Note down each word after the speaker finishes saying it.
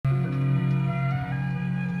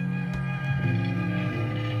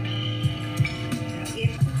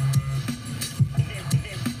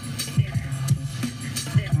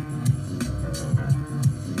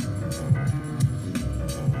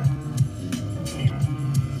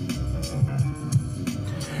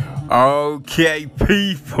Okay,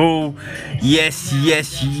 people. Yes.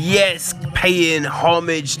 Paying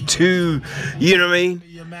homage to, you know what I mean?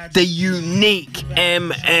 The unique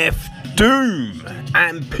MF Doom.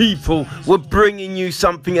 And people, we're bringing you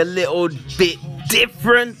something a little bit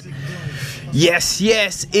different. Yes,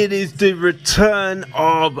 it is the return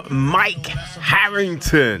of Mike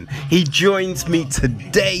Harrington. He joins me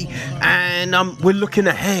today, and we're looking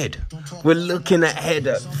ahead. We're looking ahead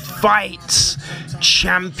at fights,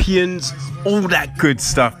 champions, all that good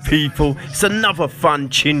stuff, people. It's another fun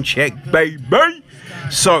chin check, baby.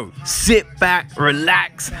 So sit back,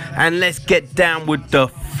 relax, and let's get down with the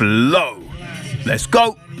flow. Let's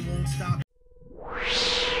go.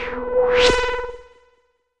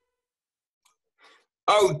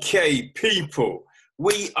 Okay, people,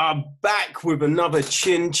 we are back with another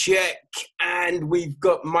chin check, and we've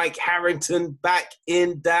got Mike Harrington back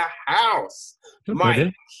in the house. Okay, Mike,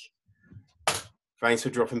 dude. Thanks for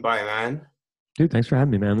dropping by, man. Dude, thanks for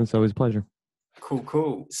having me, man. It's always a pleasure.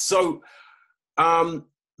 Cool. So,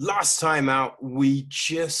 last time out, we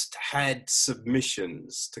just had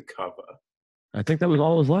submissions to cover. I think that was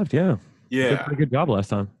all that was left, yeah. You did a pretty good job last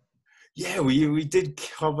time. Yeah, we did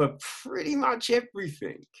cover pretty much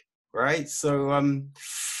everything, right? So,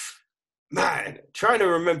 man, trying to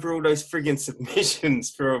remember all those friggin'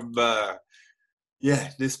 submissions from,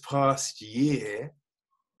 this past year.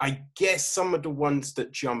 I guess some of the ones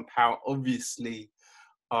that jump out, obviously,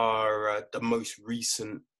 are the most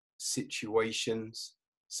recent situations.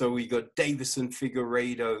 So we got Davison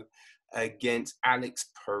Figueiredo against Alex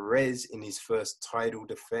Perez in his first title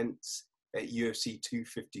defense at UFC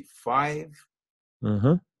 255.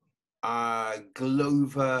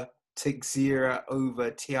 Glover Teixeira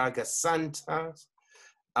over Thiago Santos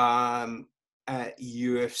at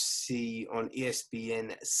UFC on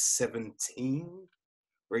ESPN 17,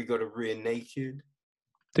 where he got a rear naked.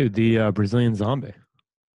 Dude, the Brazilian zombie.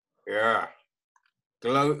 Yeah.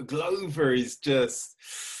 Glover is just,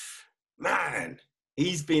 man,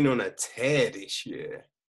 he's been on a tear this year.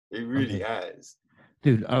 He really has.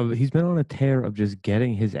 Dude, he's been on a tear of just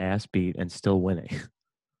getting his ass beat and still winning.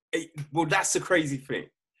 Well, that's the crazy thing.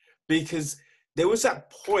 Because there was that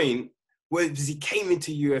point where he came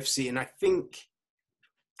into UFC, and I think,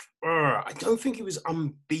 I don't think he was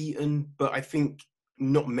unbeaten, but I think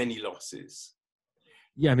not many losses.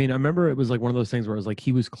 Yeah, I mean, I remember it was like one of those things where it was like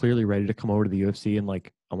he was clearly ready to come over to the UFC in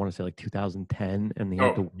like, I want to say like 2010, and he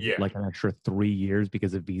had to wait like an extra 3 years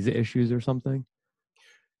because of visa issues or something.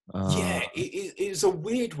 It was a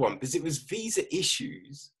weird one because it was visa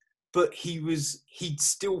issues, but he'd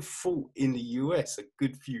still fought in the US a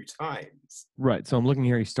good few times. Right. So I'm looking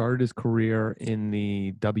here. He started his career in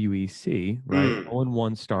the WEC, right?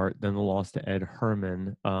 0-1 start, then the loss to Ed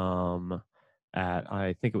Herman at,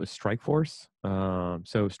 I think it was Strikeforce.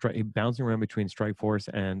 So bouncing around between Strikeforce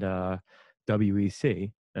and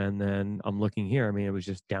WEC. And then I'm looking here. I mean, it was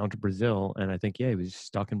just down to Brazil. And I think, he was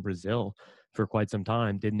stuck in Brazil for quite some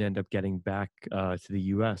time. Didn't end up getting back to the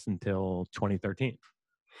US until 2013.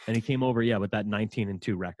 And he came over, with that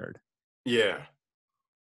 19-2 record. Yeah.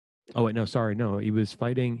 Oh, wait, no, sorry. No,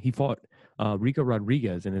 he fought Rico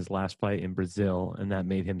Rodriguez in his last fight in Brazil, and that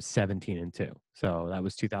made him 17-2. So that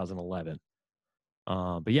was 2011.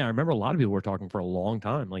 But I remember a lot of people were talking for a long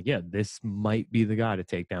time. Like, this might be the guy to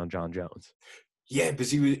take down John Jones. Yeah,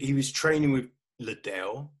 because he was training with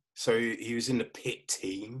Liddell, so he was in the pit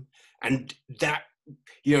team, and that,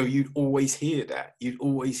 you'd always hear that. You'd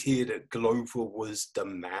always hear that Glover was the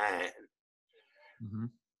man. Mm-hmm.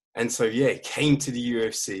 And so, he came to the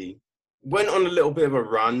UFC, went on a little bit of a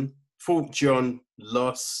run, fought John,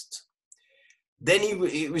 lost. Then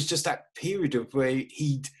it was just that period of where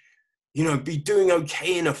he'd, be doing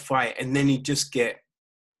okay in a fight, and then he'd just get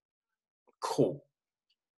caught.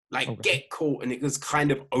 Get caught, and it was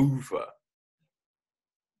kind of over.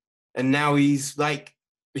 And now he's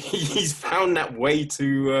he's found that way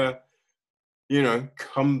to,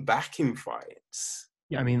 come back in fights.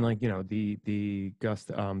 Yeah, I mean, the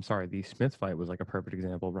Smith fight was like a perfect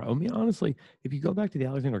example, right? I mean, honestly, if you go back to the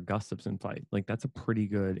Alexander Gustafsson fight, that's a pretty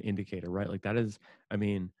good indicator, right?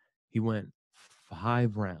 He went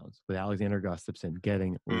 5 rounds with Alexander Gustafsson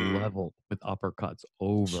getting leveled with uppercuts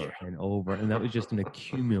over and over. And that was just an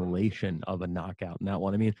accumulation of a knockout in that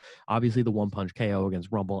one. I mean, obviously the 1-punch KO against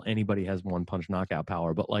Rumble, anybody has 1-punch knockout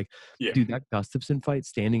power. But dude, that Gustafsson fight,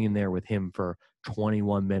 standing in there with him for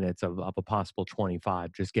 21 minutes of a possible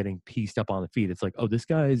 25, just getting pieced up on the feet. It's like, oh, this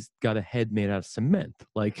guy's got a head made out of cement.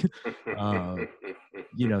 So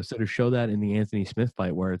to show that in the Anthony Smith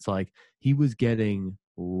fight, where it's like he was getting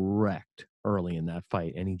wrecked early in that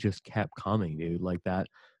fight, and he just kept coming, dude, like that.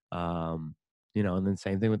 You know, and then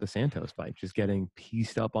same thing with the Santos fight, just getting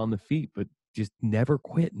pieced up on the feet, but just never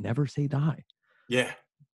quit, never say die. Yeah,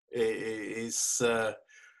 it's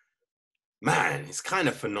man, it's kind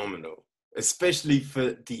of phenomenal, especially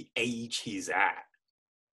for the age he's at,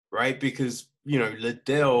 right? Because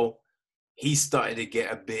Liddell, he started to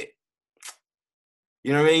get a bit,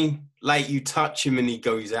 you know what I mean? Like you touch him and he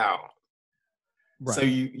goes out. Right. So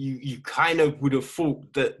you kind of would have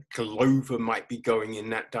thought that Glover might be going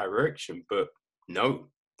in that direction, but no.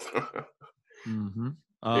 Mm-hmm.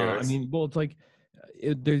 Yeah, I mean, well, it's like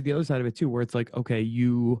there's the other side of it too, where it's like, okay,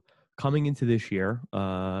 you coming into this year,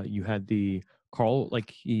 you had the Carl,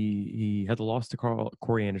 like he had the loss to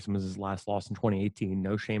Corey Anderson was his last loss in 2018.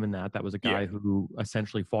 No shame in that. That was a guy yeah, who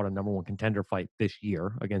essentially fought a number one contender fight this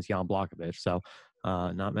year against Jan Blachowicz. So,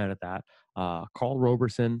 not mad at that. Carl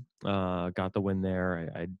Roberson got the win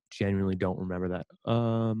there. I genuinely don't remember that.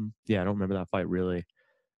 Yeah, I don't remember that fight really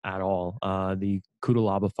at all. The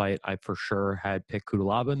Kudalaba fight, I for sure had picked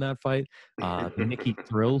Kudalaba in that fight. The Nikki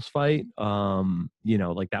Thrills fight,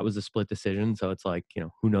 like that was a split decision. So it's like,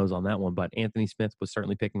 who knows on that one. But Anthony Smith was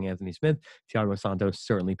certainly picking Anthony Smith. Thiago Santos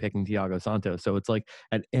certainly picking Thiago Santos. So it's like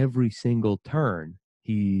at every single turn,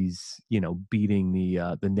 he's, beating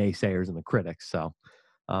the naysayers and the critics. So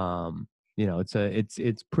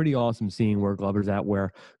it's pretty awesome seeing where Glover's at,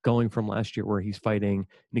 where going from last year where he's fighting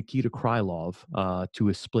Nikita Krylov to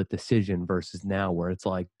a split decision versus now where it's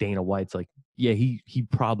like Dana White's like, yeah, he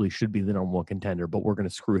probably should be the number one contender, but we're going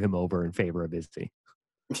to screw him over in favor of Izzy.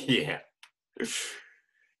 Yeah.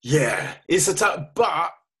 Yeah, it's a tough,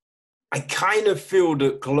 but I kind of feel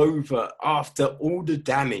that Glover, after all the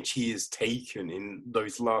damage he has taken in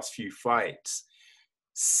those last few fights,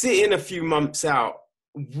 sitting a few months out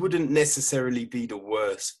wouldn't necessarily be the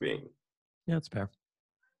worst thing. Yeah, that's fair.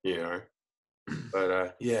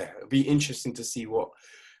 But yeah, it'd be interesting to see what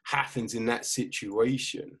happens in that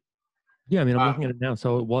situation. Yeah, I mean, I'm looking at it now.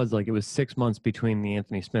 So it was 6 months between the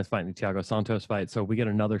Anthony Smith fight and the Thiago Santos fight. So we get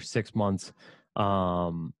another 6 months,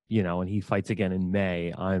 and he fights again in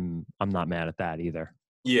May. I'm not mad at that either.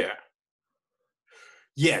 Yeah.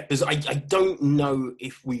 Yeah, because I don't know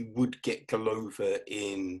if we would get Glover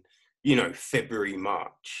in, February,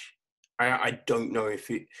 March. I don't know if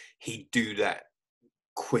he'd do that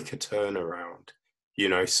quicker turnaround,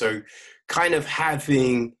 So kind of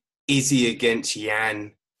having Izzy against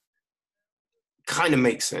Yan kind of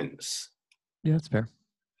makes sense. Yeah, that's fair.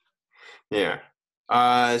 Yeah.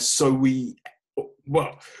 UFC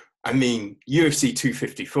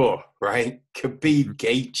 254, right? Khabib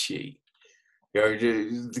Gaethje.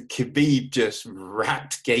 The Khabib just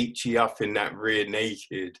wrapped Gaethje up in that rear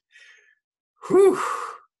naked. Whew.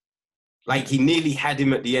 Like he nearly had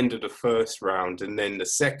him at the end of the first round, and then the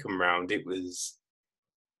second round, it was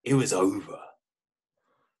over.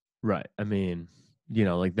 Right. I mean,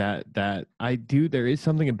 that there is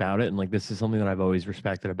something about it. And this is something that I've always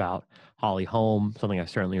respected about Holly Holm, something I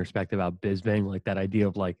certainly respect about Bisping, that idea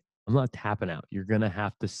of I'm not tapping out. You're going to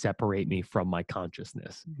have to separate me from my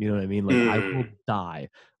consciousness. You know what I mean? I will die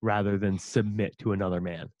rather than submit to another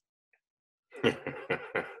man.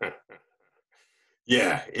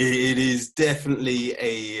 Yeah, it is definitely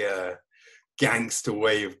a gangster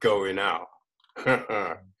way of going out.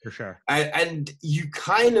 For sure. And you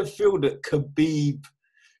kind of feel that Khabib,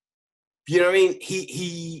 you know what I mean?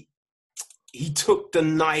 He took the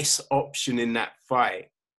nice option in that fight,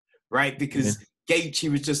 right? Because Gaethje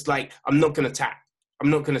was just like, I'm not going to tap.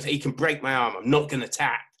 He can break my arm. I'm not going to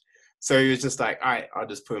tap. So he was just like, all right, I'll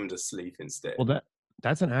just put him to sleep instead. Well,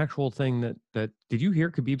 that's an actual thing that did you hear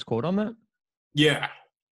Khabib's quote on that? Yeah.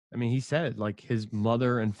 I mean, he said his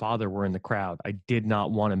mother and father were in the crowd. I did not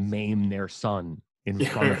want to maim their son in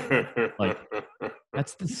front of him.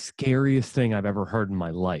 That's the scariest thing I've ever heard in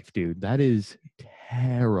my life, dude. That is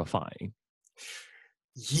terrifying.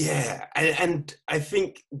 Yeah, and I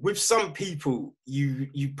think with some people,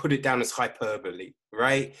 you put it down as hyperbole,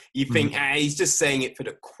 right? You think, he's just saying it for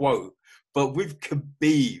the quote. But with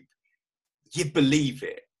Khabib, you believe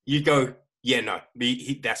it. You go, yeah, no,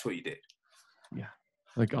 that's what he did. Yeah,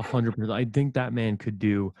 100%. I think that man could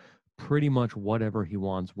do pretty much whatever he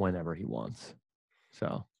wants, whenever he wants.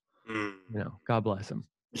 So, God bless him.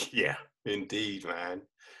 Yeah, indeed, man.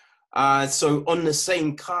 So on the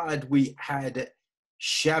same card, we had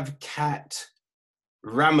Shavkat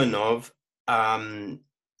Ramonov.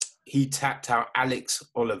 He tapped out Alex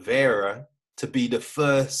Oliveira to be the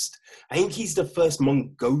first. I think he's the first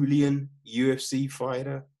Mongolian UFC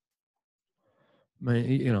fighter.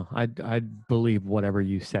 Man, I'd believe whatever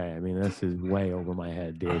you say. I mean, this is way over my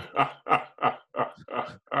head, dude.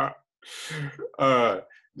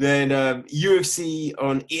 Then UFC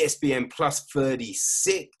on ESPN plus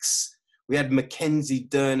 36. We had Mackenzie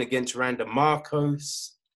Dern against Randa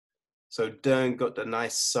Marcos. So Dern got the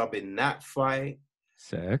nice sub in that fight.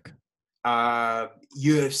 Sick.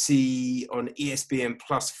 UFC on ESPN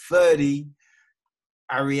plus 30.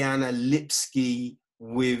 Ariana Lipski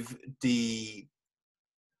with the,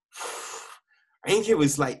 I think it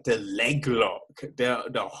was like the leg lock,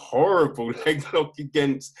 the horrible leg lock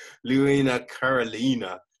against Luana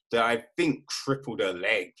Carolina that I think crippled her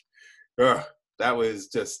leg. Ugh, that was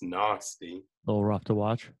just nasty. A little rough to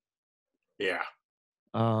watch. Yeah.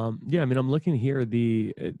 Yeah, I mean, I'm looking here.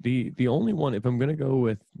 The only one, if I'm gonna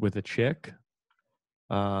go with a chick,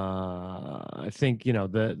 I think, you know,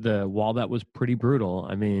 the while that was pretty brutal,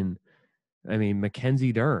 I mean,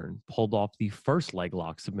 Mackenzie Dern pulled off the first leg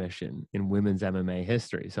lock submission in women's MMA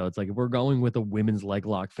history. So it's like, if we're going with a women's leg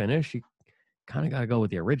lock finish, you kind of got to go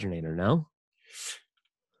with the originator, no?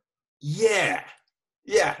 Yeah.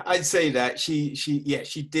 Yeah, I'd say that.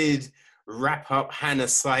 She did wrap up Hannah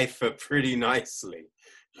Cipher pretty nicely.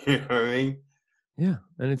 You know what I mean? Yeah.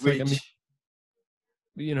 And it's like, I mean,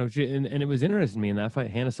 Which, you know, and it was interesting to me in that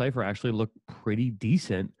fight, Hannah Cipher actually looked pretty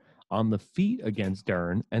decent on the feet against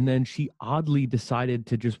Dern, and then she oddly decided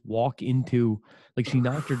to just walk into, like, she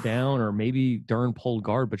knocked her down, or maybe Dern pulled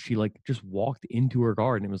guard, but she like just walked into her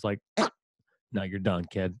guard, and it was like, no, you're done,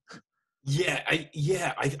 kid. I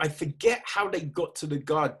forget how they got to the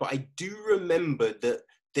guard, but I do remember that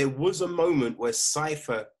there was a moment where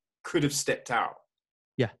Cipher could have stepped out.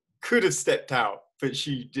 Yeah. Could have stepped out, but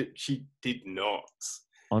she did not.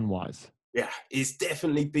 Unwise. Yeah, it's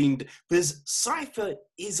definitely been, because Cipher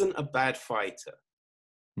isn't a bad fighter.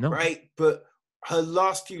 No. Right? But her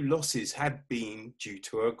last few losses had been due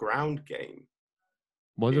to her ground game.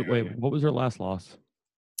 Was it? Wait, what was her last loss?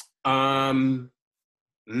 Mallory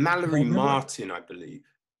Martin, I believe.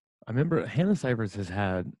 I remember Hannah Cipher has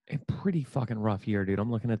had a pretty fucking rough year, dude. I'm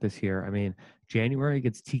looking at this here. I mean, January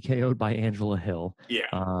gets TKO'd by Angela Hill. Yeah.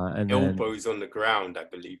 And elbows on the ground, I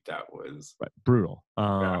believe that was. Right, brutal.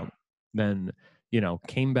 Yeah. Then, you know,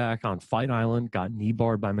 came back on Fight Island, got knee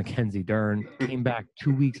barred by Mackenzie Dern, came back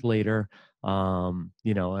 2 weeks later.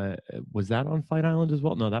 You know, was that on Fight Island as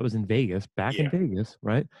well? No, that was in Vegas, in Vegas,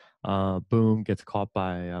 right? Boom, gets caught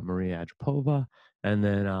by Maria Ajapova. And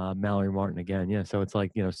then Mallory Martin again. Yeah. So it's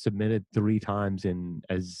like, you know, submitted 3 times in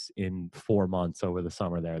 4 months over the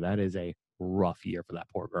summer there. That is a rough year for that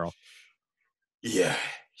poor girl. Yeah.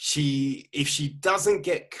 If she doesn't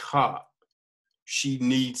get cut, she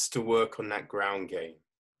needs to work on that ground game,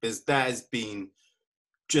 because that has been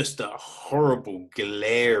just a horrible,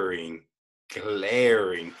 glaring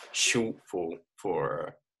shortfall for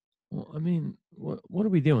her. Well, I mean, what are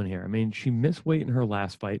we doing here? I mean, she missed weight in her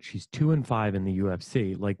last fight. She's 2-5 in the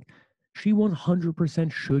UFC. Like, she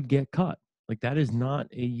 100% should get cut. Like, that is not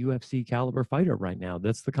a UFC caliber fighter right now.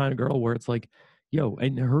 That's the kind of girl where it's like, yo,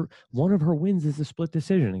 and one of her wins is a split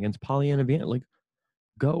decision against Polyana Viana. Like,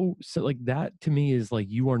 go. So, like, that to me is like,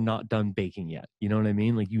 you are not done baking yet. You know what I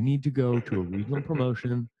mean? Like, you need to go to a regional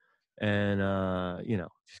promotion and, you know,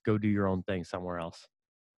 just go do your own thing somewhere else.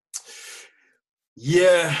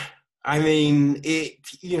 Yeah. I mean,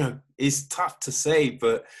 it's tough to say,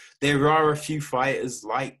 but there are a few fighters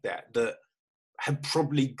like that have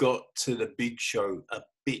probably got to the big show a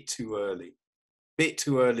bit too early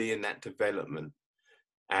in that development.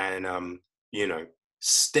 And, you know,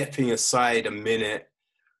 stepping aside a minute,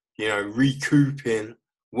 you know, recouping,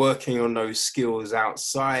 working on those skills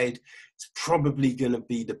outside, it's probably going to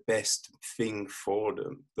be the best thing for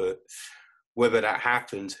them. But whether that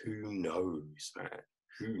happens, who knows, man?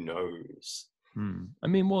 Who knows? I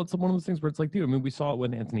mean, well, it's one of those things where it's like, dude, I mean, we saw it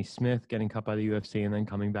with Anthony Smith getting cut by the UFC and then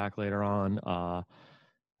coming back later on.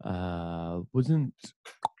 Wasn't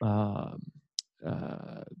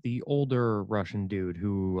the older Russian dude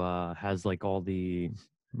who has like all the,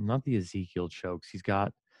 not the Ezekiel chokes. He's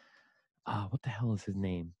got, what the hell is his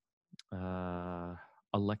name?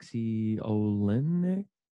 Alexei Olenek,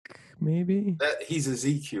 maybe? He's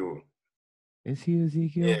Ezekiel. Is he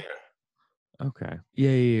Ezekiel? Yeah. Okay.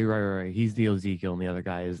 Yeah, right. He's the Ezekiel, and the other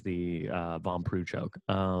guy is the Von Pruchok,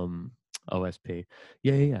 OSP.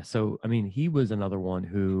 Yeah. So, I mean, he was another one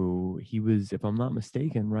who he was, if I'm not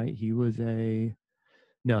mistaken, right? He was an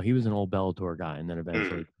old Bellator guy, and then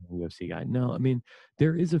eventually UFC guy. No, I mean,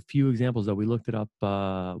 there is a few examples that we looked it up.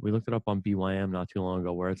 We looked it up on BYM not too long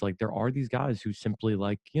ago, where it's like there are these guys who simply,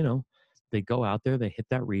 like, you know, they go out there, they hit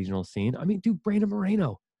that regional scene. I mean, dude, Brandon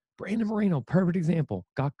Moreno, perfect example.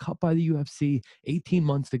 Got cut by the UFC 18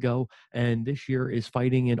 months ago, and this year is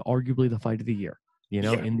fighting in arguably the fight of the year. you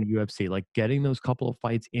know, Yeah. in the UFC, like getting those couple of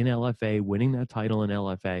fights in LFA, winning that title in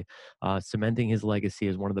LFA, cementing his legacy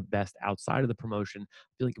as one of the best outside of the promotion. I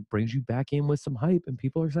feel like it brings you back in with some hype and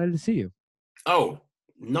people are excited to see you. Oh,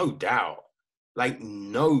 no doubt. Like,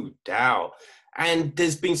 no doubt. And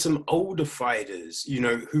there's been some older fighters,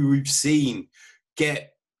 who we've seen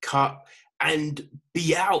get cut and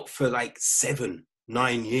be out for like 7,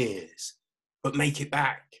 9 years, but make it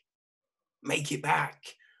back,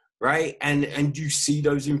 right? And you see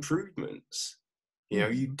those improvements.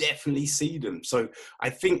 You definitely see them. So I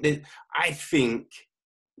think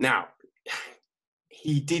now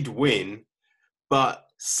he did win, but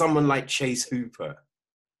someone like Chase Hooper,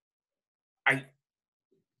 I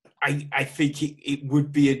I think it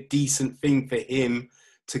would be a decent thing for him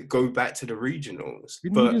to go back to the regionals.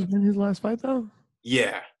 Didn't he But just win his last fight though?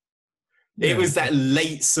 yeah, it Yeah. was that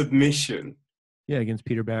late submission. Yeah, against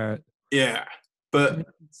Peter Barrett. Yeah, I mean, but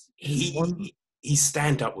his one his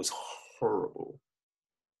stand up was horrible.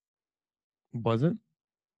 was it?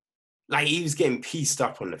 Like, he was getting pieced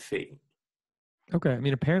up on the feet. Okay. I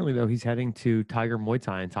mean, apparently though, he's heading to Tiger Muay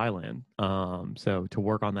Thai in Thailand. So to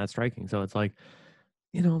work on that striking. So it's like,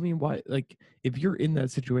 you know, I mean, why like if you're in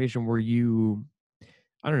that situation where you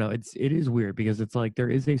I don't know, it is weird because it's like there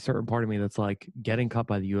is a certain part of me that's like getting cut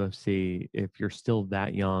by the UFC if you're still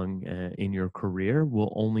that young in your career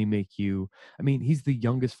will only make you I mean, he's the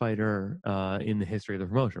youngest fighter in the history of the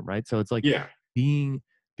promotion, right? So it's like Yeah, being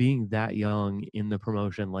being that young in the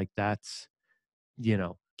promotion like that's you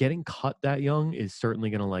know, getting cut that young is certainly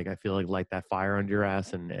gonna like I feel like light that fire under your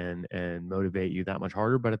ass and motivate you that much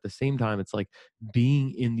harder. But at the same time, it's like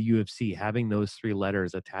being in the UFC, having those three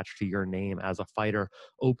letters attached to your name as a fighter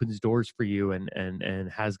opens doors for you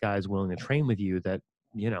and has guys willing to train with you that,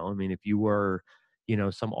 you know, I mean, if you were, you know,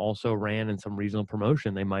 some also ran in some regional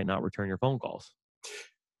promotion, they might not return your phone calls.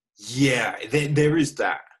 yeah, there is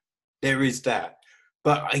that. There is that.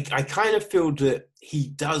 But I kind of feel that he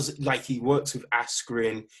does, like, he works with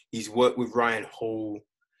Askren, he's worked with Ryan Hall.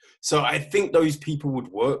 So I think those people would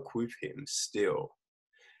work with him still.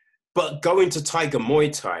 But going to Tiger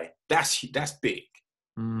Muay Thai, that's big,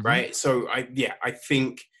 Hmm. right? So I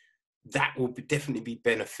think that will definitely be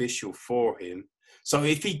beneficial for him. So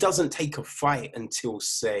if he doesn't take a fight until,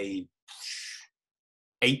 say,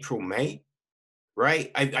 April, May, right?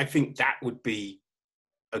 I think that would be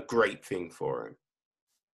a great thing for him,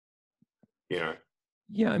 you know?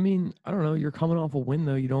 Yeah, I mean, I don't know. You're coming off a win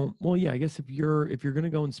though. You don't. Well, yeah, I guess if you're gonna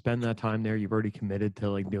go and spend that time there, you've already committed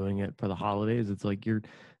to like doing it for the holidays. It's like you're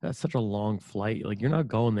that's such a long flight. Like you're not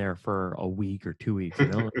going there for a week or 2 weeks. You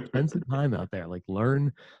know, like, spend some time out there. Like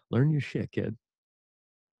learn your shit, kid.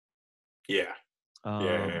 Yeah,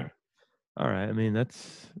 yeah. Um. All right. I mean,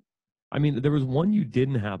 that's. I mean, there was one you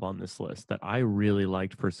didn't have on this list that I really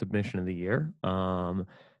liked for submission of the year. And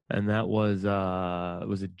that was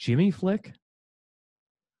it Jimmy Flick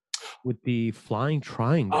with the flying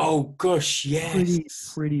triangle. Oh gosh, Pretty,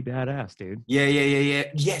 yes. pretty badass, dude. Yeah.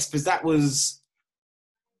 Yes, because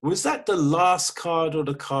was that the last card or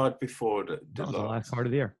the card before the That was the last last? card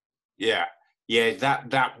of the year. Yeah, yeah.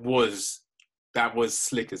 That was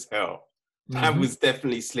slick as hell. That Hmm. was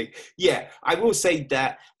definitely slick. Yeah, I will say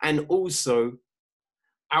that, and also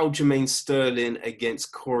Aljamain Sterling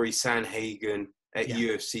against Corey Sanhagen at Yeah.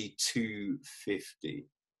 UFC 250.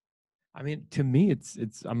 I mean, to me, it's.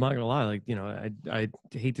 I'm not gonna lie. Like, you know, I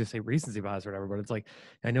hate to say recency bias or whatever, but it's like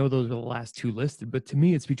I know those are the last two listed, but to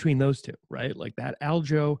me, it's between those two, right? Like that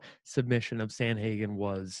Aljo submission of Sanhagen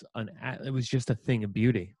was it was just a thing of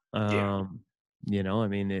beauty. Yeah. You know, I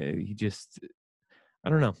mean, he just I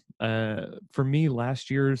don't know. For me, last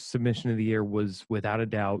year's submission of the year was without a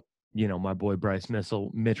doubt, you know, my boy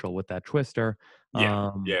Mitchell with that twister. Yeah.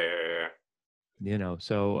 Um, Yeah. you know,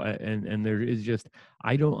 so and there is just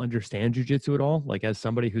I don't understand jujitsu at all. Like as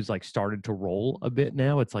somebody who's like started to roll a bit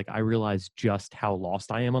now, it's like I realize just how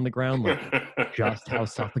lost I am on the ground, like just how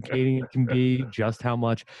suffocating it can be, just how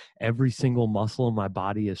much every single muscle in my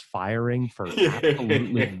body is firing for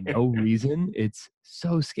absolutely no reason. It's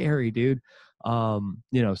so scary, dude.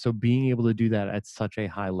 You know, so being able to do that at such a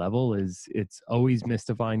high level is it's always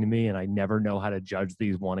mystifying to me, and I never know how to judge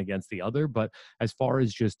these one against the other. But as far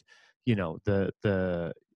as just you know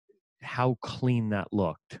the how clean that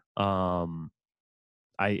looked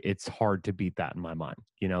I it's hard to beat that in my mind,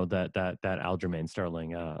 you know, that Aljamain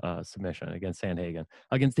Sterling submission against Sandhagen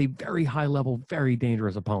against a very high level very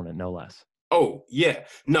dangerous opponent, no less. Oh, yeah.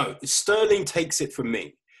 No, Sterling takes it from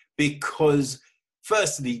me because,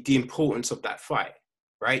 firstly, the importance of that fight,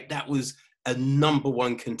 right? That was a number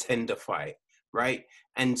one contender fight, right?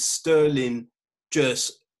 And Sterling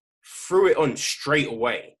just threw it on straight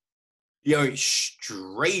away,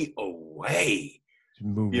 straight away. Just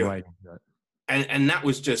move You know, right into it. and that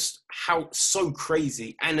was just how so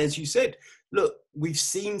crazy. And as you said, look, we've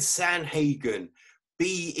seen Sanhagen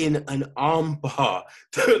be in an armbar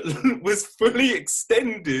that was fully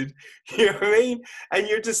extended. You know what I mean? And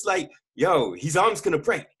you're just like, yo, his arm's gonna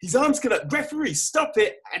break. His arm's gonna referee, stop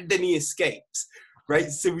it, and then he escapes. Right?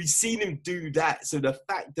 So we've seen him do that. So the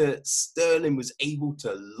fact that Sterling was able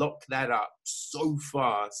to lock that up so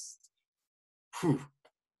fast, whew,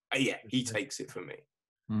 yeah, he takes it for me.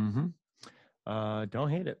 Mm-hmm. Don't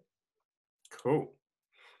hate it. Cool.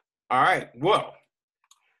 All right. Well,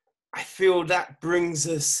 I feel that brings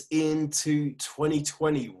us into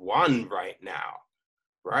 2021 right now,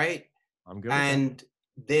 right? I'm good. And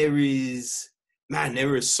there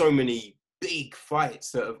are so many big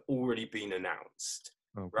fights that have already been announced,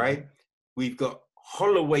 right? We've got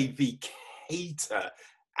Holloway v. Cater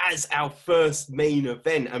as our first main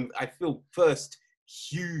event, and I feel first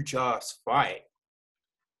huge ass fight,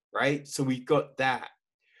 right? So we've got that.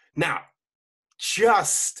 Now,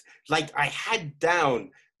 just like I had down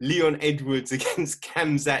Leon Edwards against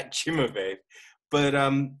Khamzat Chimaev, but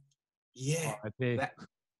yeah,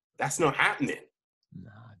 that's not happening. Nah,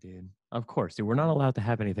 dude. Of course, dude. We're not allowed to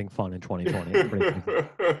have anything fun in 2020.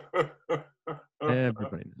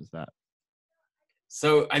 Everybody knows that.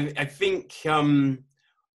 So I think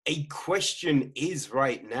a question is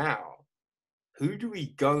right now, who do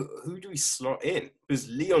we slot in? Because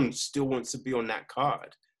Leon still wants to be on that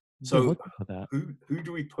card. So who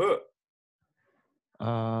do we put?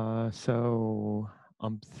 So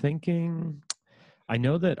I'm thinking, I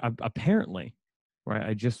know that apparently, right,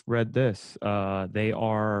 I just read this, they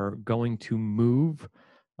are going to move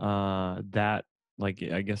that, like,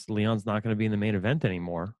 I guess Leon's not going to be in the main event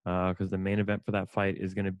anymore, because the main event for that fight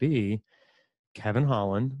is going to be Kevin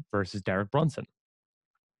Holland versus Derek Brunson,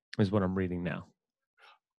 is what I'm reading now.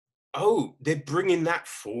 Oh, they're bringing that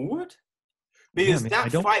forward? Because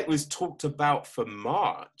that fight was talked about for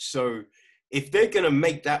March. So if they're going to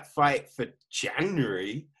make that fight for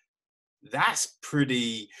January, that's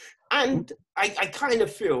pretty. And I kind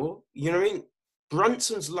of feel, you know what I mean?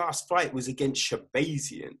 Brunson's last fight was against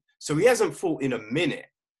Shabazian. So he hasn't fought in a minute,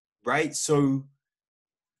 right? So,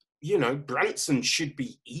 you know, Brunson should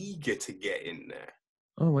be eager to get in there.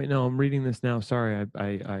 Oh wait, no, I'm reading this now. Sorry,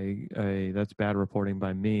 I that's bad reporting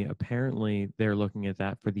by me. Apparently, they're looking at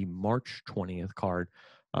that for the March 20th card.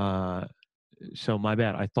 So my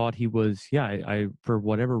bad. I thought he was. Yeah, I for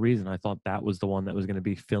whatever reason, I thought that was the one that was going to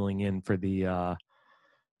be filling in for the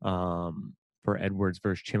for Edwards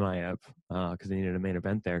versus Chimaev, because they needed a main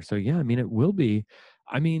event there. So yeah, I mean, it will be.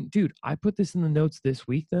 I mean, dude, I put this in the notes this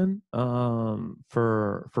week then,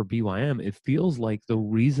 for BYM. It feels like the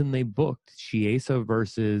reason they booked Chiesa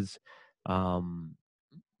versus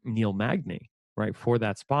Neil Magny, right, for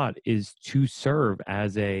that spot is to serve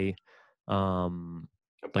as a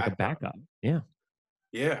backup. Yeah.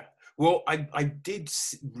 Yeah. Well, I did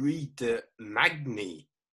read that Magny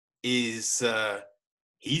is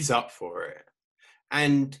he's up for it.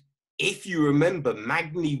 And if you remember,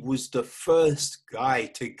 Magny was the first guy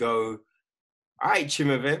to go, all right,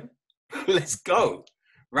 Chimaev, let's go,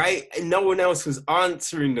 right? And no one else was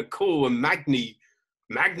answering the call, and Magny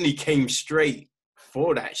came straight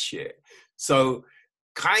for that shit. So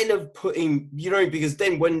kind of putting, you know, because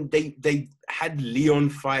then when they had Leon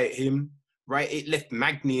fight him, right, it left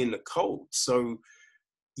Magny in the cold. So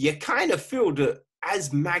you kind of feel that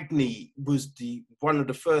as Magny was one of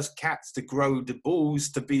the first cats to grow the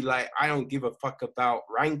balls to be like, I don't give a fuck about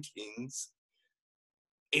rankings,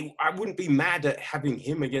 I wouldn't be mad at having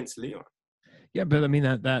him against Leon. Yeah, but I mean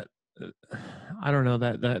that I don't know,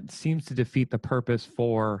 that seems to defeat the purpose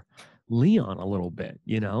for Leon a little bit,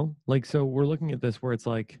 you know? Like, so we're looking at this where it's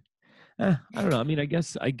like, I don't know. I mean, I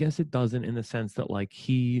guess it doesn't, in the sense that, like,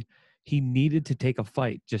 he needed to take a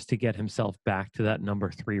fight just to get himself back to that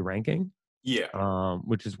number 3 ranking. Yeah.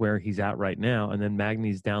 Which is where he's at right now. And then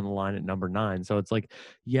Magny's down the line at number 9. So it's like,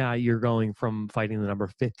 yeah, you're going from fighting the number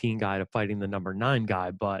 15 guy to fighting the number 9 guy.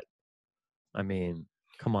 But I mean,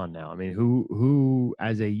 come on now. I mean, who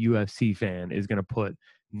as a UFC fan is going to put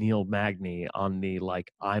Neil Magny on the,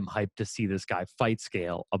 like, I'm hyped to see this guy fight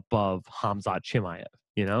scale above Khamzat Chimaev,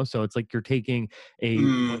 you know? So it's like you're taking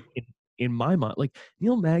in my mind, like,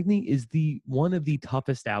 Neil Magny is one of the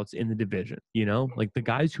toughest outs in the division, you know? Like, the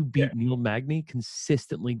guys who beat Neil Magny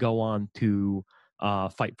consistently go on to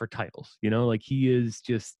fight for titles, you know? Like, he's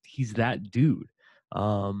that dude.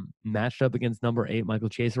 matched up against number 8 Michael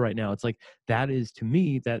Chiesa right now. It's like that is to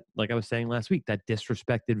me that, like I was saying last week, that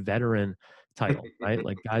disrespected veteran title, right?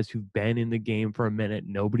 Like guys who've been in the game for a minute,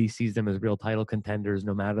 nobody sees them as real title contenders,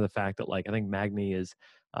 no matter the fact that, like, I think Magny is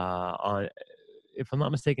on, if I'm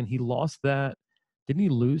not mistaken, he lost that. Didn't he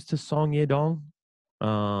lose to Song Yedong?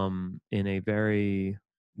 In a very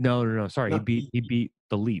no. Sorry, No, he beat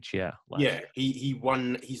the Leech, yeah. yeah, he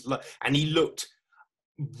won. And he looked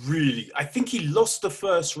really. I think he lost the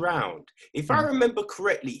first round. If I remember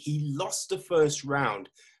correctly, he lost the first round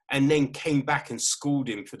and then came back and schooled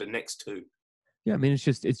him for the next 2. Yeah, I mean it's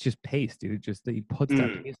just pace, dude. Just that he puts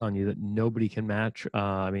that pace on you that nobody can match.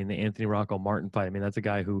 I mean the Anthony Rocco Martin fight. I mean that's a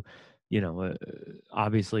guy who,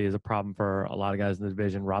 obviously is a problem for a lot of guys in the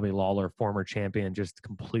division. Robbie Lawler, former champion, just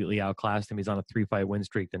completely outclassed him. He's on a 3-fight win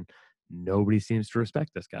streak, and nobody seems to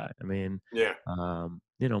respect this guy. I mean, Yeah.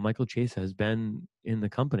 Michael Chase has been in the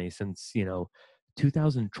company since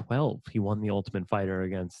 2012. He won the Ultimate Fighter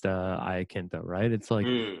against Iaquinta, right? It's like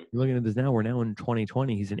you're looking at this now. We're now in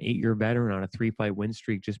 2020. He's an 8-year veteran on a 3-fight win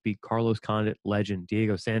streak. Just beat Carlos Condit, legend.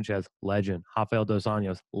 Diego Sanchez, legend. Rafael Dos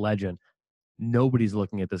Anjos, legend. Nobody's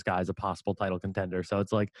looking at this guy as a possible title contender. So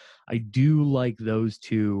it's like I do like those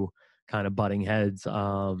two kind of butting heads.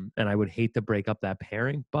 And I would hate to break up that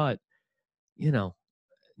pairing, but Neil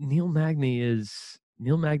Magny is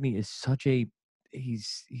such a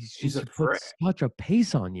he's He's a he puts threat. such a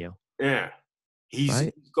pace on you. Yeah. He's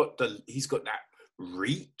right? got that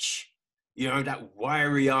reach, that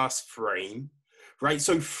wiry ass frame. Right.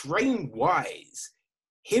 So frame wise,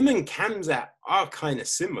 him and Kamzat are kind of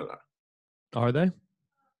similar. Are they?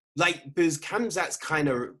 Like, because Kamzat's kind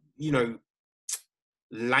of,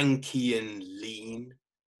 lanky and lean.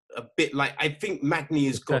 A bit like, I think Magny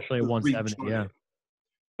has got especially 170, yeah.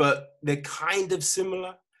 But they're kind of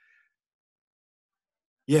similar.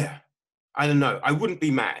 Yeah. I don't know. I wouldn't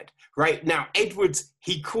be mad. Right? Now, Edwards,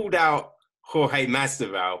 he called out Jorge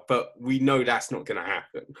Masvidal, but we know that's not going to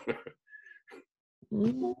happen.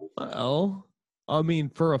 Well, I mean,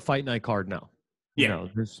 for a fight night card, no. Yeah.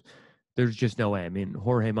 There's just no way. I mean,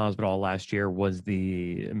 Jorge Masvidal last year was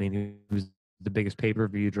he was the biggest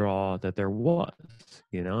pay-per-view draw that there was.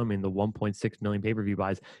 I mean, the 1.6 million pay-per-view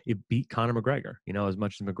buys, it beat Conor McGregor, as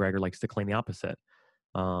much as McGregor likes to claim the opposite.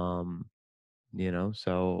 So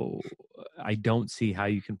I don't see how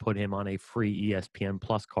you can put him on a free ESPN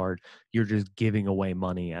Plus card. You're just giving away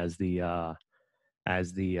money as the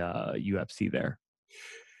UFC there.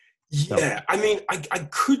 Yeah, so. I mean, I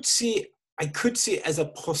could see it as a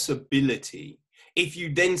possibility if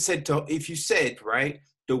you said, right,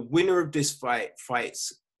 the winner of this fight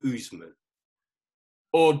fights Usman,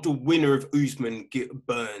 or the winner of Usman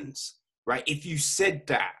Burns, right? If you said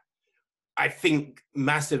that, I think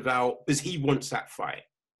Masvidal, because he wants that fight,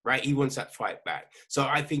 right? He wants that fight back. So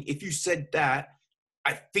I think if you said that,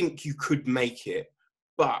 I think you could make it.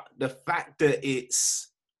 But the fact that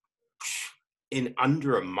it's in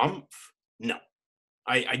under a month, no,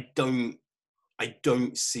 I don't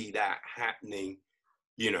see that happening.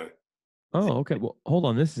 Oh, okay. Well, hold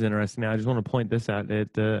on. This is interesting. Now, I just want to point this out.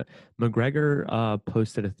 McGregor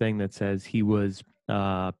posted a thing that says he was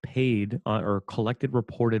paid or collected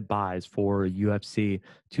reported buys for UFC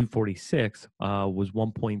 246 was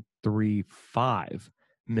 1.35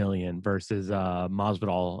 million versus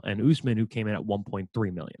Masvidal and Usman, who came in at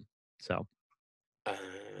 1.3 million. So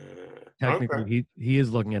technically, okay. he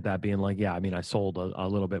is looking at that being like, yeah, I mean, I sold a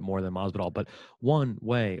little bit more than Masvidal, but one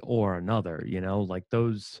way or another, like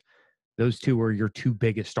those two are your two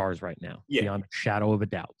biggest stars right now, beyond a shadow of a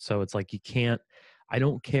doubt. So it's like I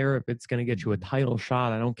don't care if it's going to get you a title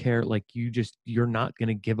shot. I don't care. Like you're not going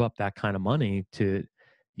to give up that kind of money to,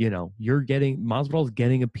 Masvidal's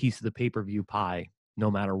getting a piece of the pay-per-view pie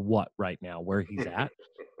no matter what right now, where he's at.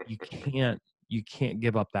 You can't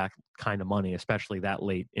give up that kind of money, especially that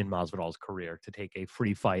late in Masvidal's career, to take a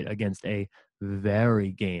free fight against a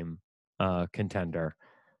very game contender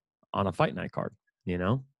on a fight night card,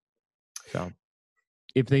 So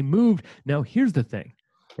if they moved, now here's the thing,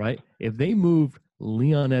 right? If they moved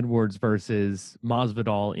Leon Edwards versus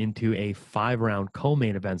Masvidal into a 5-round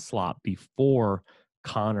co-main event slot before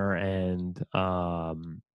Conor and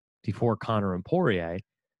Poirier,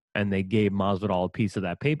 and they gave Masvidal a piece of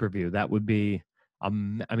that pay-per-view, that would be,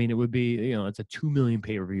 it would be, it's a 2 million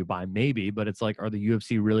pay-per-view buy maybe, but it's like, are the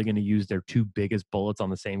UFC really going to use their two biggest bullets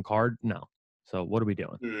on the same card? No. So what are we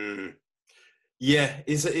doing? Yeah,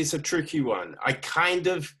 it's a tricky one. I kind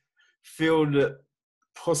of feel that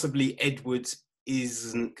possibly Edwards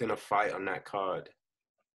isn't going to fight on that card.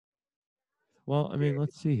 Well, I mean,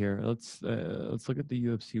 let's see here. Let's look at the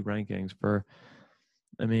UFC rankings for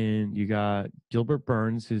I mean, you got Gilbert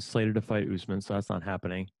Burns, who's slated to fight Usman, so that's not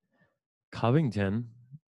happening. Covington,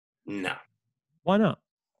 No. why not?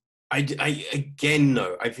 I again,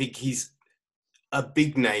 no. I think he's a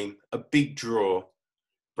big name, a big draw,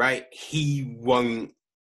 right? He won't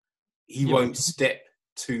step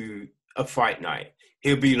to a fight night.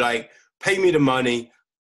 He'll be like, pay me the money,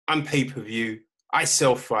 I'm pay-per-view, I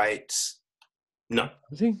sell fights. No.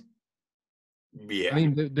 Is he? Yeah. I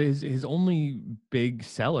mean, his only big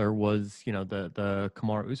seller was, the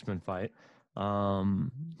Kamaru Usman fight.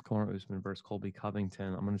 Kamaru Usman versus Colby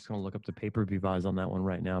Covington. I'm just going to look up the pay-per-view buys on that one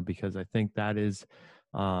right now, because I think that is,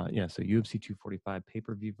 so UFC 245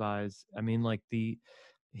 pay-per-view buys. I mean, like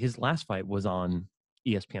his last fight was on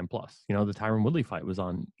ESPN Plus. The Tyron Woodley fight was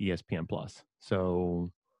on ESPN Plus.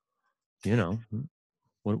 So,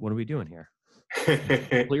 what are we doing here?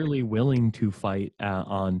 Clearly willing to fight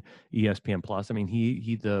on ESPN Plus. I mean,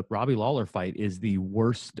 the Robbie Lawler fight is the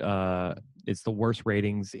worst. It's the worst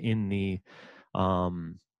ratings in the.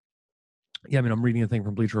 I'm reading a thing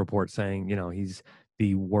from Bleacher Report saying, he's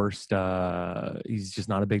the worst. He's just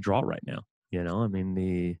not a big draw right now. I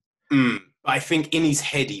mean I think in his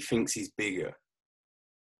head he thinks he's bigger.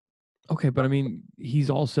 Okay, but I mean, he's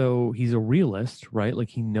a realist, right? Like,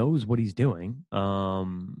 he knows what he's doing. All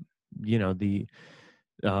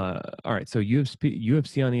right, so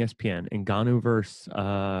UFC on ESPN, Ngannou versus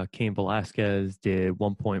Cain Velasquez did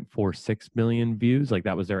 1.46 million views. Like,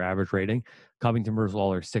 that was their average rating. Covington versus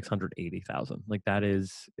Lawler, 680,000. Like,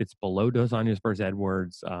 it's below Dos Anjos versus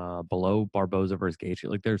Edwards, below Barboza versus Gaethje.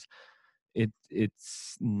 Like,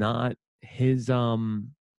 it's not his,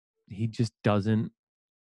 he just doesn't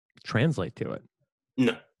translate to it.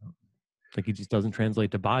 No. Like, he just doesn't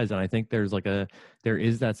translate to buys. And I think there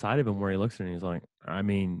is that side of him where he looks at it and he's like, I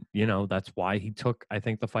mean, that's why he took, I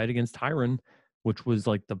think, the fight against Tyron, which was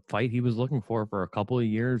like the fight he was looking for a couple of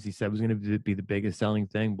years. He said was going to be the biggest selling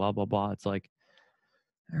thing, blah, blah, blah. It's like,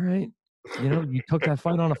 all right, you took that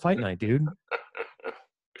fight on a fight night, dude.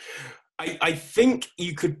 I think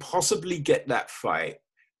you could possibly get that fight,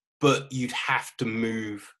 but you'd have to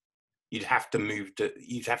move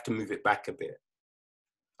it back a bit.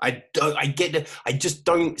 I get it. I just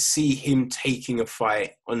don't see him taking a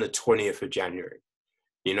fight on the 20th of January.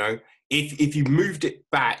 If you moved it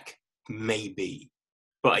back, maybe,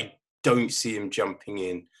 but I don't see him jumping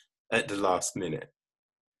in at the last minute.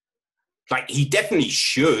 Like, he definitely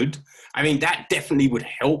should. I mean, that definitely would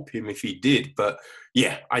help him if he did. But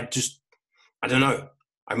yeah, I don't know.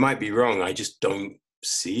 I might be wrong. I just don't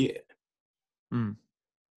see it.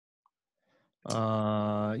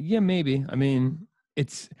 Yeah, maybe. I mean,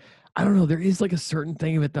 I don't know. There is like a certain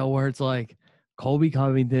thing of it though, where it's like Colby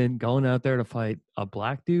Covington going out there to fight a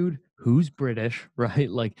black dude who's British, right?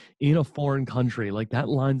 Like, in a foreign country, like, that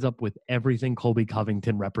lines up with everything Colby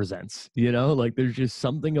Covington represents, like, there's just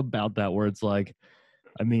something about that where it's like,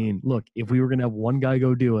 I mean, look, if we were going to have one guy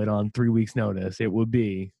go do it on 3 weeks notice, it would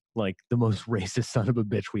be like the most racist son of a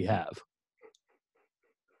bitch we have.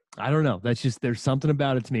 I don't know. There's something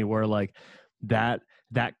about it to me where, like, that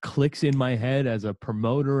clicks in my head as a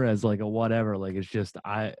promoter, as like a whatever. Like, it's just,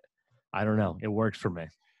 I don't know. It works for me.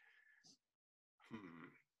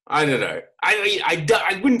 I don't know.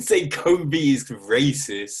 I wouldn't say Kobe is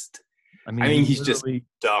racist. I mean he's just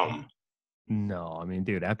dumb. No, I mean,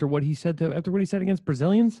 dude, after what he said against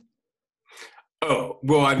Brazilians. Oh,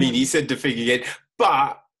 well, I mean, he said the thing again,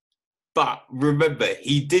 but remember,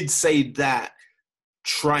 he did say that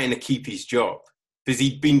trying to keep his job because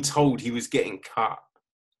he'd been told he was getting cut.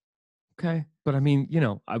 Okay, but I mean,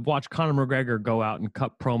 I've watched Conor McGregor go out and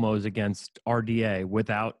cut promos against RDA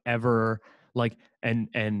without ever like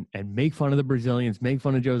and make fun of the Brazilians, make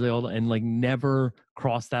fun of Jose Aldo, and like never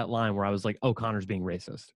cross that line where I was like, oh, Conor's being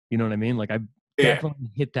racist. You know what I mean? Like, I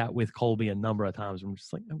definitely hit that with Colby a number of times. I'm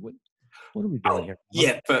just like, what are we doing here?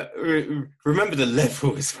 Yeah, but remember the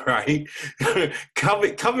levels, right?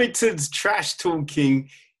 Covington's trash talking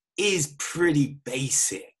is pretty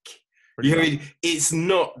basic. It's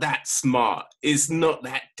not that smart. It's not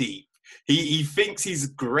that deep. He thinks he's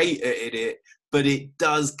great at it, but it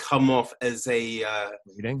does come off as a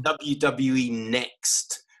WWE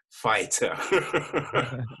Next fighter.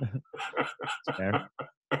 Fair.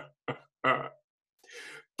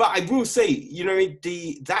 But I will say,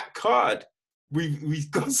 that card,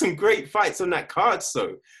 we've got some great fights on that card.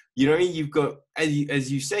 So, you've got,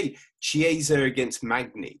 as you say, Chiesa against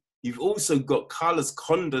Magny. You've also got Carlos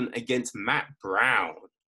Condon against Matt Brown.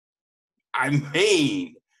 I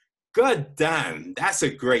mean, god damn, that's a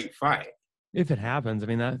great fight. If it happens. I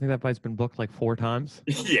mean, I think that fight's been booked like 4 times.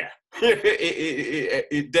 Yeah,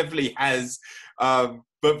 it definitely has.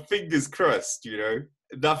 But fingers crossed,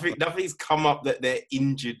 nothing's come up that they're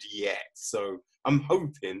injured yet. So I'm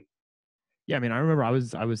hoping. Yeah, I mean, I remember I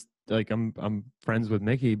was like, I'm friends with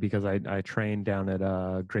Mickey because I trained down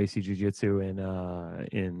at Gracie Jiu Jitsu in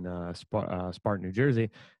Spartan, New Jersey,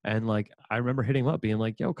 and like I remember hitting him up, being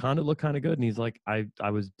like, "Yo, Condit looked kind of good," and he's like, "I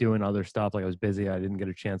was doing other stuff, like I was busy, I didn't get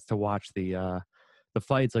a chance to watch the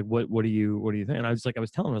fights. Like, what do you think?" And I was telling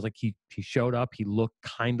him, I was like, he showed up, he looked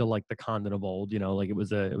kind of like the Condit of old, you know, like it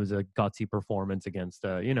was a gutsy performance against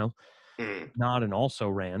you know. Not and also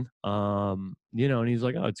ran, you know, and he's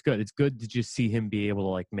like, oh, it's good to just see him be able to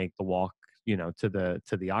like make the walk, you know, to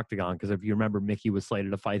the octagon. Because if you remember, Mickey was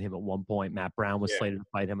slated to fight him at one point, Matt Brown was slated to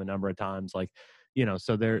fight him a number of times, like, you know,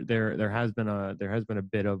 so there has been a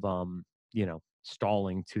bit of you know,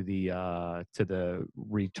 stalling to the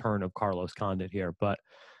return of Carlos Condit here. But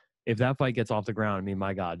if that fight gets off the ground, I mean,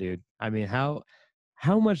 my God, dude, I mean, how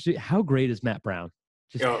great is Matt Brown?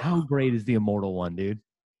 Just how great is the Immortal One, dude?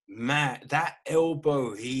 Matt, that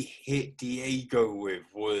elbow he hit Diego with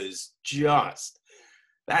was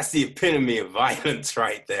that's the epitome of violence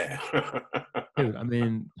right there. Dude, I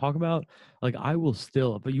mean, talk about, like, I will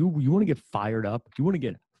still, but you want to get fired up? You want to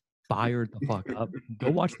get fired the fuck up?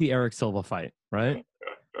 Go watch the Eric Silva fight, right?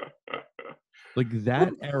 Like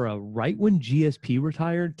that era, right when GSP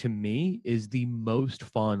retired, to me is the most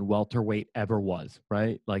fun welterweight ever was,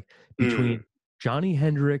 right? Like between Johnny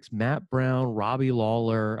Hendricks, Matt Brown, Robbie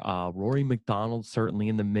Lawler, Rory McDonald certainly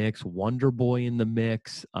in the mix, Wonder Boy in the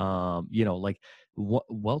mix. You know, like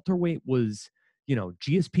welterweight was, you know,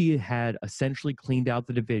 GSP had essentially cleaned out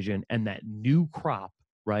the division, and that new crop,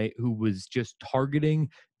 right, who was just targeting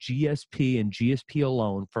GSP and GSP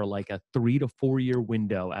alone for like a 3 to 4 year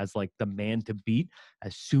window as like the man to beat.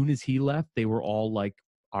 As soon as he left, they were all like,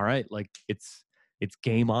 all right, like it's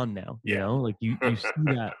game on now, you know, like you see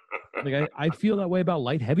that. Like I feel that way about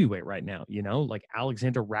light heavyweight right now, you know, like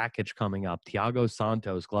Alexander Rakic coming up, Thiago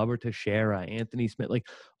Santos, Glover Teixeira, Anthony Smith, like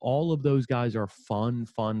all of those guys are fun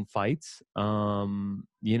fights.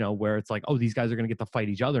 You know, where it's like, oh, these guys are going to get to fight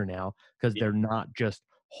each other now because they're not just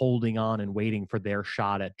holding on and waiting for their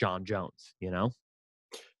shot at John Jones, you know?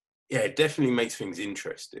 Yeah, it definitely makes things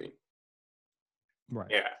interesting. Right.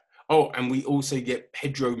 Yeah. Oh, and we also get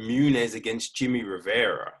Pedro Munez against Jimmy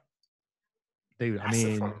Rivera. Dude, That's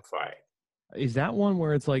a fun fight. Is that one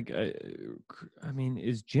where it's like, I mean,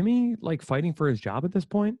 is Jimmy like fighting for his job at this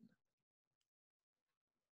point?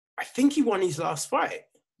 I think he won his last fight.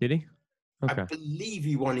 Did he? Okay. I believe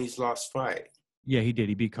he won his last fight. Yeah, he did.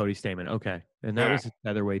 He beat Cody Stamann. Okay. And that was his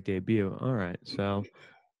featherweight debut. All right. So,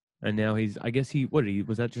 and now I guess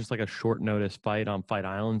was that just like a short notice fight on Fight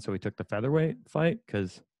Island? So he took the featherweight fight?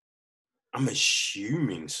 Because I'm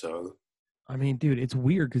assuming so. I mean, dude, it's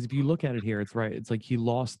weird because if you look at it here, it's right. It's like he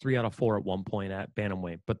lost 3 out of 4 at one point at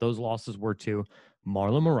bantamweight, but those losses were to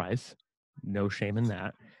Marlon Moraes, no shame in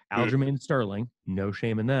that. Aljamain Sterling, no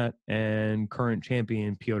shame in that, and current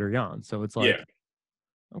champion Petr Yan. So it's like,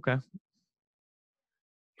 okay,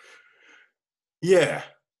 yeah.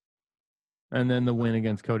 And then the win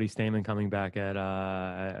against Cody Stamann coming back at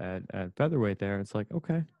featherweight there, it's like,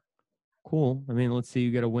 okay, cool. I mean, let's see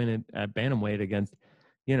you get a win at bantamweight against,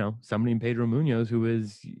 you know, somebody in Pedro Munoz, who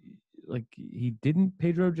is like,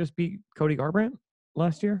 Pedro just beat Cody Garbrandt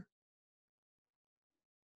last year?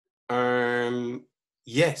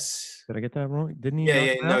 Yes. Did I get that wrong? Didn't he?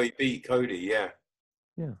 Yeah, no, he beat Cody, yeah.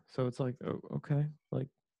 Yeah, so it's like, oh, okay, like,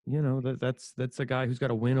 you know, that's a guy who's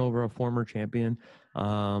got a win over a former champion,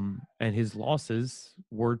 and his losses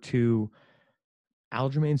were to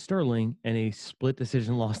Aljamain Sterling and a split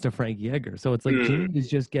decision loss to Frank Yeager. So it's like Jimmy is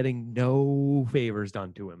just getting no favors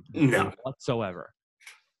done to him whatsoever.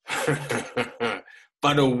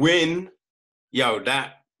 But a win,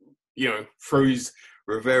 that, you know, throws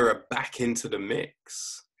Rivera back into the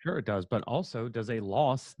mix. Sure it does, but also does a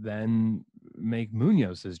loss then make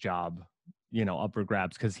Munoz's job, you know, up for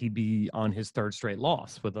grabs, because he'd be on his 3rd straight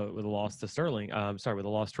loss with a loss to Sterling. With a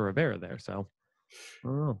loss to Rivera there. So I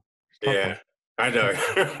don't know. Yeah, I know.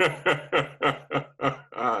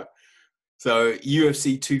 So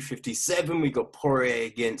UFC 257, we got Poirier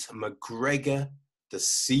against McGregor, the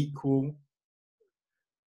sequel.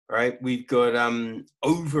 Right, we've got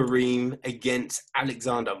Overeem against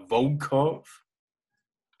Alexander Volkov.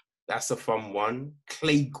 That's a fun one.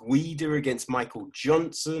 Clay Guida against Michael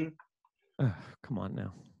Johnson. Come on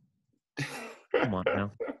now. Come on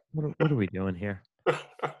now. What are we doing here? What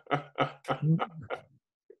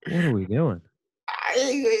are we doing?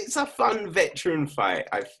 It's a fun veteran fight,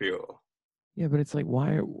 I feel. Yeah, but it's like,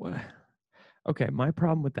 why? Okay, my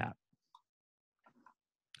problem with that.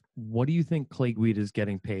 What do you think Clay Guida is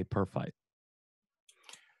getting paid per fight?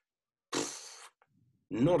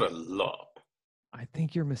 Not a lot. I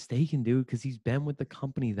think you're mistaken, dude, because he's been with the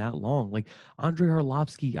company that long. Like Andrei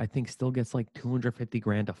Arlovsky, I think still gets like 250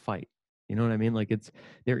 grand a fight. You know what I mean? Like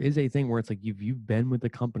there is a thing where it's like you've been with the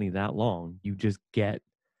company that long, you just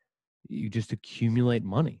accumulate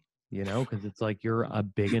money, you know, because it's like you're a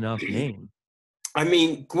big enough name. I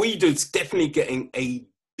mean, Guida's definitely getting a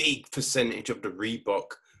big percentage of the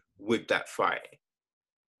Reebok with that fight.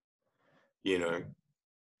 You know,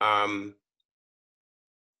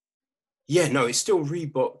 yeah, no, it's still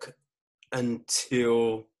Reebok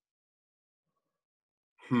until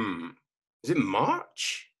is it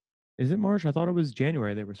March? Is it March? I thought it was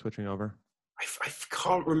January they were switching over. I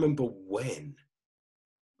can't remember when.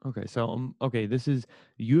 Okay, so okay, this is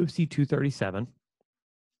UFC 237,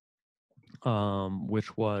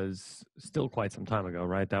 which was still quite some time ago,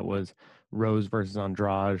 right? That was Rose versus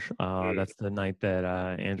Andrade. That's the night that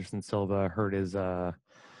Anderson Silva hurt his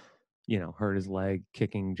leg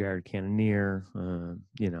kicking Jared Cannonier. And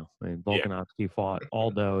Volkanovski fought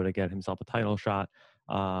Aldo to get himself a title shot.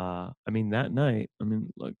 I mean, that night,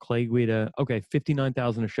 like Clay Guida, okay,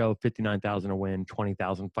 59,000 a show, 59,000 a win,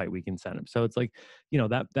 20,000 fight week incentive. So it's like,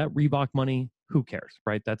 that Reebok money, who cares,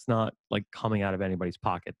 right? That's not like coming out of anybody's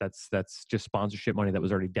pocket. That's just sponsorship money that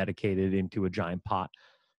was already dedicated into a giant pot.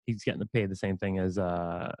 He's getting paid the same thing as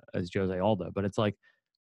Jose Aldo, but it's like,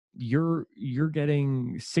 you're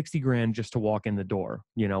getting 60 grand just to walk in the door,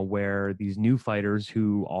 where these new fighters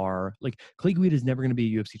who are like Clay Guida is never going to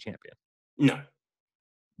be a UFC champion. No.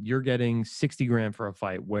 You're getting 60 grand for a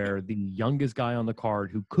fight where the youngest guy on the card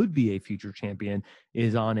who could be a future champion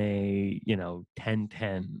is on a,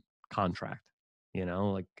 10-10 contract,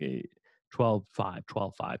 like 12-5,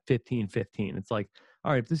 12-5, 15-15. It's like,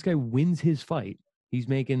 all right, if this guy wins his fight, he's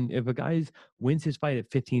making, if a guy wins his fight at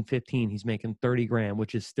 15-15, he's making 30 grand,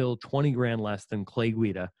 which is still 20 grand less than Clay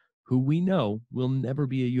Guida, who we know will never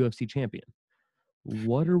be a UFC champion.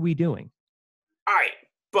 What are we doing? All right,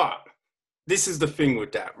 but this is the thing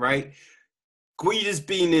with that, right? Guida's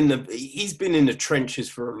been in the trenches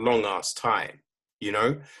for a long ass time,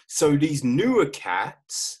 So these newer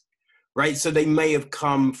cats, right? So they may have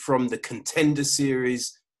come from the Contender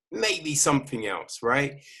Series, maybe something else,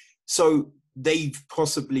 right? So they've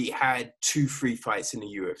possibly had 2-3 fights in the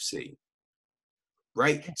UFC,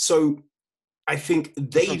 right? So I think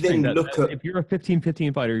they then look at, if you're a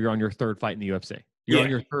 15-15 fighter, you're on your third fight in the UFC. You're on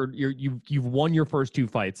your third. You've won your first 2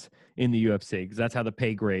 fights in the UFC because that's how the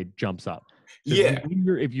pay grade jumps up. So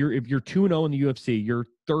if you're 2-0 in the UFC, your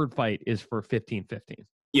third fight is for 15-15.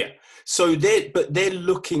 Yeah. So they're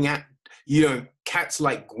looking at cats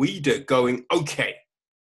like Guida going, okay,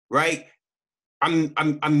 right?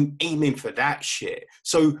 I'm aiming for that shit.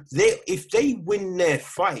 So if they win their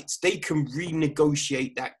fights, they can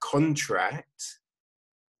renegotiate that contract.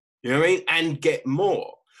 You know what I mean? And get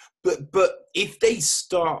more. But if they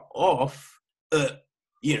start off at,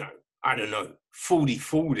 I don't know,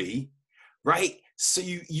 40-40, right? So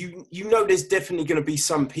there's definitely going to be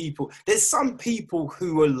some people. There's some people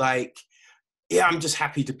who are like, yeah, I'm just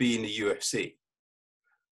happy to be in the UFC,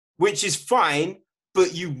 which is fine.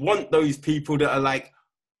 But you want those people that are like,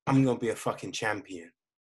 I'm going to be a fucking champion,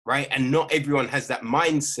 right? And not everyone has that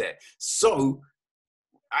mindset. So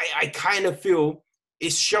I kind of feel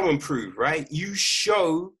it's show and prove, right? You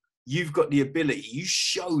show you've got the ability. You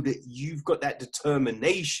show that you've got that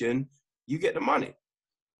determination. You get the money.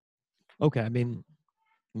 Okay, I mean,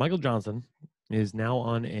 Michael Johnson is now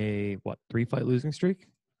on a, 3-fight losing streak?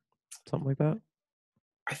 Something like that?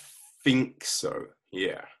 I think so,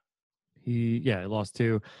 yeah. He lost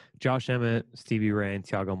to Josh Emmett, Stevie Ray, and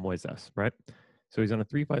Thiago Moises, right? So he's on a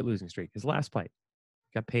 3-fight losing streak. His last fight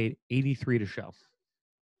got paid $83 to show.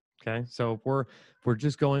 Okay, so if we're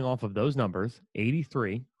just going off of those numbers,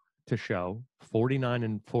 83 to show, 49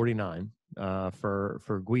 and 49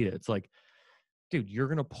 for Guida. It's like, dude, you're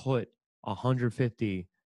gonna put 150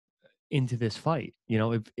 into this fight.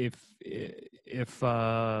 If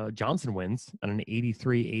Johnson wins on an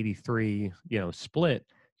 83-83, split,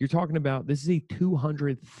 you're talking about this is a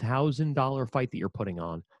 $200,000 fight that you're putting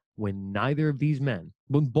on when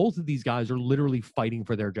when both of these guys are literally fighting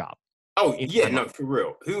for their job. Oh, yeah, no, for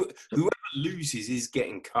real. Whoever loses is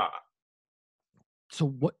getting cut.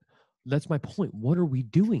 So that's my point. What are we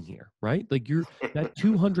doing here, right? Like that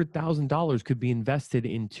 $200,000 could be invested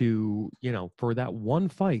into, for that one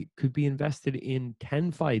fight, could be invested in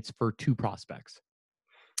 10 fights for 2 prospects.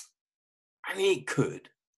 I mean, it could,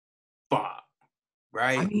 but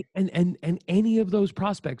right. I mean, and any of those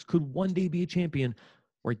prospects could one day be a champion.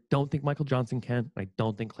 Where I don't think Michael Johnson can. I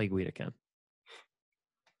don't think Clay Guida can.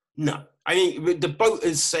 No, I mean the boat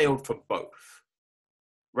has sailed for both.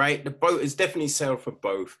 right? The boat has definitely sailed for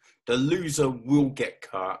both. The loser will get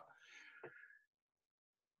cut.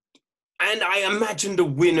 And I imagine the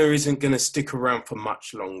winner isn't going to stick around for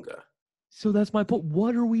much longer. So that's my point.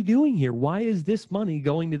 What are we doing here? Why is this money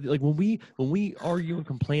going to, like, when we argue and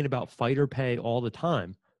complain about fighter pay all the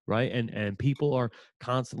time, right? And people are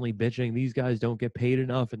constantly bitching these guys don't get paid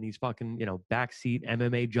enough, and these fucking, backseat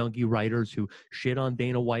MMA junkie writers who shit on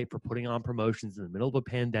Dana White for putting on promotions in the middle of a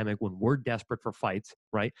pandemic when we're desperate for fights,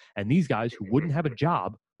 right? And these guys who wouldn't have a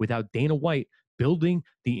job without Dana White building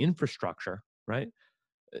the infrastructure, right?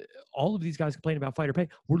 All of these guys complain about fighter pay.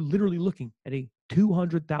 We're literally looking at a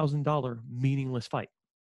 $200,000 meaningless fight.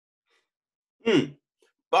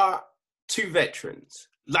 But two veterans.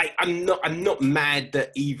 Like, I'm not mad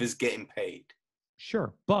that Eva's getting paid.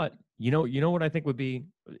 Sure, but you know what I think would be,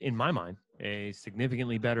 in my mind, a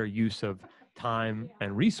significantly better use of time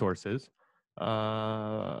and resources.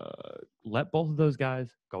 Let both of those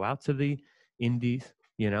guys go out to the indies.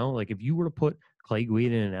 Like if you were to put Clay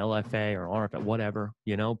Guida in an LFA or RFA, whatever,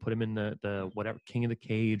 put him in the whatever King of the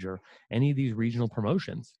Cage or any of these regional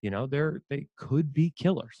promotions, they could be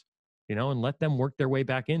killers, and let them work their way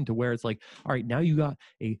back into where it's like, all right, now you got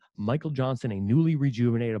a Michael Johnson, a newly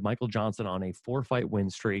rejuvenated Michael Johnson on a 4-fight win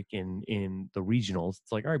streak in the regionals.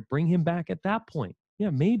 It's like, all right, bring him back at that point. Yeah,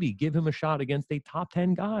 maybe give him a shot against a top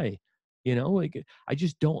 10 guy. Like I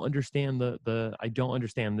just don't understand I don't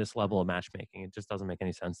understand this level of matchmaking. It just doesn't make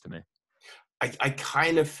any sense to me. I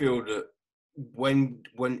kind of feel that when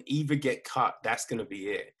Eva get cut, that's going to be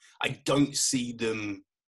it. I don't see them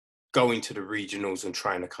going to the regionals and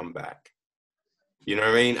trying to come back. You know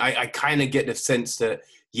what I mean? I kind of get the sense that,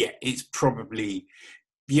 yeah, it's probably,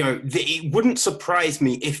 it wouldn't surprise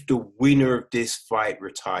me if the winner of this fight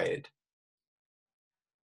retired.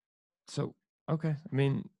 So, okay. I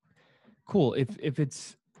mean, cool. If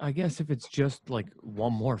it's, I guess if it's just like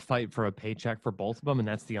one more fight for a paycheck for both of them, and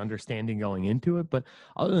that's the understanding going into it. But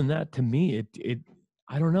other than that, to me, it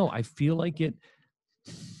I don't know. I feel like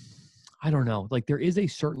I don't know. Like there is a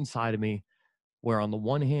certain side of me where on the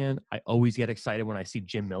one hand, I always get excited when I see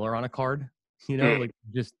Jim Miller on a card. Like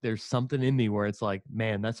just there's something in me where it's like,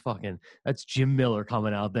 man, that's Jim Miller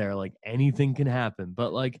coming out there. Like anything can happen.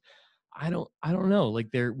 But like, I don't know.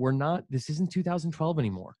 Like this isn't 2012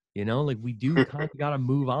 anymore. Like we do kind of got to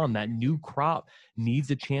move on. That new crop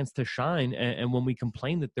needs a chance to shine. And when we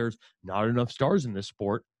complain that there's not enough stars in this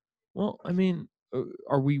sport, well, I mean,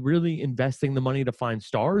 are we really investing the money to find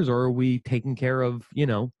stars, or are we taking care of,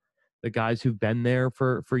 the guys who've been there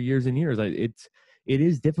for years and years? It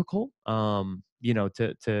is difficult, to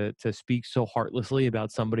speak so heartlessly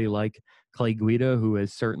about somebody like Clay Guida, who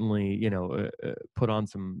has certainly, put on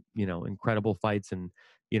some, incredible fights and,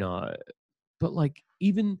 but like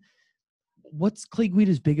even what's Clay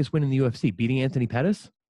Guida's biggest win in the UFC? Beating Anthony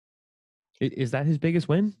Pettis? Is that his biggest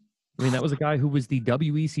win? I mean, that was a guy who was the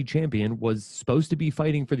WEC champion, was supposed to be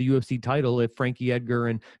fighting for the UFC title if Frankie Edgar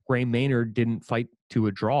and Gray Maynard didn't fight to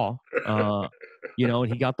a draw. And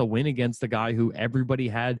he got the win against the guy who everybody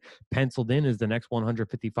had penciled in as the next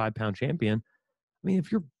 155-pound champion. I mean,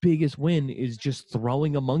 if your biggest win is just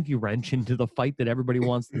throwing a monkey wrench into the fight that everybody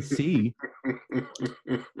wants to see,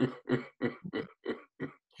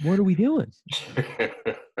 what are we doing?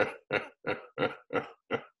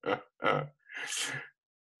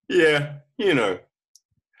 Yeah,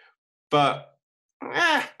 but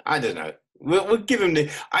I don't know. We'll give him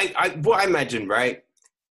what I imagine, right?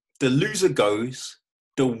 The loser goes.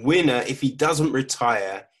 The winner, if he doesn't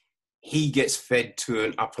retire, he gets fed to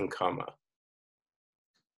an up-and-comer,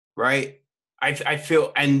 right? I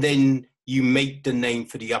feel, and then you make the name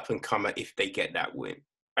for the up-and-comer if they get that win,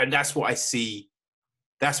 and that's what I see.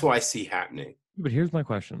 That's what I see happening. But here's my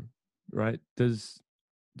question, right? Does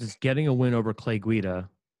getting a win over Clay Guida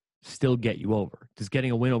still get you over? Does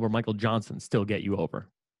getting a win over Michael Johnson still get you over?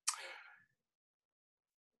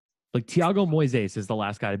 Like Thiago Moises is the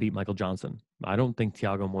last guy to beat Michael Johnson. I don't think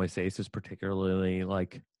Thiago Moises is particularly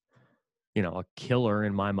like, a killer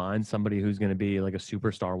in my mind, somebody who's going to be like a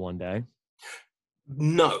superstar one day.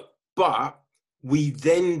 No, but we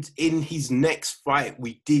then, in his next fight,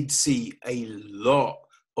 we did see a lot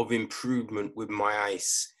of improvement with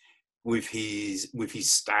Moises, with his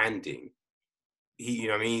standing.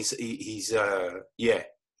 He's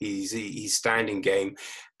standing game,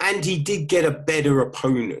 and he did get a better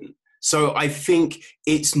opponent. So I think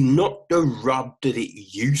it's not the rub that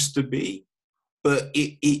it used to be, but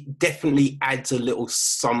it definitely adds a little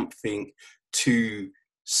something to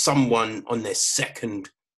someone on their second,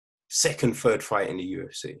 third fight in the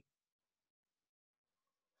UFC.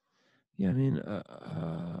 Yeah, I mean,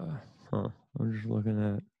 I'm just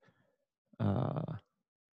looking at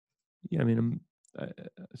Yeah, I mean,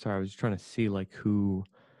 sorry, I was trying to see like who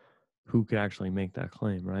could actually make that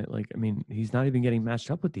claim, right? Like, I mean, he's not even getting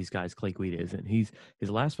matched up with these guys. Clay Guida isn't. His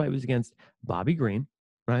last fight was against Bobby Green,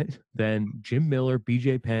 right? Then Jim Miller,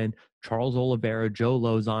 BJ Penn, Charles Oliveira, Joe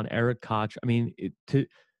Lozon, Eric Koch. I mean,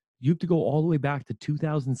 you have to go all the way back to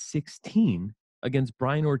 2016 against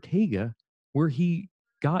Brian Ortega, where he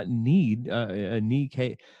got a knee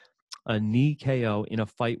KO in a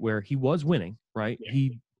fight where he was winning, right? Yeah.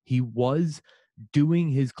 He was doing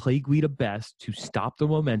his Clay Guida best to stop the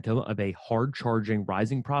momentum of a hard-charging,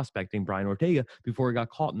 rising prospecting Brian Ortega before he got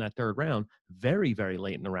caught in that third round, very, very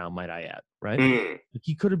late in the round, might I add, right? Like,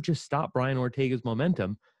 he could have just stopped Brian Ortega's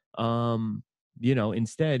momentum.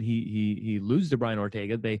 Instead he loses to Brian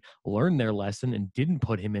Ortega. They learned their lesson and didn't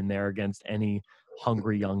put him in there against any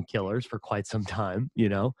hungry young killers for quite some time,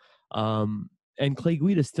 and Clay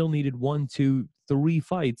Guida still needed 1, 2, 3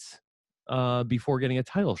 fights before getting a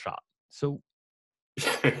title shot. So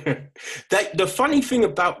the funny thing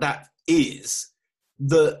about that is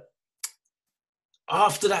that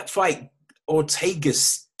after that fight, Ortega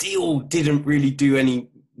still didn't really do any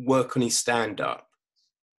work on his stand-up.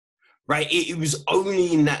 Right? It was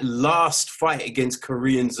only in that last fight against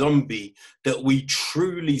Korean Zombie that we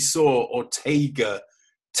truly saw Ortega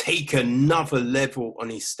take another level on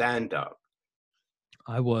his stand-up.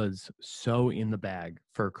 I was so in the bag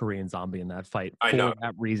for Korean Zombie in that fight for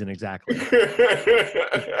that reason exactly.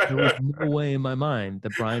 There was no way in my mind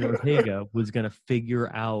that Brian Ortega was going to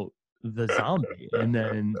figure out the Zombie. And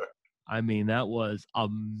then, I mean, that was a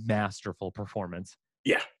masterful performance.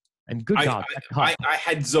 Yeah. And good God. I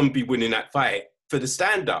had Zombie winning that fight for the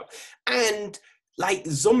stand-up. And, like,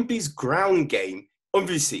 Zombie's ground game,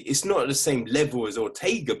 obviously, it's not at the same level as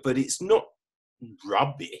Ortega, but it's not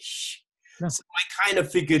rubbish. No. So I kind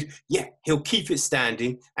of figured, yeah, he'll keep it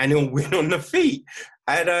standing and he'll win on the feet.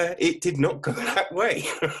 And it did not go that way.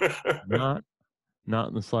 Not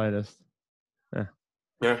in the slightest.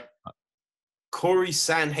 Yeah. Corey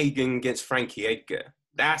Sandhagen against Frankie Edgar.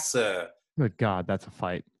 That's a... Good God, that's a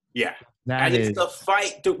fight. Yeah. It's the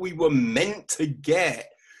fight that we were meant to get,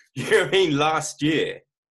 you know what I mean, last year.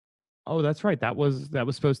 Oh, that's right. That was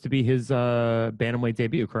supposed to be his bantamweight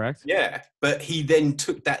debut, correct? Yeah, but he then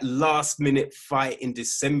took that last-minute fight in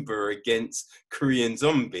December against Korean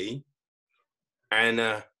Zombie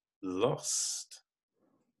and lost.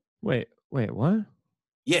 Wait, what?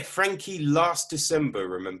 Yeah, Frankie last December,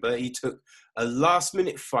 remember? He took a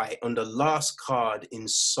last-minute fight on the last card in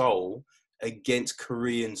Seoul against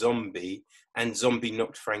Korean Zombie, and Zombie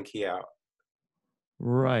knocked Frankie out.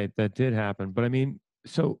 Right, that did happen. But I mean,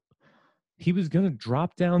 so he was going to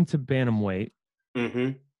drop down to bantamweight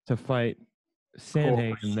to fight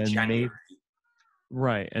Sandhagen,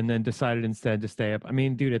 and then decided instead to stay up. I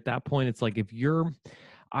mean, dude, at that point, it's like if you're,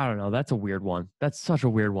 I don't know, that's a weird one. That's such a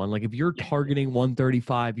weird one. Like if you're targeting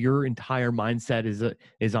 135, your entire mindset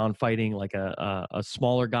is on fighting like a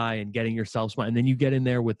smaller guy and getting yourself smart, and then you get in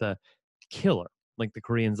there with a killer like the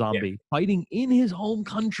Korean Zombie fighting in his home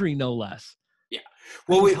country, no less. Yeah.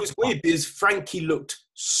 Well, it was weird because Frankie looked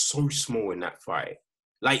so small in that fight,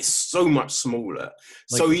 like so much smaller.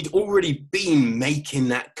 So he'd already been making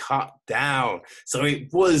that cut down. So it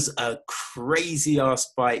was a crazy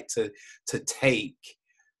ass fight to take.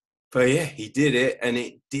 But yeah, he did it and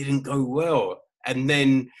it didn't go well. And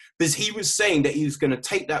then, because he was saying that he was going to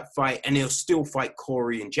take that fight and he'll still fight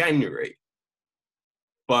Corey in January.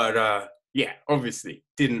 But yeah, obviously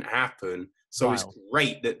didn't happen. So It's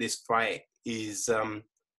great that this fight is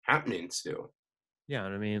happening still. Yeah,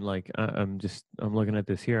 and I mean, like, I'm looking at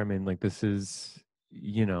this here. I mean, like, this is,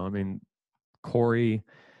 I mean, Corey,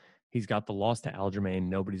 he's got the loss to Aljamain.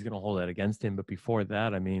 Nobody's going to hold that against him. But before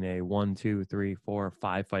that, I mean, a 1, 2, 3, 4,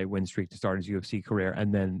 5 fight win streak to start his UFC career,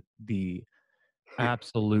 and then the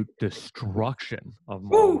absolute destruction of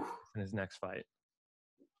Marlon in his next fight.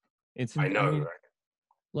 I know, right?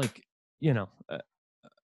 Like,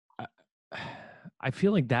 I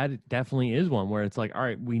feel like that definitely is one where it's like, all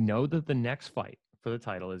right, we know that the next fight for the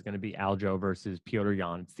title is going to be Aljo versus Petr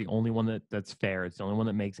Yan. It's the only one that's fair. It's the only one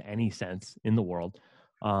that makes any sense in the world.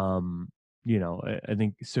 I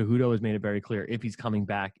think Cejudo has made it very clear if he's coming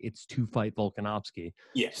back, it's to fight Volkanovski.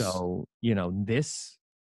 Yes. So, this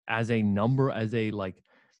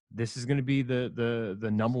this is going to be the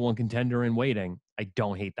number one contender in waiting. I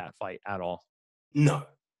don't hate that fight at all. No,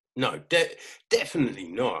 definitely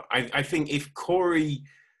not. I think if Corey,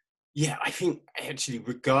 I think actually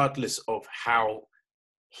regardless of how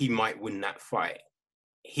he might win that fight,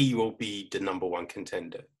 he will be the number one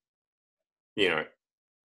contender.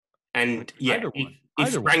 And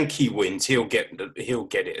if Frankie wins, he'll get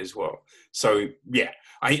it as well. So yeah,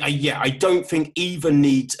 I don't think either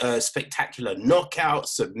needs a spectacular knockout,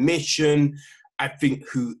 submission. I think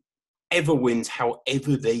whoever wins,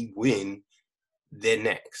 however they win, they're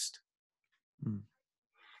next.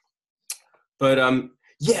 But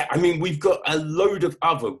yeah, I mean, we've got a load of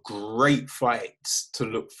other great fights to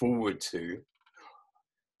look forward to.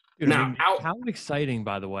 Dude, now, I mean, how exciting,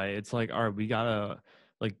 by the way. It's like, all right, we gotta,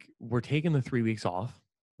 like, we're taking the 3 weeks off,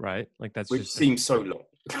 right? Like, which seems so long.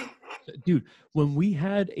 Dude, when we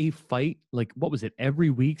had a fight, like, what was it,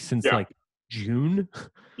 every week since like June?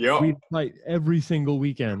 Yeah, we'd fight every single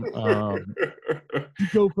weekend. To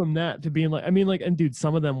go from that to being like, I mean, like, and dude,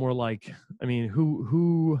 some of them were like, I mean,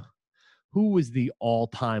 who was the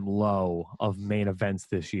all-time low of main events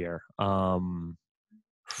this year?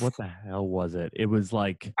 What the hell was it? It was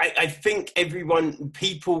like, I think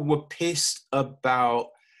people were pissed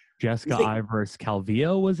about Jessica Eye versus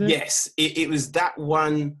Calvillo, was it? Yes, it was that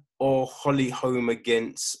one, or Holly Holm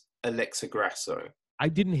against Alexa Grasso. I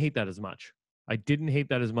didn't hate that as much.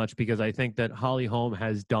 Because I think that Holly Holm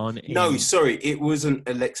has done No, sorry, it wasn't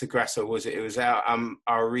Alexa Grasso, was it? It was Irene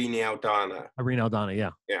Aldana. Irene Aldana,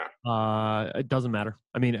 yeah. Yeah. It doesn't matter.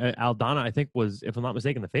 I mean, Aldana, I think, was, if I'm not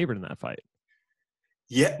mistaken, the favorite in that fight.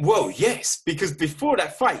 Yeah, well, yes, because before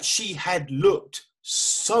that fight, she had looked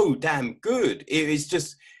so damn good. It was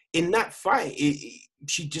just, in that fight,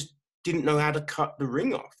 she just didn't know how to cut the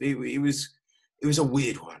ring off. It was a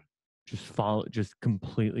weird one. Just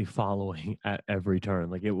completely following at every turn.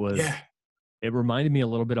 Like, it was, it reminded me a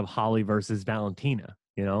little bit of Holly versus Valentina.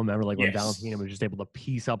 You know, remember, like, when Valentina was just able to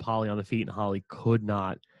piece up Holly on the feet, and Holly could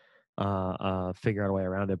not figure out a way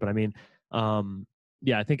around it. But I mean,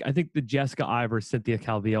 yeah, I think the Jessica Eye versus Cynthia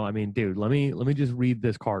Calvillo. I mean, dude, let me just read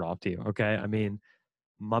this card off to you, okay? I mean,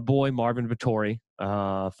 my boy Marvin Vettori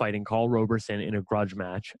fighting Carl Roberson in a grudge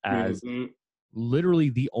match as literally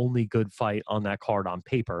the only good fight on that card on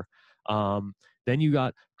paper. Then you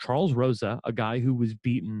got Charles Rosa, a guy who was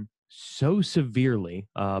beaten so severely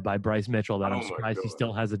by Bryce Mitchell that I'm surprised he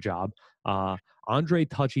still has a job. Andre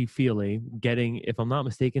Touchy-Feely getting, if I'm not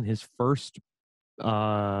mistaken, his first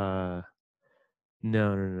No,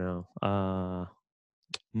 it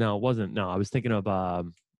wasn't. No, I was thinking of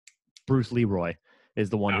Bruce Leroy is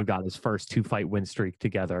the one who got his first 2-fight win streak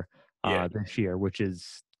together this year, which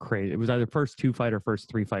is crazy. It was either first 2-fight or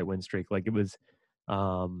first 3-fight win streak. Like, it was,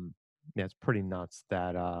 it's pretty nuts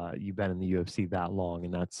that you've been in the UFC that long,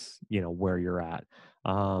 and that's, where you're at.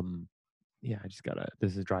 Yeah,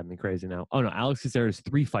 this is driving me crazy now. Oh no, Alex Caceres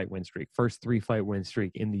 3-fight win streak. First 3-fight win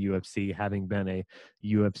streak in the UFC, having been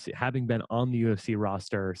on the UFC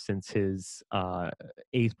roster since his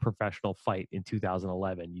 8th professional fight in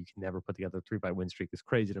 2011. You can never put together a 3-fight win streak. Is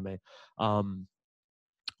crazy to me.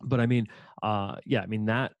 But I mean,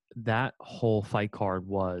 that whole fight card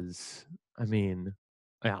was,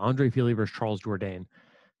 Andre Fili versus Charles Jourdain,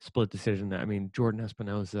 split decision. I mean, Jordan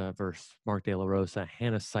Espinosa versus Mark De La Rosa,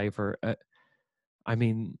 Hannah Cipher.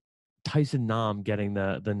 Tyson Nam getting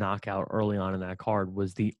the knockout early on in that card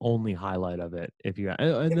was the only highlight of it.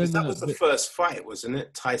 That was the first fight, wasn't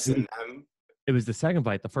it? Tyson Nam. It was the second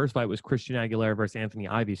fight. The first fight was Christian Aguilera versus Anthony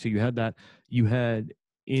Ivy. So you had that.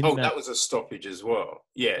 That was a stoppage as well.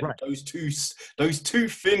 Yeah, right. Those two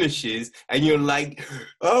finishes, and you're like,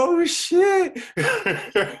 oh shit.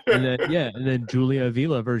 and then Julia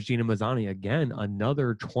Avila versus Gina Mazzani, again,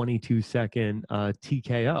 another 22-second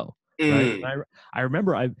TKO. Right? I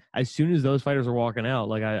remember as soon as those fighters were walking out,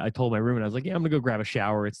 like I told my roommate, I was like, yeah, I'm gonna go grab a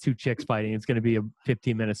shower. It's 2 chicks fighting. It's gonna be a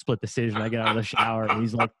 15-minute split decision. I get out of the shower and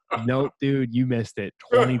he's like, nope, dude, you missed it.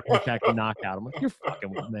 22-second knockout. I'm like, you're fucking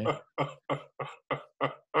with me.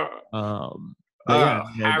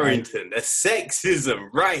 Harrington, the sexism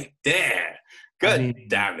right there.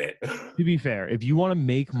 Damn it. To be fair, if you want to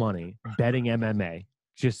make money betting MMA,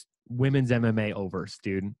 just women's MMA overs,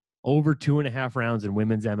 dude. Over 2.5 rounds in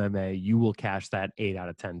women's MMA, you will cash that 8 out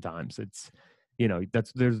of 10 times. It's,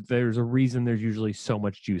 there's a reason there's usually so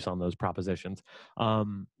much juice on those propositions. But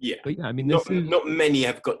yeah, not many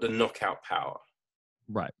have got the knockout power.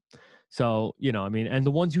 Right. So, and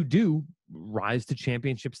the ones who do rise to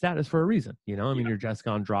championship status for a reason, your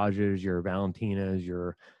Jessica Andrades, your Valentinas,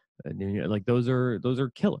 your, like those are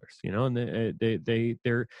killers, and they're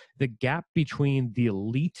the gap between the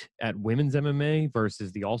elite at women's MMA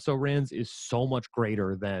versus the also rans is so much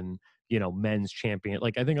greater than, men's champion.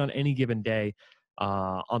 Like, I think on any given day,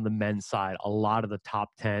 on the men's side, a lot of the top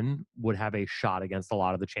 10 would have a shot against a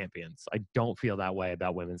lot of the champions. I don't feel that way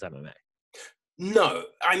about women's MMA. No,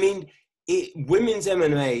 women's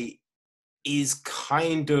MMA is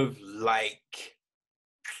kind of like,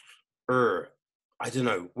 I don't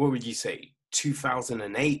know, what would you say,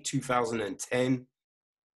 2008, 2010?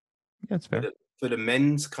 That's fair. For the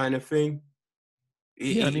men's kind of thing.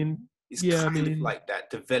 Yeah, I mean, It's yeah, I kind of mean, like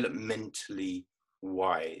that, developmentally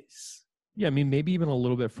wise. yeah, I mean, maybe even a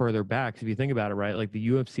little bit further back. 'Cause if you think about it, right? Like the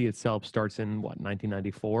UFC itself starts in what,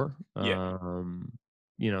 1994. Yeah.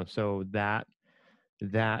 You know, so that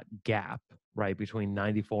gap, right, between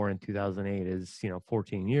 94 and 2008 is, you know,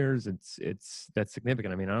 14 years. That's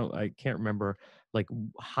significant. I mean, I can't remember like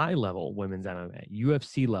high level women's MMA,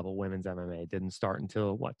 UFC level women's MMA didn't start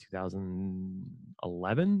until what,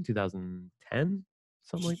 2011, 2010,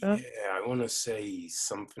 something like that. Yeah, I want to say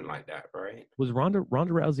something like that, right? Was Ronda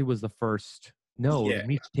Rousey was the first. No, it was Yeah.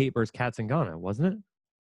 Misha Tate versus Katzengana, wasn't it?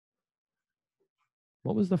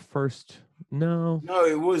 What was the first? No. No,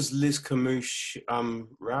 it was Liz Camouche,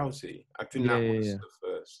 Rousey. I think Yeah, that yeah, was yeah. the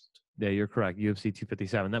first. Yeah, you're correct. UFC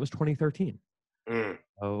 257. That was 2013. Mm.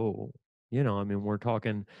 Oh, you know, I mean, we're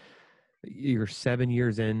talking you're 7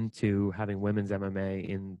 years into having women's MMA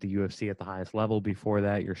in the UFC at the highest level. Before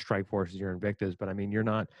that, your Strike Forces, your Invictus. But I mean, you're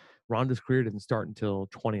not, Ronda's career didn't start until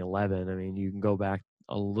 2011. I mean, you can go back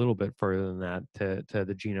a little bit further than that to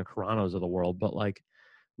the Gina Carano's of the world. But like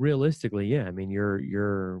realistically, yeah, I mean,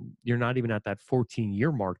 you're not even at that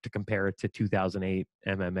 14-year mark to compare it to 2008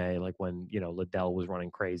 MMA, like when, you know, Liddell was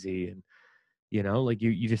running crazy and, you know, like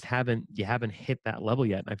you just haven't hit that level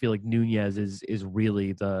yet. And I feel like Nunez is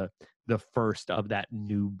really the first of that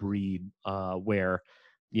new breed, where,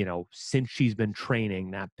 you know, since she's been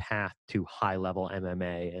training, that path to high level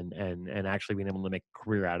MMA and actually being able to make a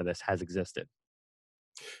career out of this has existed.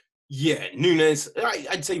 Yeah, Nunes.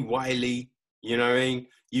 I'd say Wiley. You know what I mean?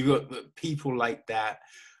 You've got people like that.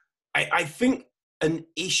 I think an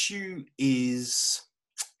issue is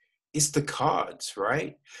it's the cards,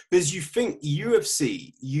 right? Because you think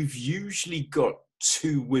UFC, you've usually got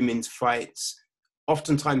 2 women's fights,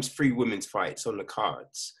 oftentimes 3 women's fights on the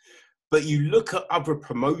cards. But you look at other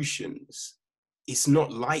promotions, it's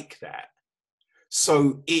not like that.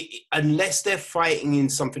 So unless they're fighting in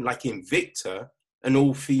something like Invicta, an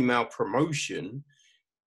all-female promotion,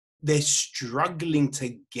 they're struggling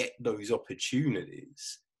to get those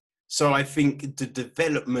opportunities. So I think the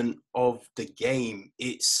development of the game,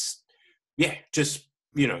 it's, yeah, just,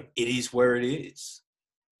 you know, it is where it is.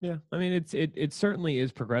 Yeah, I mean, it certainly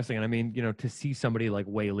is progressing. And I mean, you know, to see somebody like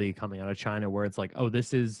Wei Li coming out of China where it's like, oh,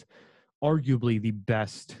 this is arguably the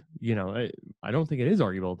best, you know, I don't think it is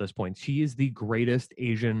arguable at this point. She is the greatest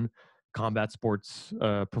Asian combat sports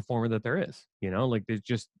performer that there is, you know, like there's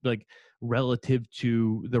just like relative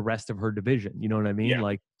to the rest of her division, you know what I mean? Yeah.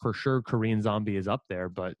 Like for sure, Korean Zombie is up there,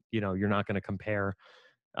 but you know, you're not going to compare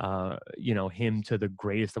you know, him to the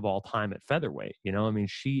greatest of all time at featherweight. You know, I mean,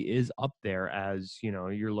 she is up there as, you know,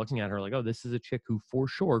 you're looking at her like, oh, this is a chick who for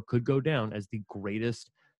sure could go down as the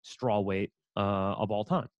greatest strawweight of all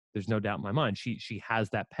time. There's no doubt in my mind. She has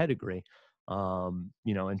that pedigree.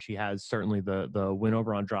 You know, and she has certainly the win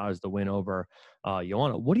over Andrade, the win over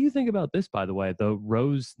Joanna. What do you think about this, by the way? The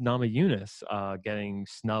Rose Namajunas getting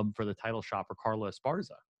snubbed for the title shot for Carla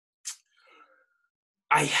Esparza.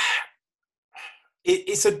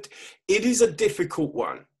 It is a difficult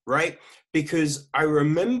one, right? Because I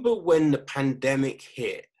remember when the pandemic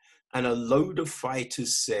hit and a load of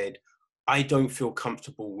fighters said, I don't feel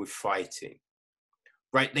comfortable with fighting,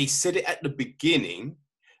 right? They said it at the beginning,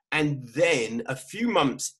 and then a few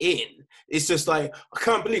months in, it's just like, I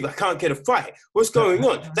can't believe I can't get a fight. What's going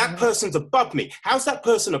on? That person's above me. How's that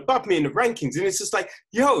person above me in the rankings? And it's just like,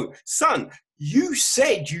 yo, son, you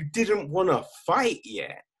said you didn't want to fight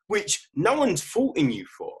yet, which no one's faulting you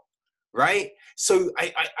for, right? So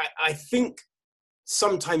I think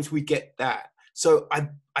sometimes we get that. So I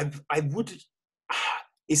would,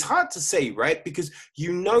 it's hard to say, right? Because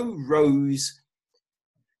you know Rose,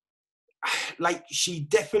 like she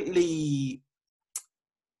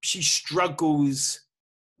struggles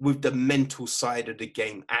with the mental side of the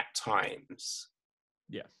game at times.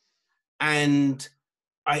 Yeah. And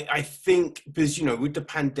I think because, you know, with the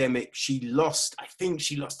pandemic, I think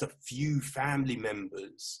she lost a few family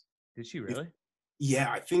members. Did she really?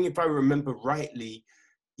 Yeah, I think if I remember rightly,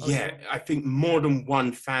 yeah, I think more than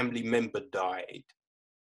one family member died.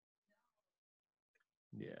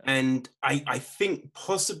 Yeah. And I think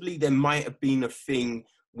possibly there might have been a thing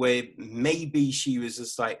where maybe she was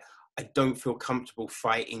just like, I don't feel comfortable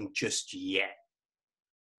fighting just yet.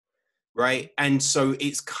 Right? And so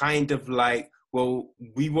it's kind of like, well,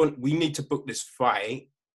 we need to book this fight.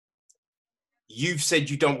 You've said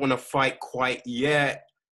you don't want to fight quite yet.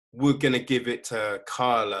 We're going to give it to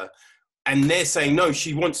Carla. And they're saying, no,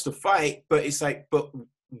 she wants to fight, but it's like, but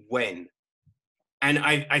when? And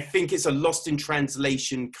I think it's a lost in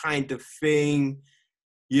translation kind of thing,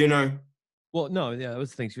 you know. Well, no, yeah, that was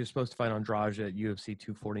the thing. She was supposed to fight Andrade at UFC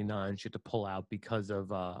 249. She had to pull out because of,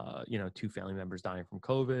 two family members dying from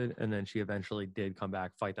COVID. And then she eventually did come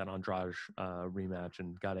back, fight that Andrade rematch,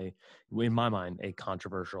 and got in my mind, a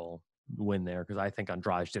controversial win there, because I think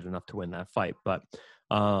Andrade did enough to win that fight. But,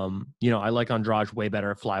 I like Andrade way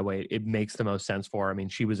better at flyweight. It makes the most sense for her. I mean,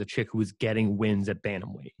 she was a chick who was getting wins at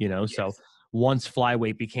bantamweight, Yes. So once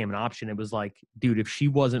flyweight became an option, it was like, dude, if she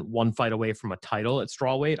wasn't one fight away from a title at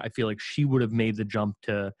strawweight, I feel like she would have made the jump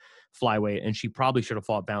to flyweight, and she probably should have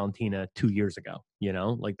fought Valentina 2 years ago.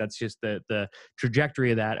 Like that's just the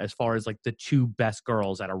trajectory of that. As far as like the two best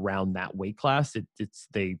girls at around that weight class, it's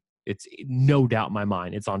no doubt in my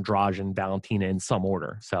mind, it's Andrade and Valentina in some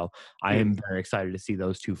order. So I am very excited to see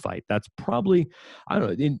those two fight. That's probably, I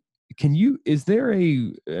don't know.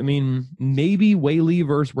 Maybe Weili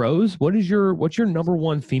versus Rose. What's your number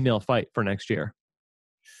one female fight for next year?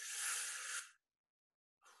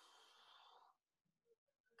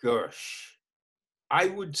 Gosh, I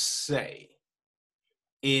would say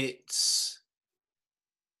I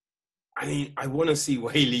want to see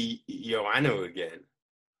Weili Joanna again.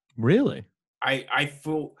 Really? I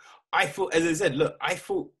thought, as I said, look, I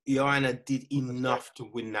thought Joanna did enough to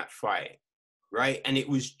win that fight. Right? And it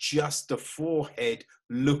was just the forehead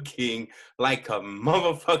looking like a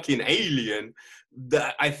motherfucking alien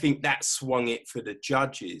that I think that swung it for the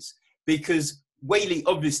judges, because Weili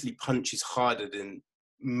obviously punches harder than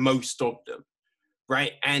most of them,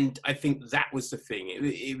 right? And I think that was the thing.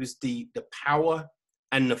 It was the power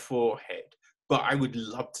and the forehead. But I would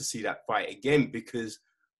love to see that fight again, because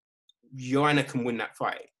Joanna can win that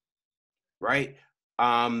fight, right?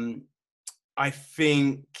 I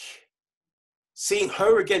think seeing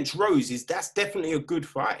her against Rose that's definitely a good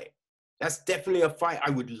fight. That's definitely a fight I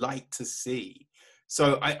would like to see.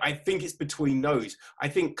 So I think it's between those. I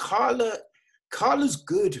think Carla's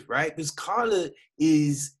good, right? Because Carla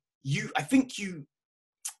is I think you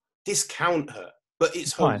discount her, but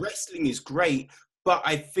her wrestling is great. But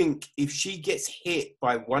I think if she gets hit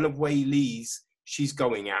by one of Weili's, she's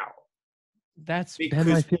going out. That's been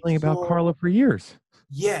my feeling about Carla for years.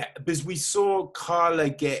 Yeah, because we saw Carla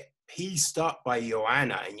get pieced up by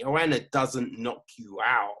Joanna, and Joanna doesn't knock you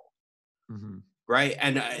out, right?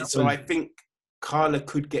 And I think Carla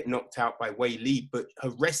could get knocked out by Weili, but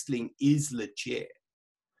her wrestling is legit.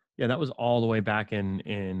 Yeah, that was all the way back in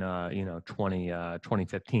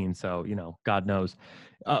 2015. So God knows.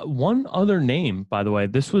 One other name, by the way,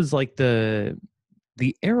 this was like the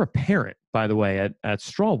heir apparent, by the way, at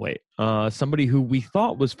strawweight. Somebody who we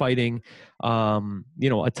thought was fighting, a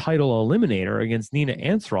title eliminator against Nina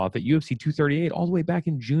Ansaroff at UFC 238 all the way back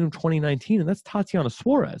in June of 2019, and that's Tatiana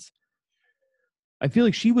Suarez. I feel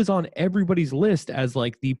like she was on everybody's list as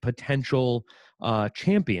like the potential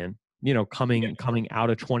champion, coming out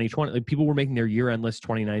of 2020. Like, people were making their year-end list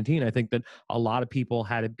 2019. I think that a lot of people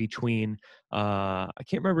had it between, I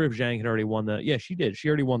can't remember if Zhang had already won she did. She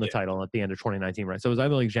already won the title at the end of 2019, right? So it was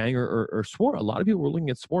either like Zhang or Suarez. A lot of people were looking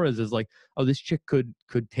at Suarez as like, oh, this chick could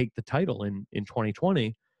take the title in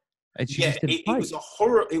 2020. And she just didn't fight.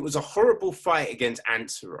 It was a horrible fight against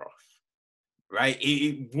Ansaroff, right?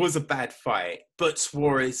 It was a bad fight, but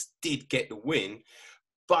Suarez did get the win,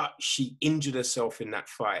 but she injured herself in that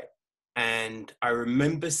fight. And I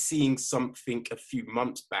remember seeing something a few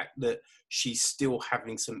months back that she's still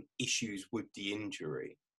having some issues with the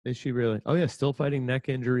injury. Is she really? Oh yeah, still fighting neck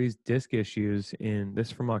injuries, disc issues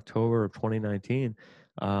from October of 2019.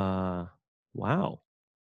 Wow.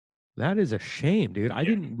 That is a shame, dude. I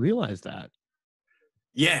didn't realize that.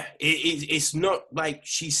 Yeah, it's not like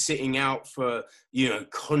she's sitting out for,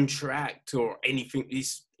 contract or anything.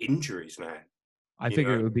 These injuries, man. I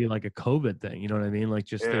figured it would be like a COVID thing. You know what I mean? Like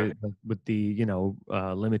just with the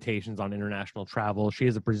limitations on international travel. She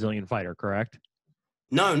is a Brazilian fighter, correct?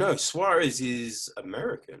 No. Suarez is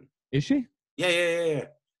American. Is she? Yeah. Okay.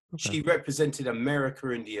 She represented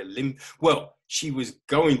America in the Olympics. Well, she was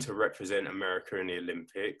going to represent America in the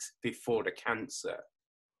Olympics before the cancer.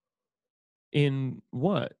 In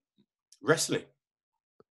what? Wrestling.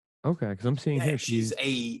 Okay, because I'm seeing here she's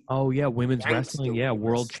a women's wrestling,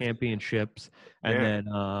 world championships, and then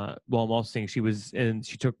I'm also seeing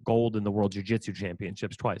she took gold in the world jiu-jitsu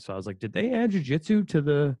championships twice. So I was like, did they add jiu-jitsu to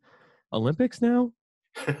the Olympics now?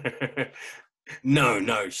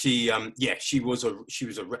 No. She was a.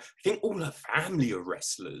 I think all her family are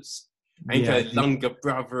wrestlers. I think her younger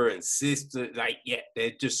brother and sister,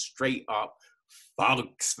 they're just straight up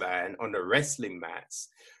thugs, man, on the wrestling mats.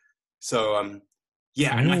 So and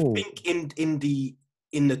I think in the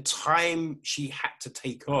time she had to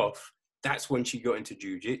take off, that's when she got into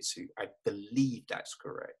jiu-jitsu. I believe that's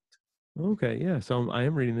correct. Okay, yeah. So I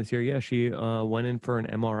am reading this here. Yeah, she went in for an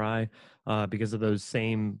MRI because of those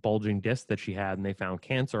same bulging discs that she had, and they found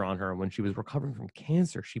cancer on her. And when she was recovering from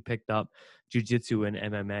cancer, she picked up jiu-jitsu and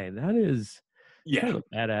MMA. That is kind of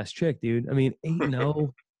a badass chick, dude. I mean,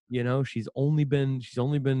 8-0. You know, she's only been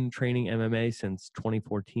training MMA since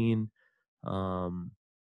 2014.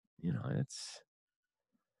 You know,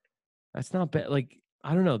 that's not bad. Like,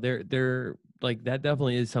 I don't know. They're like, that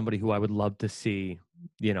definitely is somebody who I would love to see,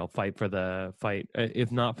 you know, fight.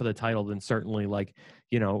 If not for the title, then certainly, like,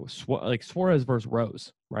 you know, like Suarez versus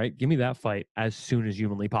Rose, right? Give me that fight as soon as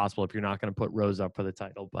humanly possible if you're not going to put Rose up for the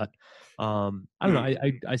title. But I don't know.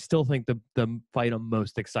 I still think the fight I'm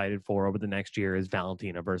most excited for over the next year is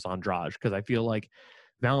Valentina versus Andrade, because I feel like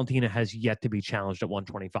Valentina has yet to be challenged at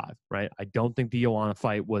 125, right? I don't think the Joanna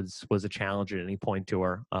fight was a challenge at any point to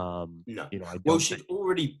her. No. You know, she'd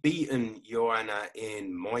already beaten Joanna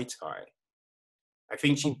in Muay Thai. I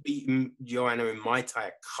think she'd beaten Joanna in Muay Thai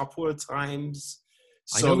a couple of times.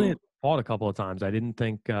 I know they had fought a couple of times. I didn't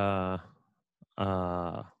think yeah,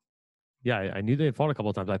 I knew they had fought a couple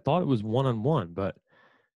of times. I thought it was 1-on-1, but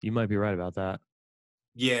you might be right about that.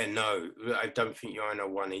 Yeah, no, I don't think Joanna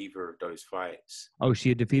won either of those fights. Oh, she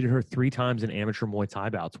had defeated her 3 times in amateur Muay Thai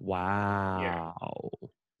bouts. Wow. Yeah.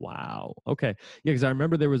 Wow. Okay. Yeah, because I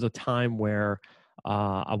remember there was a time where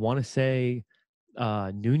I want to say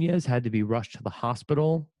Nunez had to be rushed to the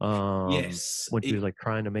hospital. Yes. When she was like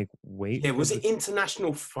trying to make weight. Yeah, was it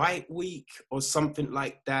International Fight Week or something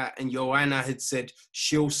like that? And Joanna had said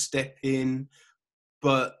she'll step in,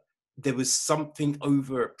 but there was something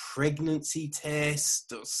over a pregnancy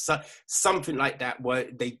test or something like that where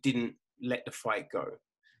they didn't let the fight go.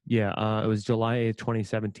 Yeah, it was July 8th,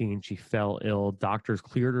 2017. She fell ill. Doctors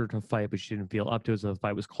cleared her to fight, but she didn't feel up to it, so the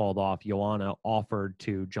fight was called off. Joanna offered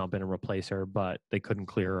to jump in and replace her, but they couldn't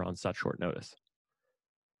clear her on such short notice.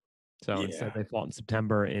 So instead, they fought in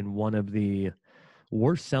September in one of the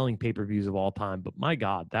worst-selling pay-per-views of all time. But my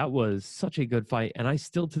God, that was such a good fight. And I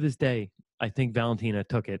still, to this day, I think Valentina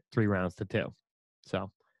took it 3-2. So,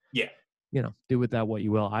 yeah, you know, do with that what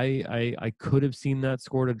you will. I could have seen that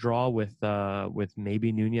scored a draw with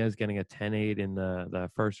maybe Nunez getting a 10-8 in the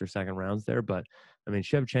first or second rounds there. But, I mean,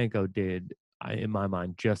 Shevchenko did, in my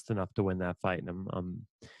mind, just enough to win that fight. And I'm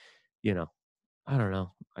you know, I don't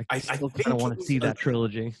know. I still kind of want to see that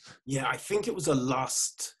trilogy. Yeah, I think it was a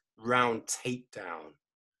last round takedown.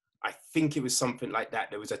 I think it was something like that.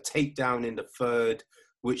 There was a takedown in the third,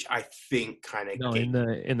 which I think kind of in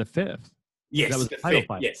the fifth. Yes, that was the title fifth.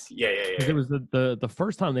 fight. Yes, yeah. It was the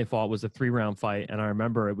first time they fought was a 3-round fight, and I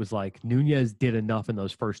remember it was like Nunez did enough in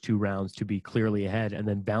those first 2 rounds to be clearly ahead, and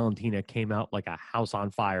then Valentina came out like a house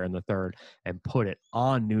on fire in the third and put it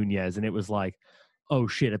on Nunez, and it was like, oh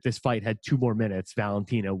shit, if this fight had 2 more minutes,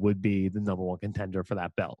 Valentina would be the number 1 contender for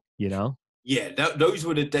that belt, you know? Yeah, those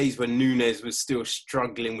were the days when Nunez was still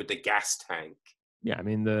struggling with the gas tank. Yeah, I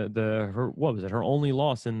mean her what was it? Her only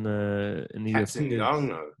loss in the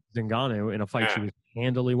Zingano in a fight she was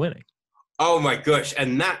handily winning. Oh my gosh!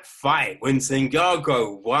 And that fight when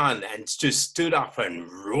Zingano won and just stood up and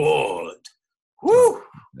roared, whoo!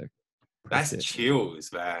 That's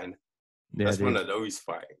chills, man. Yeah, that's one of those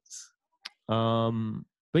fights.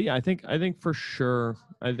 But yeah, I think for sure.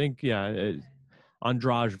 I think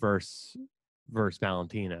Andrade versus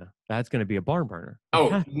Valentina. That's going to be a barn burner.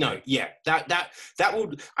 Oh no, yeah, that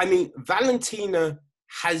would. I mean, Valentina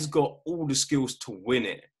has got all the skills to win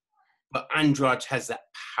it, but Andrade has that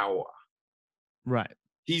power. Right.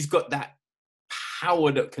 He's got that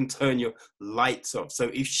power that can turn your lights off. So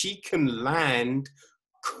if she can land,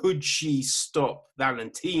 could she stop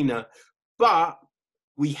Valentina? But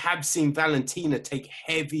we have seen Valentina take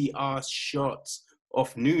heavy ass shots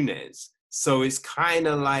off Nunez. So it's kind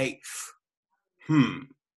of like,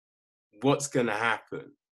 what's going to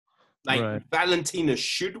happen? Like, right. Valentina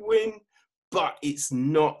should win, but it's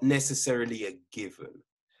not necessarily a given.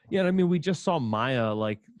 Yeah, I mean, we just saw Maya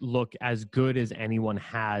like look as good as anyone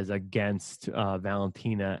has against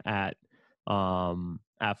Valentina at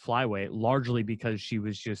flyweight, largely because she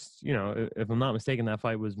was just, you know, if I'm not mistaken, that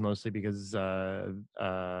fight was mostly because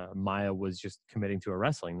Maya was just committing to her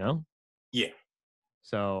wrestling, no? Yeah.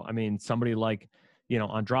 So, I mean, somebody like, you know,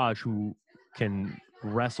 Andrade, who can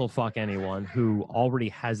wrestle fuck anyone, who already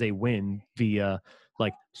has a win via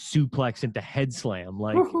like suplex into head slam,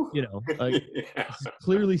 like, you know, like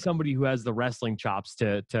clearly somebody who has the wrestling chops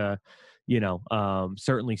to you know,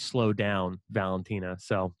 certainly slow down Valentina.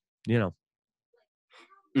 So, you know.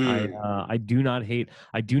 I do not hate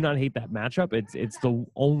that matchup. It's the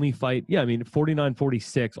only fight. Yeah, I mean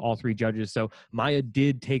 49-46, all three judges. So Maya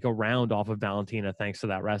did take a round off of Valentina thanks to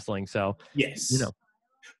that wrestling. So Yes. you know,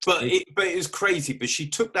 But it was crazy. But she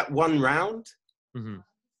took that one round, and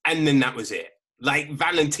then that was it. Like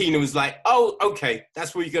Valentina was like, "Oh, okay,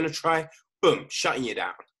 that's what you're gonna try." Boom, shutting you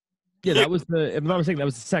down. Yeah, that was if I'm not mistaken, that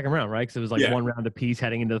was the second round, right? Because it was like one round apiece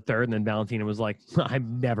heading into the third, and then Valentina was like,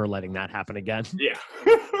 "I'm never letting that happen again." Yeah.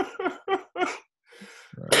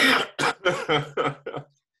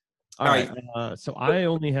 All right. So I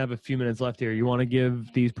only have a few minutes left here. You want to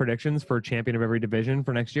give these predictions for champion of every division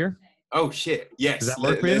for next year? Oh shit! Yes. Does that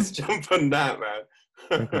work for you? Let's jump on that, man.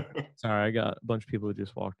 Okay. Sorry, I got a bunch of people who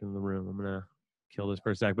just walked into the room. I'm gonna kill this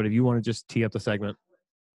for a sec. But if you want to just tee up the segment.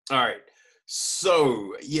 All right.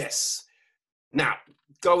 So yes. Now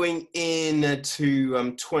going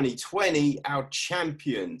into 2020, our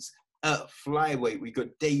champions at flyweight, we got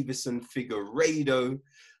Davison Figueiredo.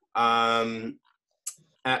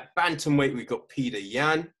 At bantamweight, we got Peter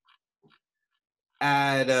Yan.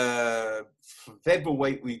 At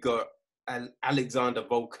featherweight, we got Alexander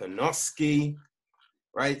Volkanovski.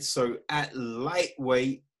 Right. So at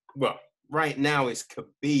lightweight, well, right now it's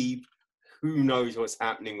Khabib. Who knows what's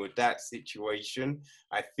happening with that situation?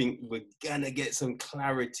 I think we're going to get some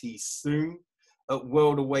clarity soon. At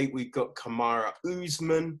welterweight, we've got Kamaru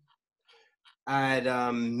Usman.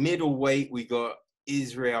 At middleweight, we got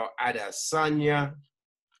Israel Adesanya.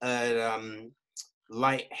 At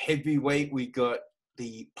light heavyweight, we got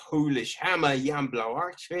the Polish Hammer, Jan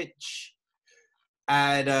Blachowicz.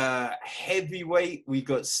 At heavyweight, we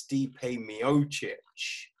got Stipe Miocic.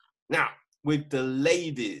 Now, with the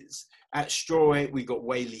ladies, at strawweight, we got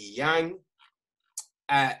Weili Yang.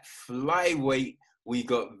 At flyweight, we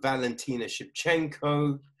got Valentina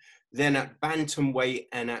Shevchenko. Then at bantamweight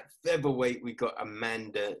and at featherweight, we got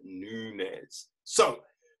Amanda Nunes. So,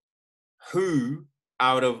 who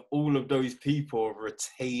out of all of those people are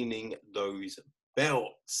retaining those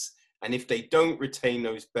belts? And if they don't retain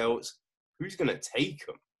those belts, who's going to take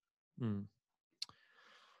them?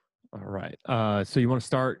 All right. So you want to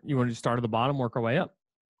start? You want to start at the bottom, work our way up?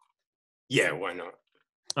 Yeah, why not?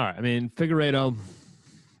 All right. I mean, Figueiredo.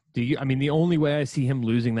 I mean, the only way I see him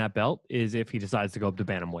losing that belt is if he decides to go up to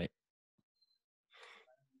bantamweight.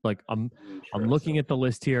 Like I'm looking at the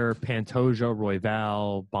list here: Pantoja,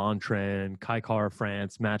 Royval, Bontren, Kai Kara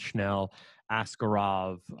France, Matt Schnell,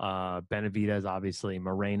 Askarov, Benavidez, obviously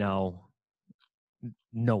Moreno.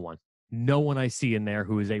 No one I see in there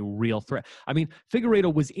who is a real threat. I mean,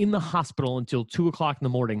 Figueiredo was in the hospital until 2:00 in the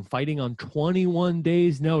morning, fighting on 21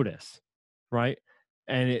 days' notice, right?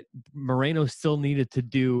 And Moreno still needed to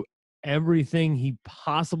do everything he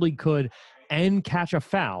possibly could and catch a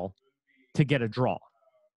foul to get a draw.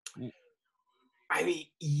 I mean,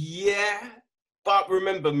 yeah, but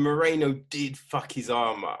remember, Moreno did fuck his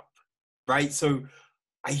arm up, right? So,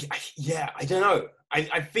 I don't know.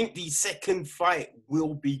 I think the second fight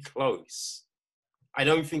will be close. I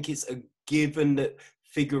don't think it's a given that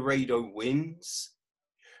Figueiredo wins.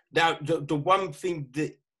 Now, the one thing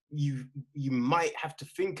that you might have to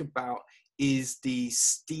think about is the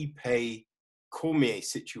Stipe Cormier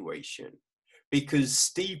situation, because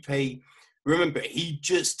Stipe, remember, he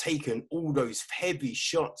just taken all those heavy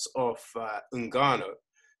shots off Ngannou.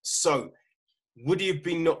 So would he have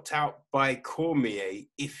been knocked out by Cormier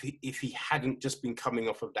if he hadn't just been coming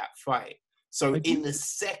off of that fight? So in the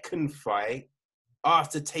second fight,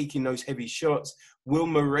 after taking those heavy shots, will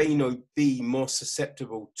Moreno be more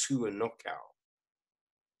susceptible to a knockout?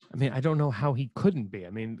 I mean, I don't know how he couldn't be. I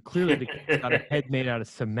mean, clearly the kid's got a head made out of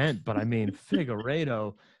cement, but I mean,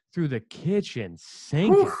 Figueiredo through the kitchen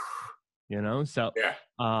sinking, you know? So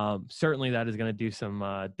certainly that is going to do some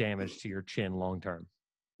damage to your chin long term.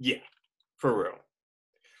 Yeah, for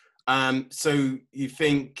real. So you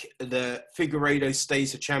think the Figueiredo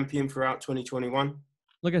stays a champion throughout 2021?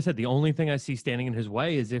 Like I said, the only thing I see standing in his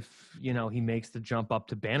way is if, you know, he makes the jump up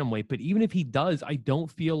to bantamweight. But even if he does, I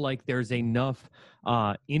don't feel like there's enough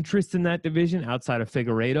interest in that division outside of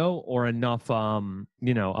Figueiredo or enough,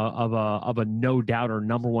 you know, of a no doubt or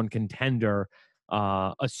number one contender,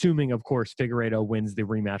 assuming, of course, Figueiredo wins the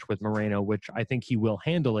rematch with Moreno, which I think he will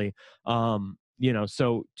handily. You know,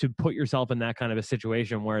 so to put yourself in that kind of a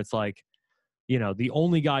situation where it's like, you know, the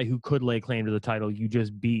only guy who could lay claim to the title you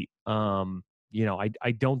just beat, you know,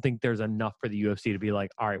 I don't think there's enough for the UFC to be like,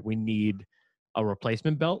 all right, we need a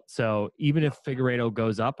replacement belt. So even if Figueiredo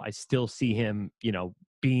goes up, I still see him, you know,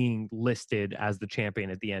 being listed as the champion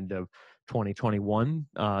at the end of 2021,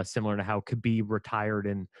 similar to how Khabib retired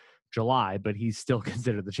in July, but he's still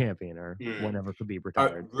considered the champion or whenever Khabib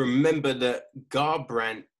retired. Remember that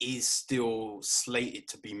Garbrandt is still slated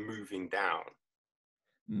to be moving down.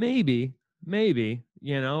 Maybe,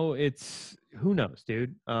 it's who knows,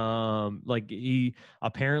 dude. Like he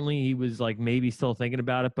was like maybe still thinking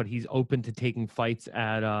about it, but he's open to taking fights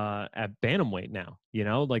at bantamweight now.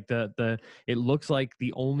 Like it looks like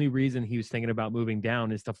the only reason he was thinking about moving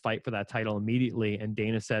down is to fight for that title immediately. And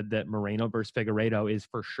Dana said that Moreno versus Figueiredo is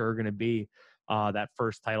for sure going to be that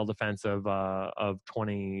first title defense of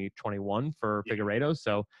 2021 for Figueiredo.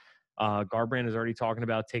 So Garbrandt is already talking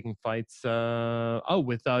about taking fights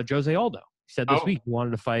with Jose Aldo. He said this week he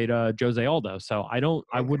wanted to fight Jose Aldo. So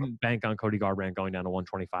I wouldn't bank on Cody Garbrandt going down to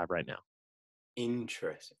 125 right now.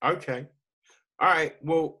 Interesting. Okay. All right.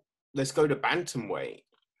 Well, let's go to bantamweight.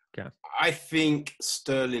 Okay. I think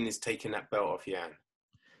Sterling is taking that belt off Yan.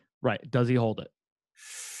 Right. Does he hold it?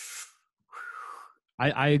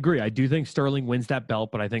 I agree. I do think Sterling wins that belt,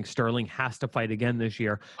 but I think Sterling has to fight again this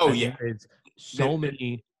year. There's so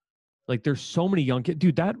many young kids.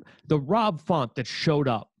 Dude, the Rob Font that showed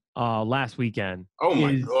up last weekend. Oh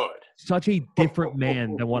my God. Such a different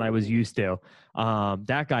man than what I was used to.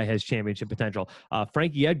 That guy has championship potential.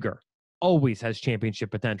 Frankie Edgar always has championship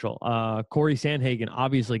potential. Corey Sandhagen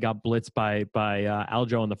obviously got blitzed by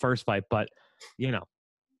Aljo in the first fight, but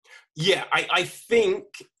Yeah, I think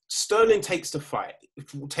Sterling takes the fight,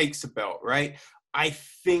 takes the belt, right? I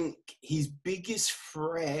think his biggest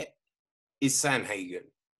threat is Sandhagen.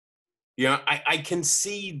 I can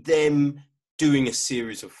see them doing a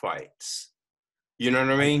series of fights. You know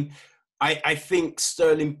what I mean? I think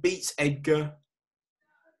Sterling beats Edgar,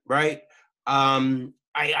 right?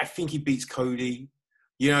 I think he beats Cody.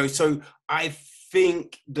 So I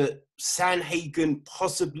think that Sandhagen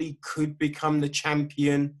possibly could become the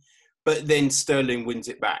champion, but then Sterling wins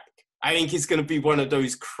it back. I think it's going to be one of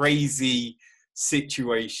those crazy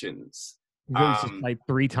situations. Just like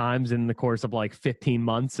 3 times in the course of like 15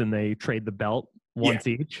 months and they trade the belt once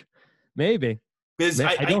each. Maybe.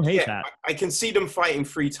 I don't hate that. I can see them fighting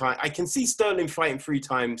 3 times. I can see Sterling fighting 3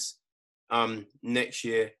 times next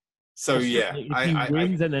year. So, if he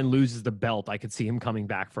wins and then loses the belt, I could see him coming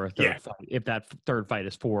back for a third fight. If that third fight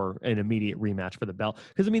is for an immediate rematch for the belt.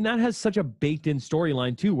 Because, I mean, that has such a baked-in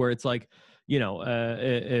storyline, too, where it's like,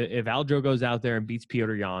 if Aljo goes out there and beats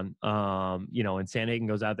Petr Yan, and Sandhagen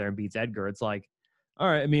goes out there and beats Edgar, it's like, all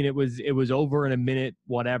right. I mean, it was over in a minute,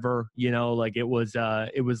 whatever, like it was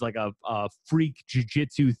like a freak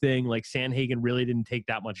jiu-jitsu thing. Like Sandhagen really didn't take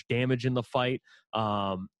that much damage in the fight.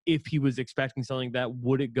 If he was expecting something like that,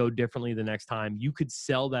 would it go differently the next time? You could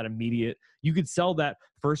sell that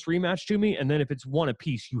first rematch to me. And then if it's one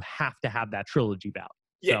apiece, you have to have that trilogy bout.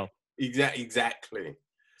 Yeah, exactly.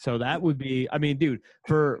 So that would be, I mean, dude,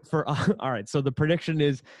 for all right. So the prediction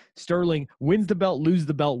is Sterling wins the belt, loses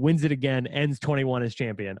the belt, wins it again, ends 21 as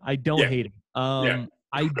champion. I don't hate it. I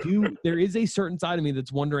do. There is a certain side of me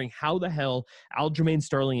that's wondering how the hell Aljamain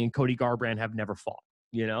Sterling and Cody Garbrandt have never fought,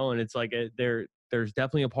 and it's like there's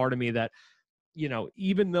definitely a part of me that,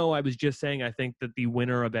 even though I was just saying, I think that the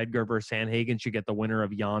winner of Edgar versus Sandhagen should get the winner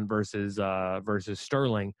of Yan versus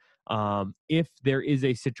Sterling. If there is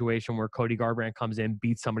a situation where Cody Garbrandt comes in,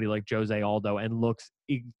 beats somebody like Jose Aldo and looks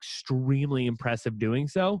extremely impressive doing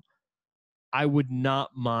so, I would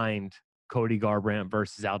not mind Cody Garbrandt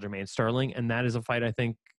versus Aljamain Sterling. And that is a fight I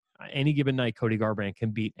think any given night Cody Garbrandt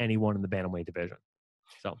can beat anyone in the bantamweight division.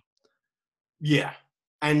 So, yeah.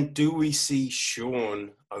 And do we see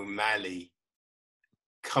Sean O'Malley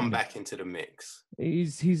come back into the mix?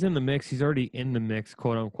 He's in the mix. He's already in the mix,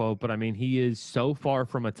 quote unquote. But I mean, he is so far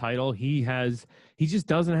from a title. He just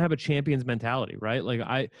doesn't have a champion's mentality, right?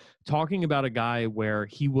 Like talking about a guy where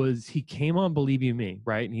he came on Believe You Me,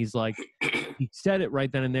 right? And he's like, he said it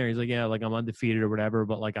right then and there. He's like, yeah, like I'm undefeated or whatever,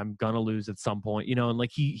 but like I'm gonna lose at some point, and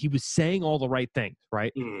like he was saying all the right things,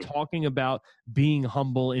 right? Talking about being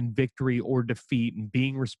humble in victory or defeat and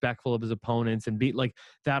being respectful of his opponents and be like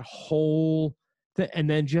that whole. And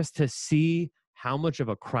then just to see how much of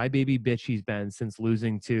a crybaby bitch he's been since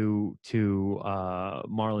losing to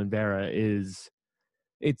Marlon Vera it's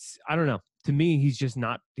I don't know. To me, he's just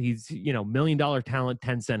not. He's $1 million talent,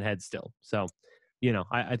 10-cent head still. So,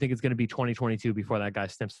 I think it's going to be 2022 before that guy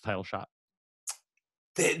sniffs the title shot.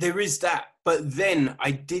 There is that, but then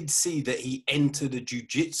I did see that he entered a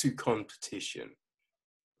jiu-jitsu competition,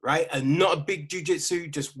 right? And not a big jiu-jitsu,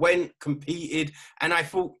 just went, competed, and I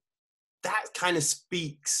thought, that kind of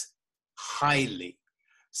speaks highly.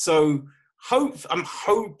 So I'm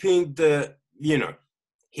hoping that,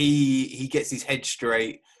 he gets his head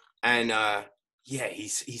straight and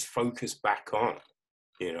he's focused back on,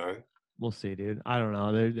 We'll see, dude. I don't know.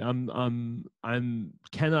 I'm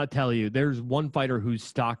cannot tell you. There's one fighter whose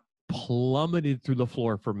stock plummeted through the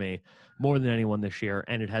floor for me more than anyone this year,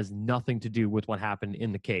 and it has nothing to do with what happened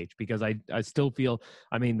in the cage, because I still feel,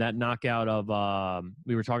 I mean, that knockout of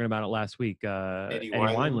we were talking about it last week, Eddie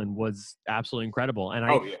Wineland was absolutely incredible. And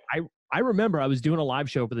I remember I was doing a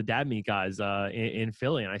live show for the Dad Meat guys in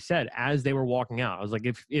Philly, and I said, as they were walking out, I was like,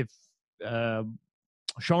 if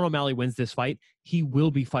Sean O'Malley wins this fight, he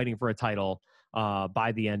will be fighting for a title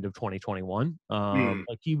by the end of 2021.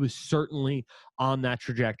 Like, he was certainly on that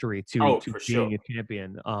trajectory to being a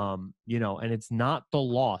champion. You know, and it's not the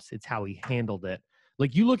loss, it's how he handled it.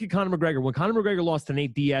 Like, you look at Conor McGregor. When Conor McGregor lost to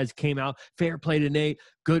Nate Diaz, came out, fair play to Nate.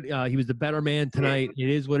 Good. He was the better man tonight. It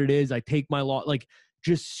is what it is. I take my loss. Like,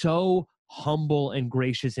 just so humble and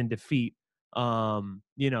gracious in defeat.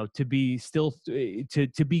 You know, to be still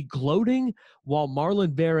to be gloating while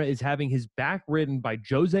Marlon Vera is having his back ridden by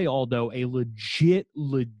Jose Aldo, a legit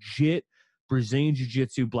Brazilian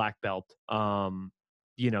Jiu-Jitsu black belt.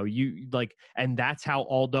 You know, you like, and that's how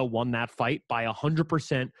Aldo won that fight, by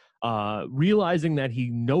 100%, realizing that he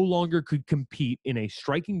no longer could compete in a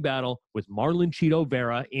striking battle with Marlon Cheeto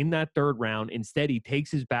Vera in that third round. Instead, he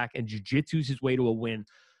takes his back and jiu-jitsu's his way to a win.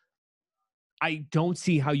 I don't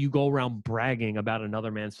see how you go around bragging about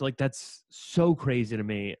another man. So, like, that's so crazy to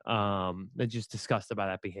me. I'm just disgusted by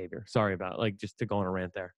that behavior. Sorry about, like, just to go on a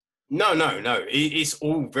rant there. No. It's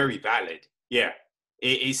all very valid. Yeah.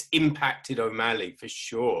 It's impacted O'Malley for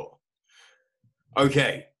sure.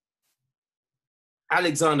 Okay.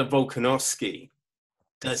 Alexander Volkanovski,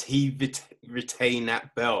 does he retain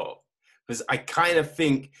that belt? Because I kind of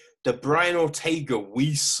think the Brian Ortega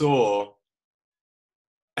we saw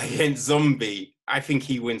against Zombie, I think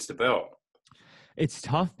he wins the belt. It's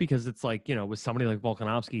tough because it's like, you know, with somebody like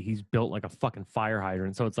Volkanovski, he's built like a fucking fire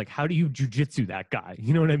hydrant. So it's like, how do you jujitsu that guy?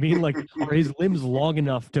 You know what I mean? Like, are his limbs long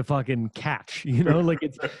enough to fucking catch? You know, like,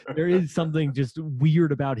 there is something just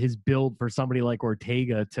weird about his build for somebody like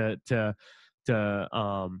Ortega to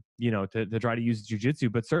you know, to try to use jiu-jitsu.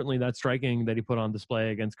 But certainly that striking that he put on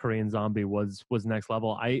display against Korean Zombie was next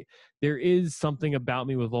level. There is something about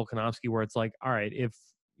me with Volkanovski where it's like, all right, if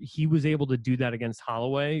he was able to do that against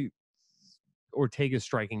Holloway, Ortega's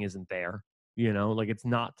striking isn't there. You know, like, it's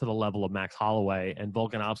not to the level of Max Holloway, and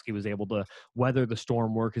Volkanovski was able to weather the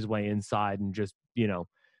storm, work his way inside, and just, you know,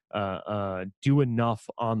 do enough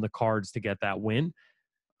on the cards to get that win.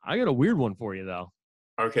 I got a weird one for you, though.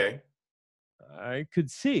 Okay. I could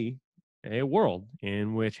see a world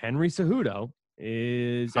in which Henry Cejudo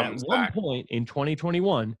is at one point in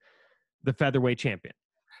 2021 the featherweight champion.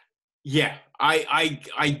 Yeah, I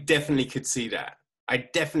definitely could see that. I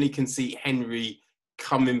definitely can see Henry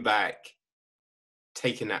coming back,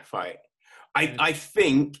 taking that fight. I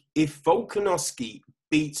think if Volkanovski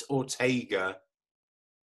beats Ortega,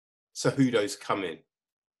 Cejudo's coming.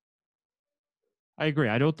 I agree.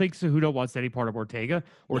 I don't think Cejudo wants any part of Ortega.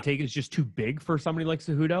 Ortega's just too big for somebody like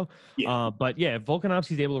Cejudo. Yeah. But yeah, if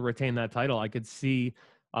Volkanovski's able to retain that title, I could see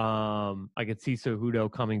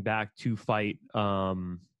Cejudo coming back to fight,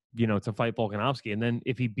 you know, to fight Volkanovski. And then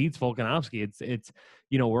if he beats Volkanovski, it's,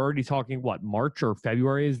 you know, we're already talking what, March or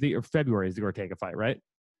February is the Ortega fight, right?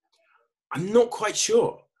 I'm not quite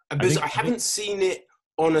sure because I haven't seen it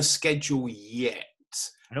on a schedule yet.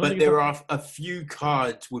 But there are a few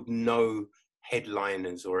cards with no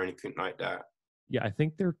headliners or anything like that. Yeah, I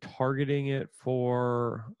think they're targeting it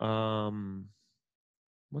for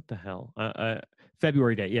what the hell?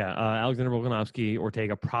 February date. Yeah, Alexander Volkanovski,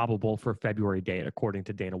 Ortega probable for February date, according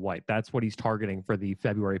to Dana White. That's what he's targeting for the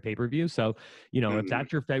February pay-per-view. So, you know, if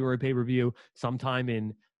that's your February pay-per-view, sometime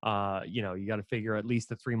in, you know, you got to figure at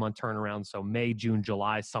least a 3-month turnaround. So May, June,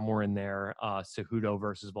 July, somewhere in there, Cejudo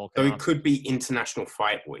versus Volkanovski. So it could be International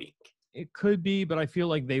Fight Week. It could be, but I feel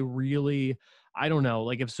like they really, I don't know,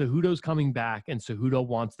 like if Cejudo's coming back and Cejudo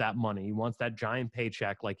wants that money, he wants that giant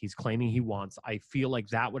paycheck like he's claiming he wants, I feel like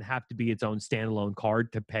that would have to be its own standalone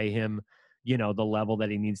card to pay him, you know, the level that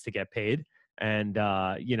he needs to get paid. And,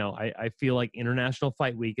 you know, I feel like International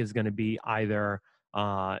Fight Week is going to be either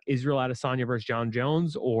Israel Adesanya versus John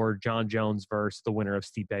Jones or John Jones versus the winner of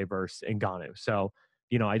Stipe versus Ngannou. So,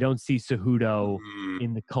 you know, I don't see Cejudo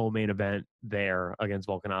in the co-main event there against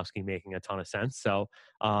Volkanovski making a ton of sense. So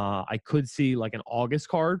I could see like an August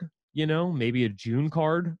card, you know, maybe a June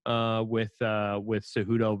card with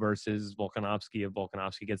Cejudo versus Volkanovski if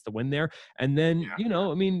Volkanovski gets the win there. And then, you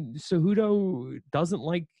know, I mean, Cejudo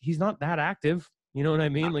he's not that active. You know what I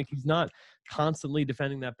mean? Like, he's not constantly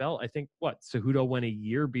defending that belt. I think Cejudo went a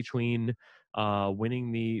year between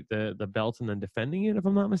winning the belt and then defending it, if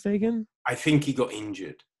I'm not mistaken. I think he got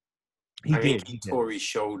injured. I think he tore his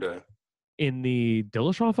shoulder. In the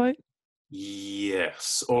Dillashaw fight?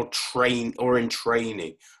 Yes, or in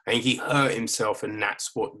training. I think he hurt himself, and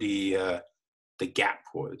that's what the gap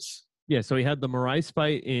was. Yeah, so he had the Moraes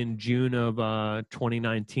fight in June of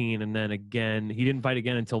 2019, and then again, he didn't fight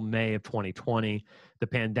again until May of 2020. The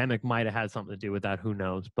pandemic might have had something to do with that. Who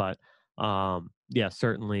knows? But yeah,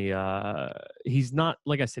 certainly, he's not,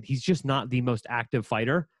 like I said, he's just not the most active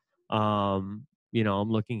fighter. I'm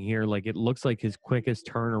looking here, like it looks like his quickest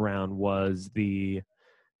turnaround was the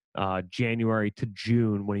January to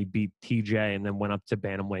June when he beat TJ and then went up to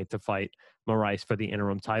bantamweight to fight Moraes for the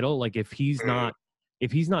interim title. Like if he's not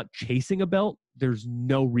chasing a belt, there's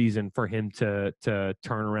no reason for him to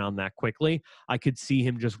turn around that quickly. I could see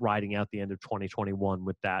him just riding out the end of 2021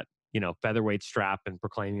 with that, featherweight strap and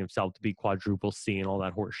proclaiming himself to be quadruple C and all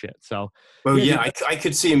that horse shit. So, well, yeah, I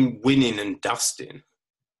could see him winning and dusting.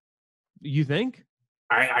 You think?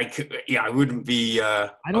 I could, yeah, I wouldn't be. I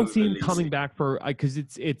don't see him coming back because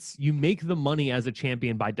it's you make the money as a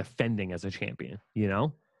champion by defending as a champion,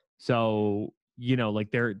 So,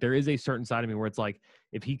 like there is a certain side of me where it's like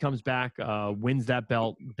if he comes back, wins that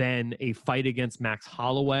belt, then a fight against Max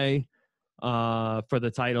Holloway for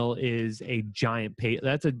the title is a giant pay.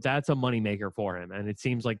 That's a moneymaker for him, and it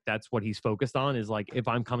seems like that's what he's focused on. Is like if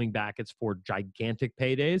I'm coming back, it's for gigantic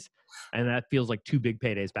paydays, and that feels like 2 big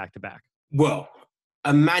paydays back to back. Well,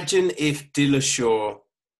 imagine if Dillashaw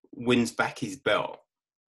wins back his belt,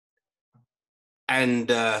 and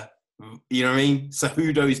you know what I mean.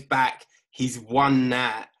 Cejudo's back. He's won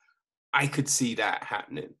that. I could see that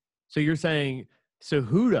happening. So you're saying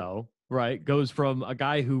Cejudo, right, goes from a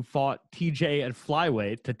guy who fought TJ at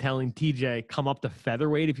flyweight to telling TJ, come up to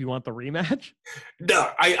featherweight if you want the rematch?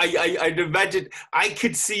 No, I'd imagine I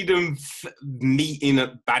could see them meeting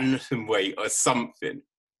at bantamweight or something.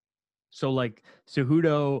 So like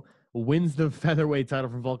Cejudo wins the featherweight title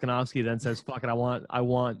from Volkanovski, then says, fuck it, I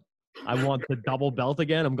want the double belt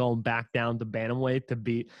again. I'm going back down to bantamweight to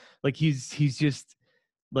beat. Like he's just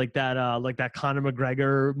like that Conor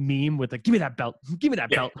McGregor meme with like, give me that belt.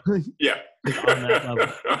 Belt. Yeah. On that level.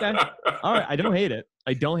 Okay. All right. I don't hate it.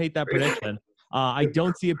 I don't hate that prediction. I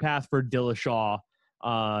don't see a path for Dillashaw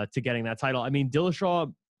to getting that title. I mean,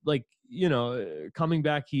 Dillashaw, like, coming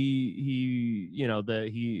back,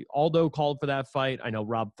 Aldo called for that fight. I know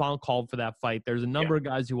Rob Font called for that fight. There's a number of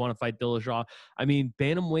guys who want to fight Dillashaw. I mean,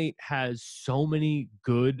 bantamweight has so many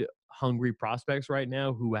good, hungry prospects right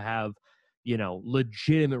now who have,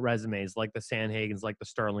 legitimate resumes like the Sanhagens, like the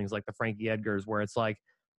Sterlings, like the Frankie Edgars, where it's like,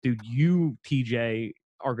 dude, you, TJ,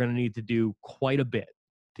 are going to need to do quite a bit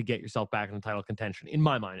to get yourself back in the title contention, in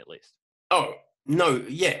my mind, at least. Oh, no,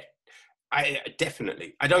 yeah. I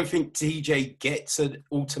definitely. I don't think TJ gets an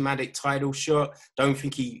automatic title shot. Don't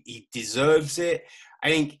think he deserves it. I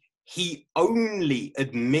think he only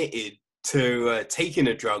admitted to taking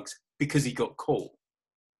the drugs because he got caught.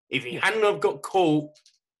 If he hadn't have got caught,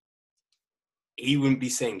 he wouldn't be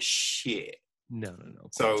saying shit. No.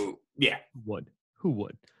 So, yeah. Who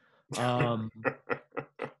would? All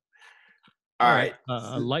right.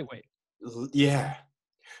 Lightweight. Yeah.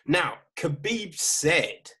 Now, Khabib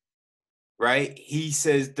said, right? He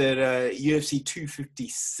says that UFC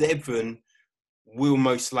 257 will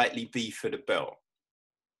most likely be for the belt.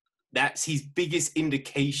 That's his biggest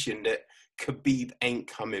indication that Khabib ain't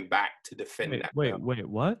coming back to defend that belt. Wait,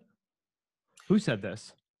 what? Who said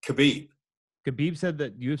this? Khabib. Khabib said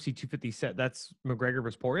that UFC 250 said that's McGregor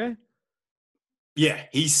versus Poirier? Yeah,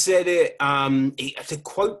 he said it. The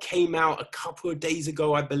quote came out a couple of days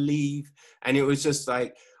ago, I believe, and it was just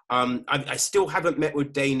like, I still haven't met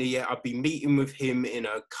with Dana yet. I'll be meeting with him in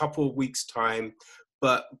a couple of weeks' time,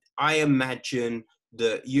 but I imagine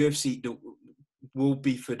the UFC will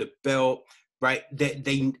be for the belt, right?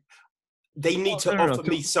 They need to offer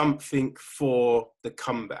me something for the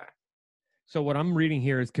comeback. So what I'm reading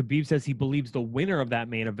here is Khabib says he believes the winner of that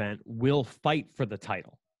main event will fight for the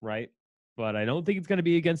title, right? But I don't think it's going to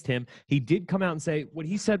be against him. He did come out and say, what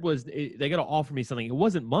he said was, they got to offer me something. It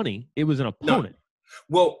wasn't money. It was an opponent. No.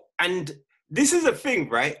 Well, and this is a thing,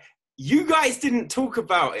 right? You guys didn't talk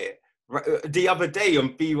about it the other day on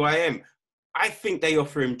BYM. I think they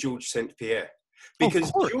offer him George St. Pierre.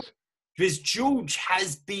 Because George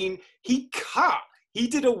has been, he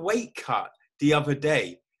did a weight cut the other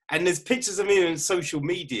day. And there's pictures of him on social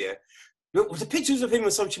media. The pictures of him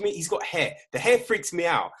on social media, he's got hair. The hair freaks me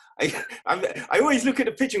out. I always look at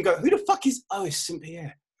the picture and go, who the fuck is, it's St.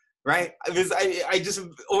 Pierre, right? I just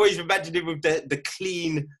always imagined him with the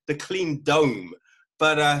clean dome.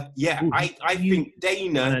 But I think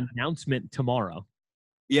Dana... An announcement tomorrow.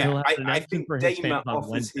 Yeah, I think Dana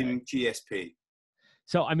offers him GSP.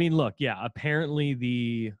 So, I mean, look, yeah, apparently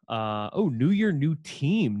the new year, new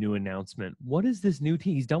team, new announcement. What is this new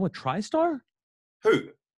team? He's done with TriStar? Who?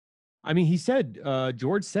 I mean, he said,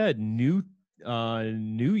 George said new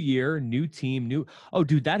year, new team, new. Oh,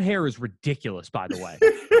 dude, that hair is ridiculous, by the way.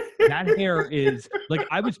 That hair is like,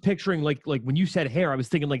 I was picturing like when you said hair, I was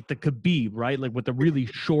thinking like the Khabib, right? Like with the really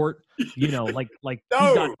short, like No. he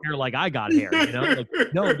got hair like I got hair, Like,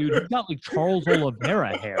 no, dude, he's got like Charles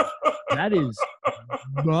Oliveira hair. That is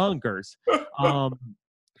bonkers.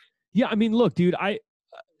 Yeah, I mean, look, dude,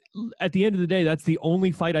 at the end of the day, that's the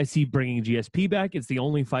only fight I see bringing GSP back. It's the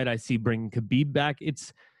only fight I see bringing Khabib back.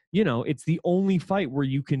 It's, it's the only fight where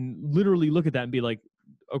you can literally look at that and be like,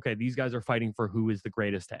 okay, these guys are fighting for who is the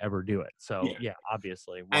greatest to ever do it. So, yeah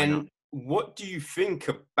obviously. Why not? What do you think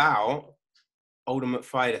about Ultimate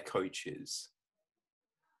Fighter coaches?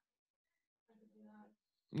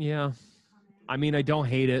 Yeah. I mean, I don't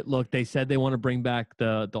hate it. Look, they said they want to bring back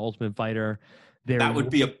the Ultimate Fighter. That would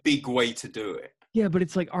be a big way to do it. Yeah, but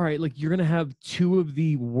it's like, all right, like you're going to have two of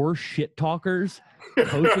the worst shit talkers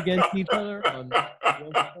coach against each other?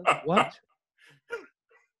 What?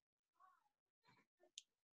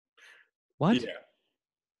 What? Yeah.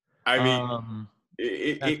 I mean,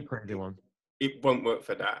 that's a crazy one. It won't work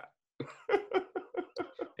for that.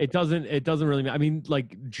 It doesn't really matter. I mean,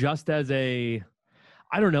 like, just as I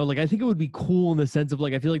don't know, like, I think it would be cool in the sense of,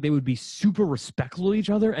 like, I feel like they would be super respectful of each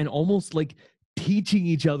other and almost, like, teaching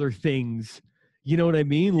each other things. You know what I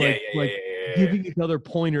mean? Like, giving each other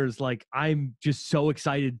pointers. Like, I'm just so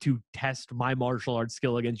excited to test my martial arts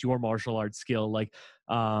skill against your martial arts skill. Like,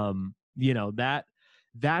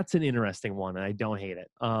 that's an interesting one, and I don't hate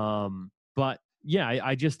it. But yeah,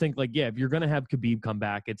 I just think, like, yeah, if you're gonna have Khabib come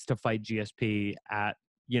back, it's to fight GSP at,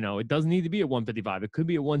 it doesn't need to be at 155. It could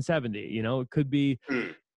be at 170.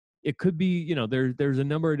 It could be, there's a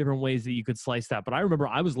number of different ways that you could slice that. But I remember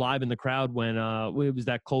I was live in the crowd when it was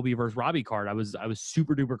that Colby versus Robbie card. I was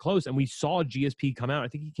super duper close, and we saw GSP come out. I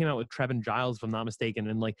think he came out with Trevin Giles, if I'm not mistaken,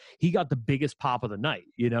 and like he got the biggest pop of the night.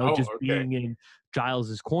 Being in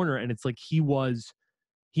Giles's corner, and it's like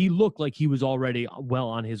he looked like he was already well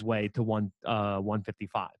on his way to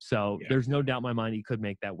 155. So there's no doubt in my mind he could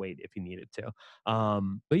make that weight if he needed to.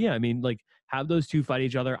 But yeah, I mean, like, have those two fight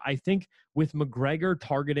each other. I think with McGregor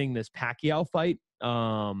targeting this Pacquiao fight,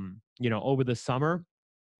 over the summer,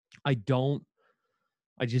 I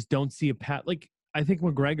just don't see I think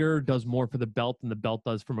McGregor does more for the belt than the belt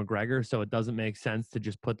does for McGregor. So it doesn't make sense to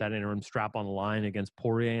just put that interim strap on the line against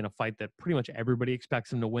Poirier in a fight that pretty much everybody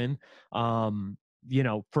expects him to win.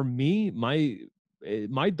 For me,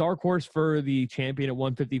 my dark horse for the champion at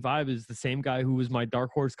 155 is the same guy who was my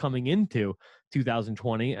dark horse coming into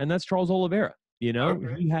 2020, and that's Charles Oliveira.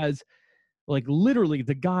 Okay. He has, like, literally,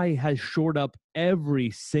 the guy has shored up every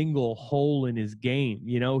single hole in his game.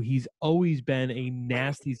 He's always been a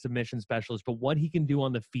nasty submission specialist, but what he can do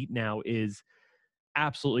on the feet now is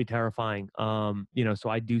absolutely terrifying. So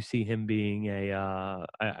I do see him being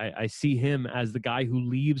I see him as the guy who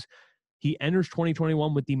leaves. He enters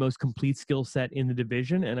 2021 with the most complete skill set in the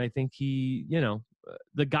division. And I think he,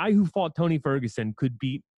 the guy who fought Tony Ferguson could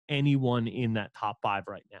beat anyone in that top 5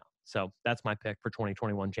 right now. So that's my pick for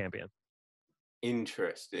 2021 champion.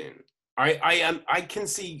 Interesting. I can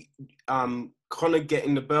see Conor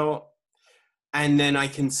getting the belt, and then I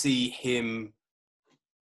can see him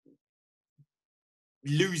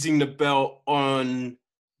losing the belt on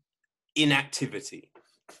inactivity.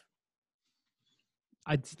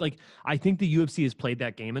 I think the UFC has played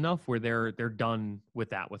that game enough where they're done with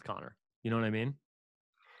that with Conor. You know what I mean?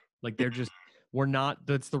 Like,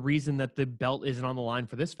 that's the reason that the belt isn't on the line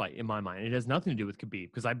for this fight in my mind. It has nothing to do with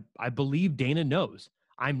Khabib, because I believe Dana knows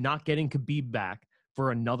I'm not getting Khabib back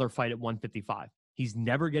for another fight at 155. He's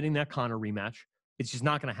never getting that Conor rematch. It's just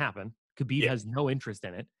not going to happen. Khabib has no interest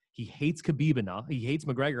in it. He hates Khabib enough. He hates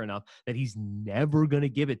McGregor enough that he's never going to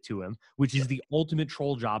give it to him, which is the ultimate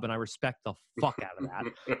troll job. And I respect the fuck out of that.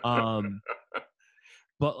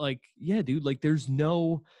 But like, yeah, dude, like there's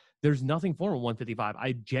nothing for him at 155.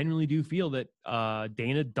 I genuinely do feel that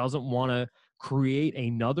Dana doesn't want to create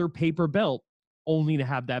another paper belt only to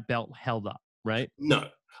have that belt held up, right? No,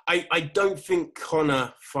 I don't think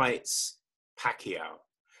Conor fights Pacquiao.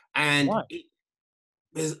 And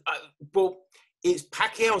it's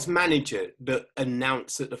Pacquiao's manager that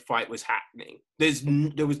announced that the fight was happening.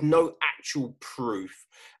 There was no actual proof.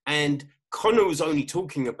 And Conor was only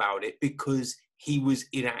talking about it because he was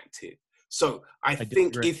inactive. So I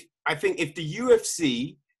think if the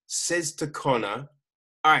UFC says to Conor,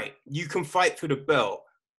 all right, you can fight for the belt,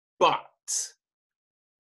 but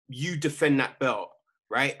you defend that belt,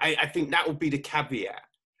 right? I think that would be the caveat.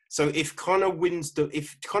 So if Conor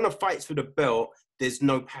fights for the belt, there's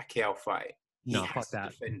no Pacquiao fight. He No, has fuck to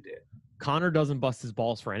that. defend it. Conor doesn't bust his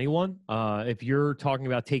balls for anyone. If you're talking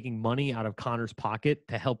about taking money out of Conor's pocket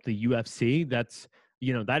to help the UFC, that's,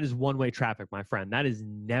 that is one-way traffic, my friend. That is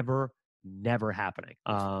never happening.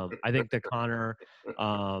 I think that Conor,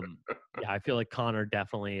 I feel like Conor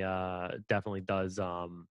definitely does.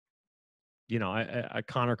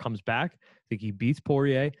 Conor comes back. I think he beats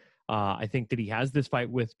Poirier. I think that he has this fight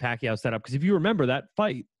with Pacquiao set up, because if you remember that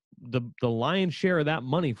fight, the lion's share of that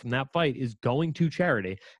money from that fight is going to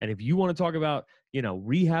charity. And if you want to talk about,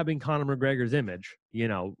 rehabbing Conor McGregor's image,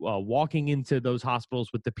 walking into those hospitals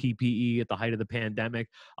with the PPE at the height of the pandemic,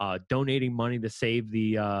 donating money to save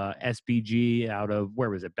the SBG out of, where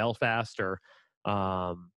was it, Belfast, or,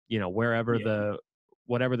 wherever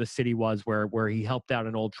whatever the city was where he helped out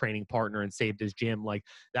an old training partner and saved his gym. Like,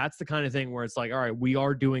 that's the kind of thing where it's like, all right, we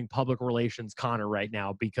are doing public relations Conor right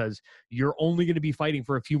now, because you're only going to be fighting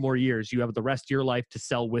for a few more years. You have the rest of your life to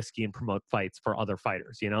sell whiskey and promote fights for other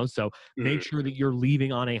fighters, So make sure that you're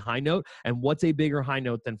leaving on a high note. And what's a bigger high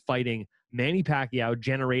note than fighting Manny Pacquiao,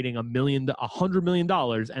 generating $100 million,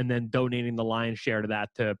 and then donating the lion's share to that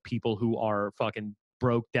to people who are fucking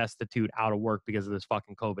broke, destitute, out of work because of this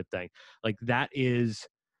fucking COVID thing. Like, that is,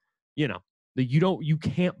 you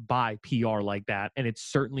can't buy PR like that. And it's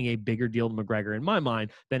certainly a bigger deal to McGregor, in my mind,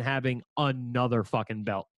 than having another fucking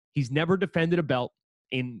belt. He's never defended a belt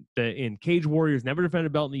in Cage Warriors, never defended a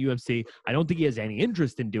belt in the UFC. I don't think he has any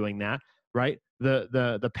interest in doing that. Right?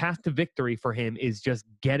 The path to victory for him is just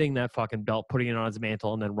getting that fucking belt, putting it on his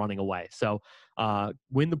mantle, and then running away. So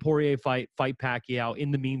win the Poirier fight Pacquiao. In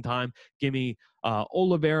the meantime, give me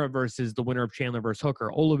Oliveira versus the winner of Chandler versus Hooker,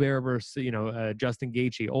 Oliveira versus Justin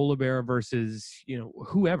Gaethje, Oliveira versus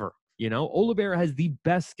whoever. Oliveira has the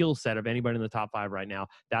best skill set of anybody in the top 5 right now.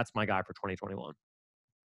 That's my guy for 2021.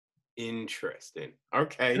 Interesting.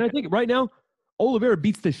 Okay. And I think right now, Oliveira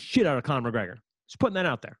beats the shit out of Conor McGregor. Just putting that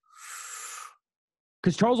out there.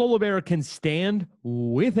 Because Charles Oliveira can stand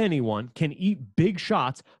with anyone, can eat big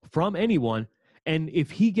shots from anyone, and if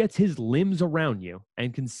he gets his limbs around you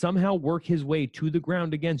and can somehow work his way to the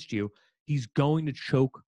ground against you, he's going to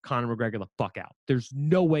choke Conor McGregor the fuck out. There's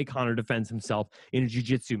no way Conor defends himself in a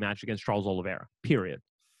jiu-jitsu match against Charles Oliveira, period.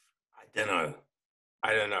 I don't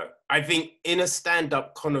know. I think in a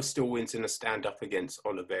stand-up, Conor still wins in a stand-up against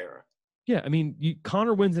Oliveira. Yeah, I mean,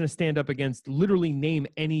 Conor wins in a stand-up against literally name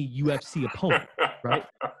any UFC opponent, right?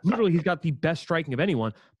 Literally, he's got the best striking of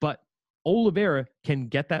anyone, but Oliveira can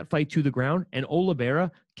get that fight to the ground, and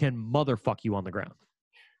Oliveira can motherfuck you on the ground.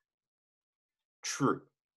 True.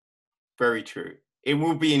 Very true.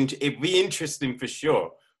 It'd be interesting for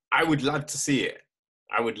sure. I would love to see it.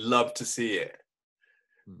 All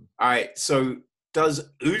right, so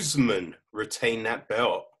does Usman retain that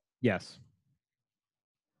belt? Yes.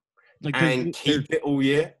 And keep it all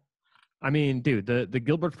year? I mean, dude, the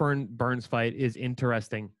Gilbert Burns fight is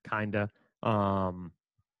interesting, kind of. I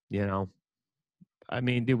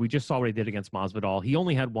mean, dude, we just saw what he did against Masvidal. He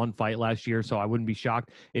only had one fight last year, so I wouldn't be shocked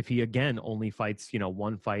if he, again, only fights,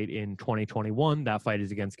 one fight in 2021. That fight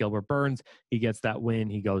is against Gilbert Burns. He gets that win.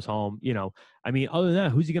 He goes home. I mean, other than that,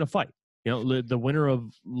 who's he going to fight? The winner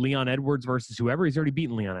of Leon Edwards versus whoever, he's already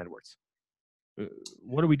beaten Leon Edwards.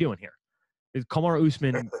 What are we doing here? Kamaru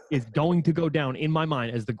Usman is going to go down in my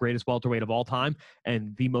mind as the greatest welterweight of all time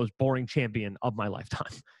and the most boring champion of my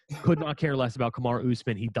lifetime. Could not care less about Kamaru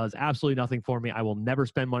Usman. He does absolutely nothing for me. I will never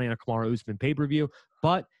spend money on a Kamaru Usman pay-per-view,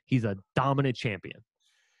 but he's a dominant champion.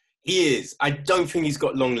 He is. I don't think he's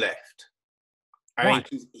got long left. I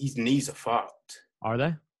think his knees are fucked. Are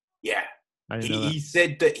they? Yeah. He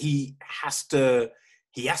said that he has to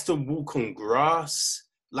walk on grass,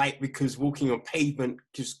 because walking on pavement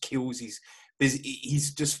just kills he's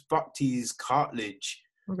just fucked his cartilage.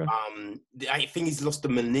 Okay. I think he's lost the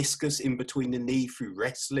meniscus in between the knee through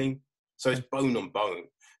wrestling. So it's bone on bone.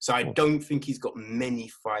 So I don't think he's got many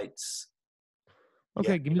fights.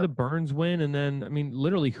 Okay, give me the Burns win. And then, I mean,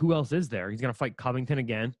 literally, who else is there? He's going to fight Covington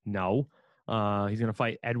again? No. He's going to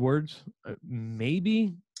fight Edwards?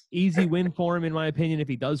 Maybe. Easy win for him, in my opinion, if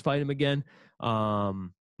he does fight him again.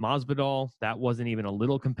 Masvidal, that wasn't even a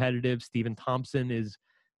little competitive. Stephen Thompson is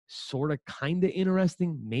sort of kind of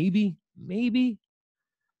interesting. Maybe.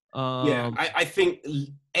 I think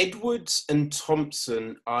Edwards and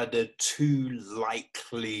Thompson are the two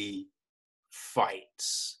likely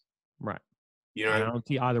fights. Right. I don't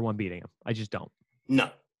see either one beating him. I just don't. No.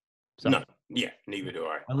 No. Yeah, neither do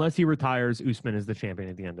I. Unless he retires, Usman is the champion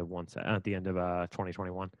at the end of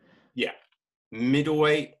 2021. Yeah.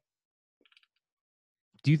 Middleweight.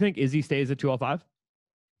 Do you think Izzy stays at 205?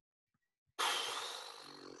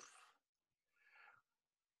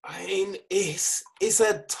 I mean, it's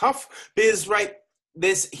a tough because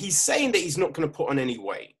he's saying that he's not going to put on any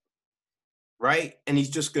weight, right? And he's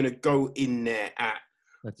just going to go in there at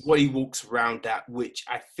what he walks around at, which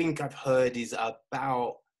I think I've heard is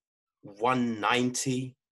about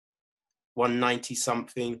 190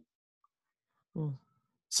 something.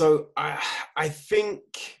 So I think,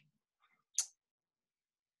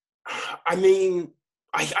 I mean,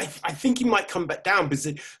 I think he might come back down because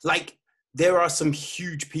like there are some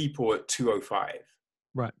huge people at 205.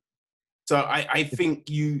 Right. So I think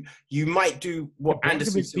you might do what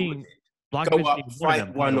Anderson Silva did. Go up,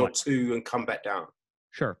 fight one or two, and come back down.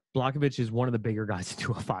 Sure. Blachowicz is one of the bigger guys at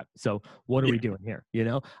 205. So what are we doing here? You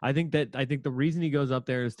know, I think the reason he goes up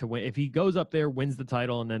there is to win. If he goes up there, wins the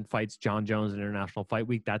title, and then fights John Jones in International Fight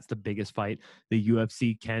Week, that's the biggest fight the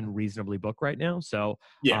UFC can reasonably book right now. So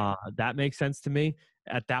that makes sense to me.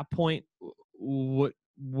 At that point, what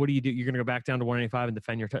do you do? You're going to go back down to 185 and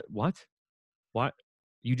defend your What?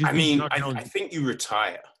 You just I think you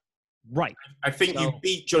retire. Right. I think you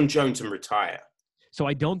beat John Jones and retire. So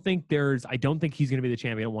I don't think he's going to be the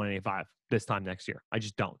champion at 185 this time next year. I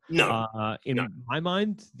just don't. No. In my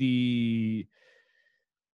mind, Darren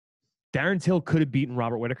Till could have beaten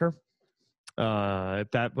Robert Whittaker.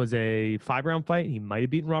 If that was a 5-round fight, he might have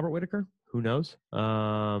beaten Robert Whittaker. Who knows?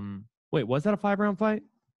 Wait, was that a 5-round fight?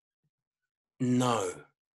 No.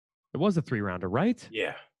 It was a 3-rounder, right?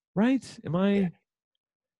 Yeah. Right? Am I? Yeah.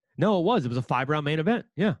 No, it was. It was a 5-round main event.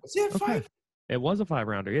 Yeah. Was it 5? It was a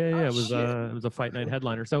 5-rounder. Yeah. It was a fight night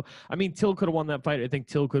headliner. So, I mean, Till could have won that fight. I think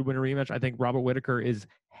Till could win a rematch. I think Robert Whittaker is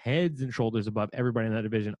heads and shoulders above everybody in that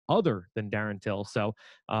division other than Darren Till. So,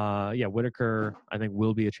 Whittaker, I think,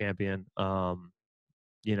 will be a champion.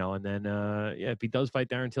 You know, and then, if he does fight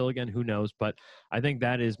Darren Till again, who knows? But I think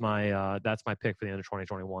that's my pick for the end of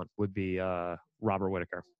 2021 would be Robert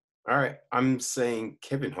Whittaker. All right. I'm saying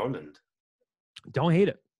Kevin Holland. Don't hate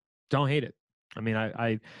it. I mean,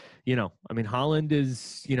 Holland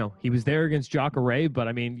is, he was there against Jacare, but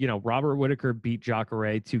I mean, Robert Whittaker beat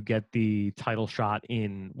Jacare to get the title shot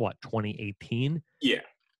in 2018? Yeah.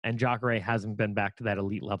 And Jacare hasn't been back to that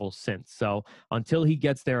elite level since. So until he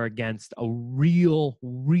gets there against a real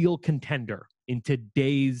contender in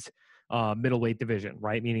today's middleweight division,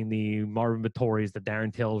 right? Meaning the Marvin Vittoris, the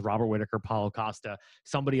Darren Tills, Robert Whittaker, Paulo Costa,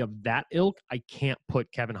 somebody of that ilk, I can't put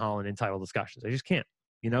Kevin Holland in title discussions. I just can't.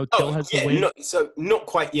 Till has to win. Not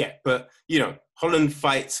quite yet, but Holland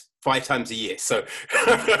fights 5 times a year. So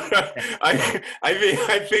I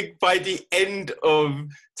think by the end of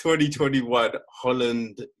 2021,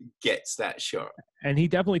 Holland gets that shot. And he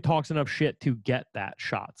definitely talks enough shit to get that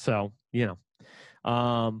shot. So,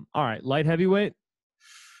 all right, light heavyweight.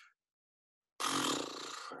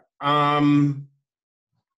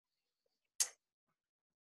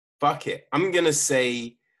 Fuck it. I'm gonna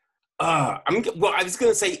say. I was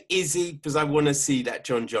gonna say Izzy because I want to see that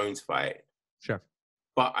John Jones fight. Sure.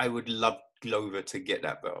 But I would love Glover to get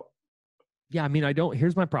that belt. Yeah, I mean,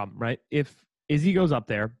 here's my problem, right? If Izzy goes up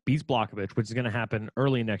there, beats Blachowicz, which is going to happen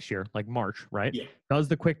early next year, like March, right? Yeah. Does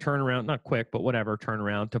the quick turnaround, not quick, but whatever,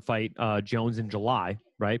 turnaround to fight Jones in July,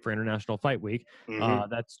 right, for International Fight Week. Mm-hmm.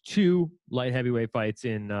 That's 2 light heavyweight fights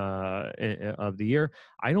of the year.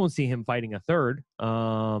 I don't see him fighting a third.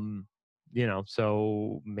 So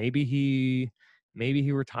maybe he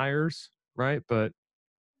retires, right? But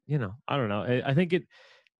I don't know. I think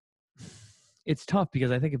it's tough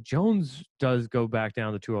because I think if Jones does go back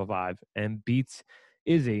down to 205 and beats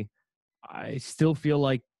Izzy, I still feel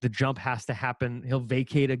like the jump has to happen. He'll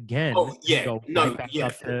vacate again. Oh yeah, up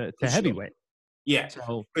to heavyweight. Sure. Yeah,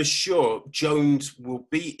 so, for sure. Jones will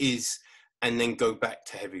beat Izzy and then go back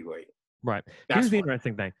to heavyweight. Right. Here's the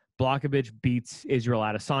interesting thing: Blachowicz beats Israel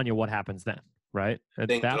Adesanya. What happens then? Right. At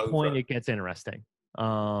that Glover. Point, it gets interesting.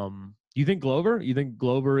 You think Glover? You think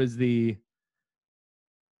Glover is the?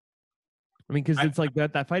 I mean, because it's like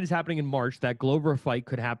that fight is happening in March. That Glover fight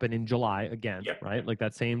could happen in July again, right? Like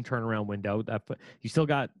that same turnaround window. You still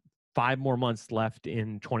got 5 more months left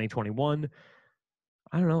in 2021.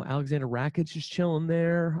 I don't know. Alexander Rakic is chilling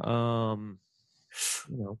there. Oh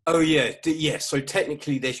yeah. So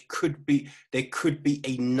technically, there could be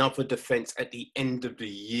another defense at the end of the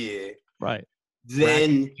year, right?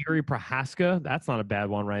 Then Jiri Prochazka, that's not a bad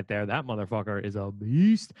one right there. That motherfucker is a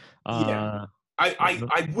beast. Yeah.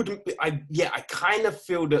 I wouldn't be. I kind of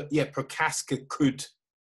feel that Prochazka could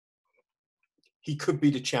be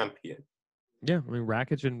the champion. Yeah, I mean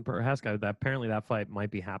Rakic and Prochazka. Apparently that fight might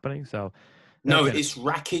be happening. So no, it's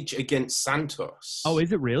Rakic against Santos. Oh,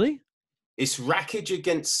 is it really? It's Rakic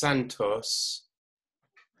against Santos.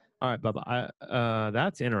 All right, Bubba.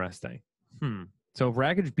 That's interesting. So if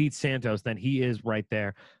Rakic beats Santos, then he is right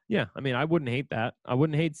there. Yeah, I mean, I wouldn't hate that. I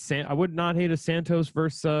would not hate a Santos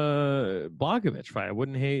versus Blachowicz fight. I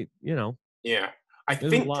wouldn't hate, Yeah. I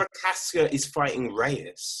think Prochaska is fighting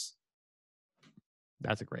Reyes.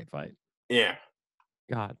 That's a great fight. Yeah.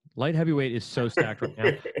 God, light heavyweight is so stacked right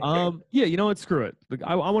now. Yeah, you know what? Screw it.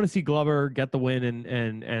 I want to see Glover get the win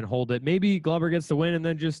and hold it. Maybe Glover gets the win and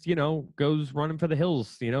then just, goes running for the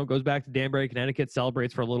hills, goes back to Danbury, Connecticut,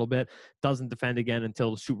 celebrates for a little bit, doesn't defend again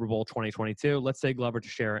until Super Bowl 2022. Let's say Glover to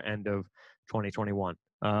share end of 2021.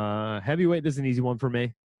 Heavyweight, this is an easy one for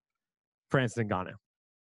me. Francis Ngannou.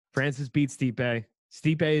 Francis beats Stipe.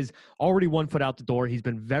 Stipe is already 1 foot out the door. He's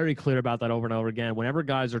been very clear about that over and over again. Whenever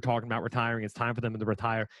guys are talking about retiring, it's time for them to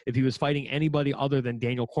retire. If he was fighting anybody other than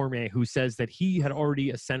Daniel Cormier, who says that he had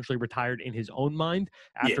already essentially retired in his own mind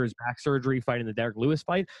after his back surgery fighting the Derek Lewis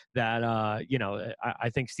fight, that, I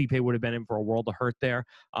think Stipe would have been in for a world of hurt there.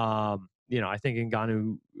 I think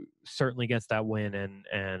Ngannou certainly gets that win and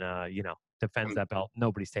defends that belt.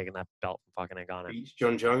 Nobody's taking that belt from fucking Ngannou. Beats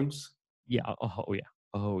John Jones? Yeah. Oh, yeah.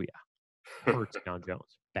 Hurts John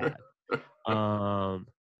Jones bad.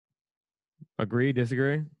 Agree,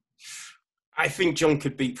 disagree? I think John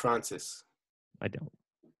could beat Francis. I don't.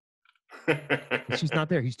 It's just not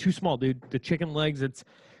there. He's too small, dude. The chicken legs,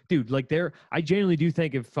 I genuinely do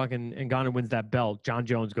think if fucking Ngannou wins that belt, John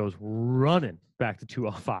Jones goes running back to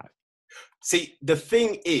 205. See, the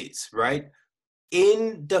thing is, right,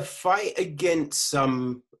 in the fight against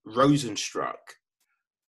Rosenstruck,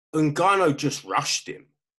 Ngannou just rushed him.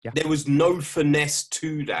 Yeah. There was no finesse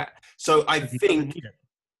to that. So I think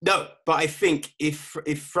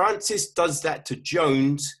if Francis does that to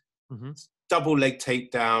Jones, double leg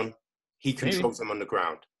takedown, he controls him on the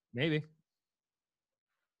ground. Maybe.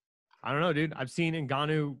 I don't know, dude. I've seen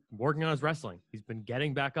Ngannou working on his wrestling. He's been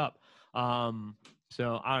getting back up.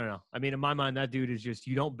 So I don't know. I mean, in my mind, that dude is just,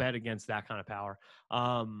 you don't bet against that kind of power.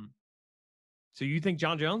 So you think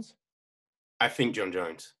John Jones? I think John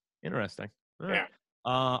Jones. Interesting. All right. Yeah.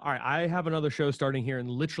 All right, I have another show starting here in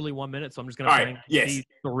literally 1 minute, so I'm just going to rank these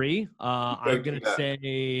 3. I'm going to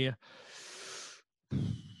say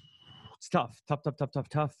it's tough.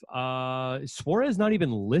 Suarez not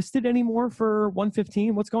even listed anymore for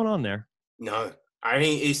 115. What's going on there? No, I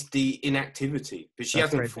think it's the inactivity, but she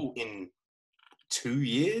hasn't fought in 2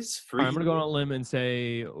 years, 3 years. I'm going to go on a limb and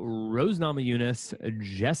say Rose Namajunas,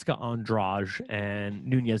 Jessica Andrade, and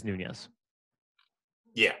Nunez.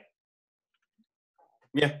 Yeah.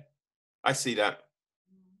 Yeah, I see that.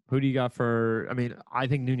 Who do you got for? I mean, I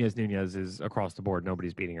think Nunez is across the board.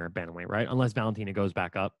 Nobody's beating her at bantamweight, right? Unless Valentina goes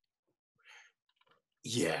back up.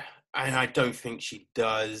 Yeah, and I don't think she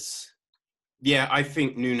does. Yeah, I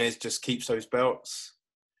think Nunez just keeps those belts.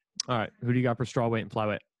 All right, who do you got for strawweight and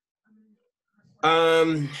flyweight?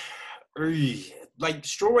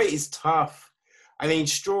 Strawweight is tough. I mean,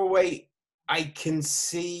 strawweight, I can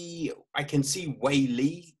see Wei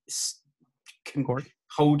Lee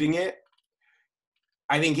holding it.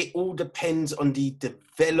 I think it all depends on the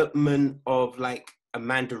development of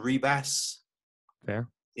Amanda Ribas. Fair.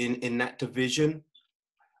 In that division.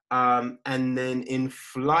 And then in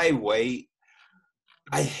flyweight,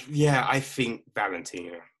 I think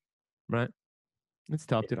Valentina. Right. It's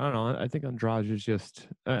tough, dude. I don't know. I think Andrade is just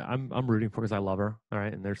I'm rooting for because I love her. All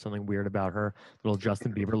right. And there's something weird about her little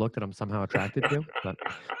Justin Bieber look that I'm somehow attracted to. But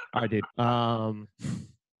all right, dude. All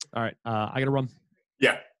right. I gotta run.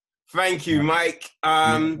 Yeah. Thank you, Mike.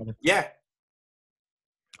 Yeah.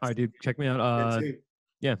 All right, dude. Check me out.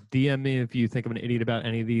 Yeah. DM me if you think I'm an idiot about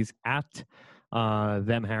any of these at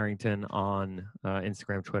them Harrington on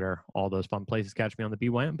Instagram, Twitter, all those fun places. Catch me on the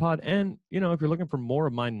BYM pod. And, if you're looking for more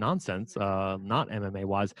of my nonsense, not MMA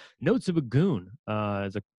wise, Notes of a Goon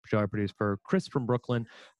is a show I produce for Chris from Brooklyn.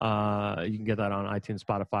 You can get that on iTunes,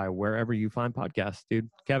 Spotify, wherever you find podcasts, dude.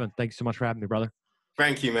 Kevin, thank you so much for having me, brother.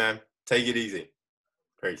 Thank you, man. Take it easy.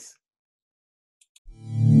 Peace.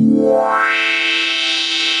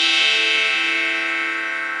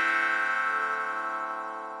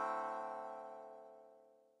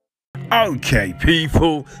 Okay,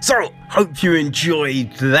 people. So, hope you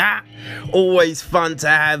enjoyed that. Always fun to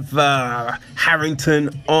have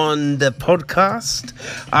Harrington on the podcast.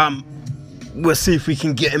 We'll see if we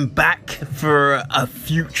can get him back for a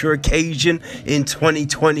future occasion in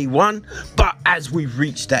 2021. But as we've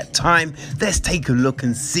reached that time, let's take a look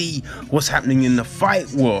and see what's happening in the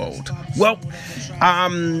fight world. Well,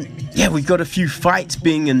 we've got a few fights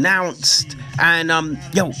being announced. And,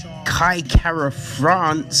 Kai Kara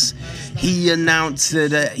France, he announced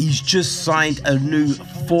that he's just signed a new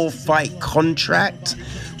 4-fight contract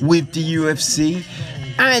with the UFC.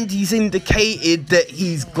 And he's indicated that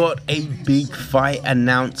he's got a big fight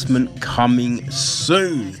announcement coming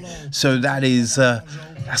soon. So that is,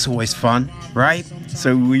 that's always fun, right?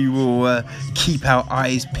 So we will keep our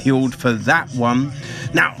eyes peeled for that one.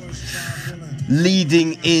 Now,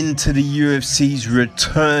 leading into the UFC's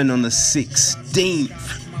return on the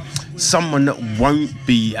 16th, someone that won't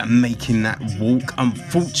be making that walk,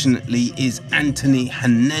 unfortunately, is Anthony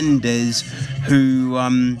Hernandez, who,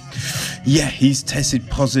 he's tested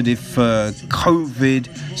positive for COVID,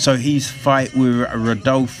 so his fight with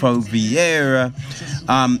Rodolfo Vieira,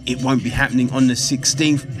 it won't be happening on the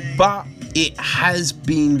 16th, but it has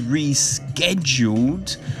been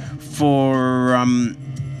rescheduled for,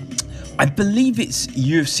 I believe it's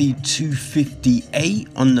UFC 258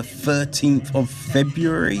 on the 13th of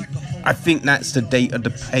February. I think that's the date of the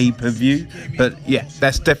pay-per-view. But yeah,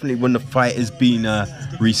 that's definitely when the fight has been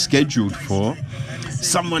rescheduled for.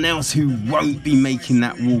 Someone else who won't be making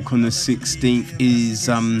that walk on the 16th is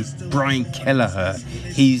Brian Kelleher.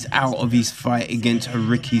 He's out of his fight against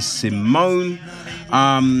Ricky Simone.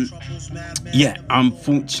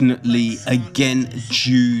 Unfortunately, again,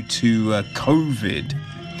 due to COVID.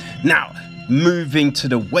 Now, moving to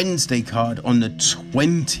the Wednesday card on the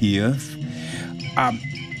 20th,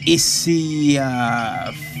 Issy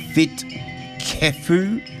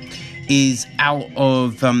Fitkefu is out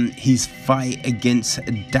of his fight against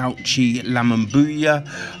Dauchi Lamambuya.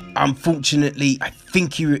 Unfortunately, I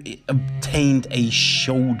think he obtained a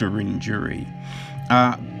shoulder injury.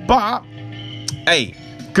 But, hey,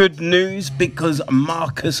 good news, because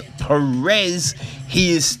Marcus Perez,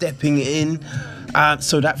 he is stepping in.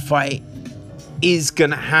 So that fight is going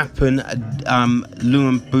to happen.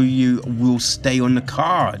 Luambuyu will stay on the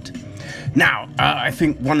card. Now, I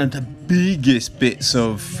think one of the biggest bits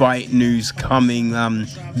of fight news coming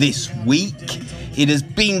this week, it has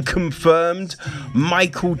been confirmed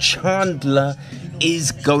Michael Chandler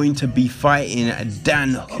is going to be fighting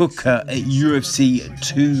Dan Hooker at UFC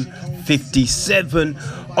 257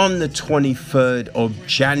 on the 23rd of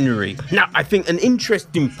January. Now, I think an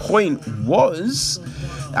interesting point was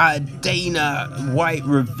Dana White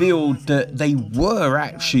revealed that they were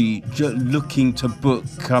actually looking to book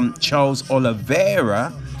Charles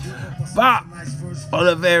Oliveira, but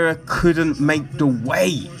Oliveira couldn't make the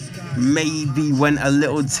weight. Maybe went a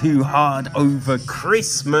little too hard over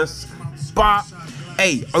Christmas, but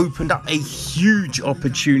hey, opened up a huge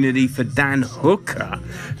opportunity for Dan Hooker,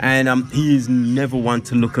 and he is never one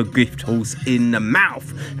to look a gift horse in the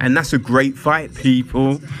mouth, and that's a great fight,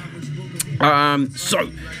 people.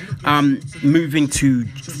 Moving to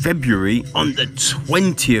February, on the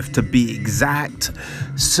 20th to be exact,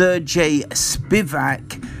 Sergey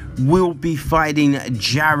Spivak will be fighting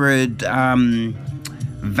Jared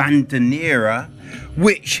Vandeneira,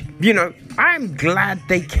 which, you know, I'm glad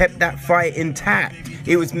they kept that fight intact.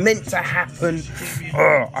 It was meant to happen,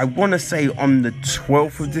 I want to say on the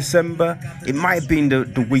 12th of December. It might have been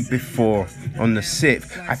the week before, on the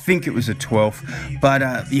 6th. I think it was the 12th. But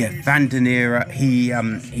Vandeneira, he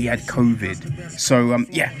had COVID. So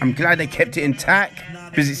I'm glad they kept it intact,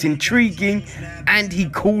 because it's intriguing, and he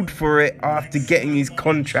called for it after getting his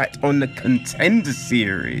contract on the Contender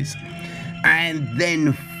Series. And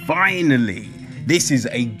then finally, this is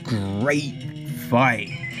a great fight.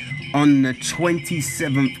 On the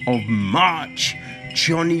 27th of March,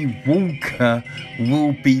 Johnny Walker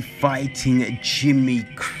will be fighting Jimmy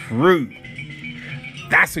Crute.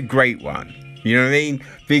 That's a great one. You know what I mean?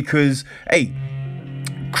 Because, hey,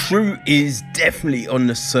 Crute is definitely on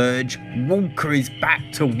the surge. Walker is back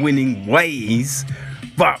to winning ways.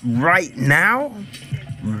 But right now,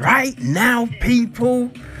 people,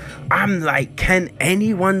 I'm like, can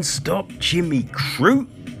anyone stop Jimmy Crute?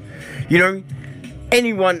 You know,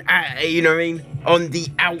 anyone, you know what I mean, on the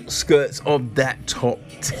outskirts of that top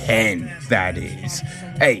 10, that is.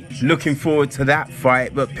 Hey, looking forward to that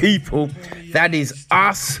fight. But people, that is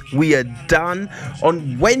us. We are done.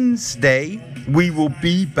 On Wednesday, we will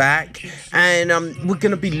be back, and we're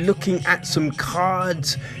going to be looking at some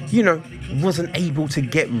cards, you know, wasn't able to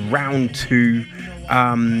get round to,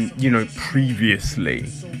 previously.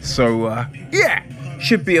 So,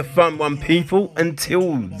 should be a fun one, people.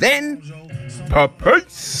 Until then,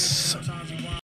 peace.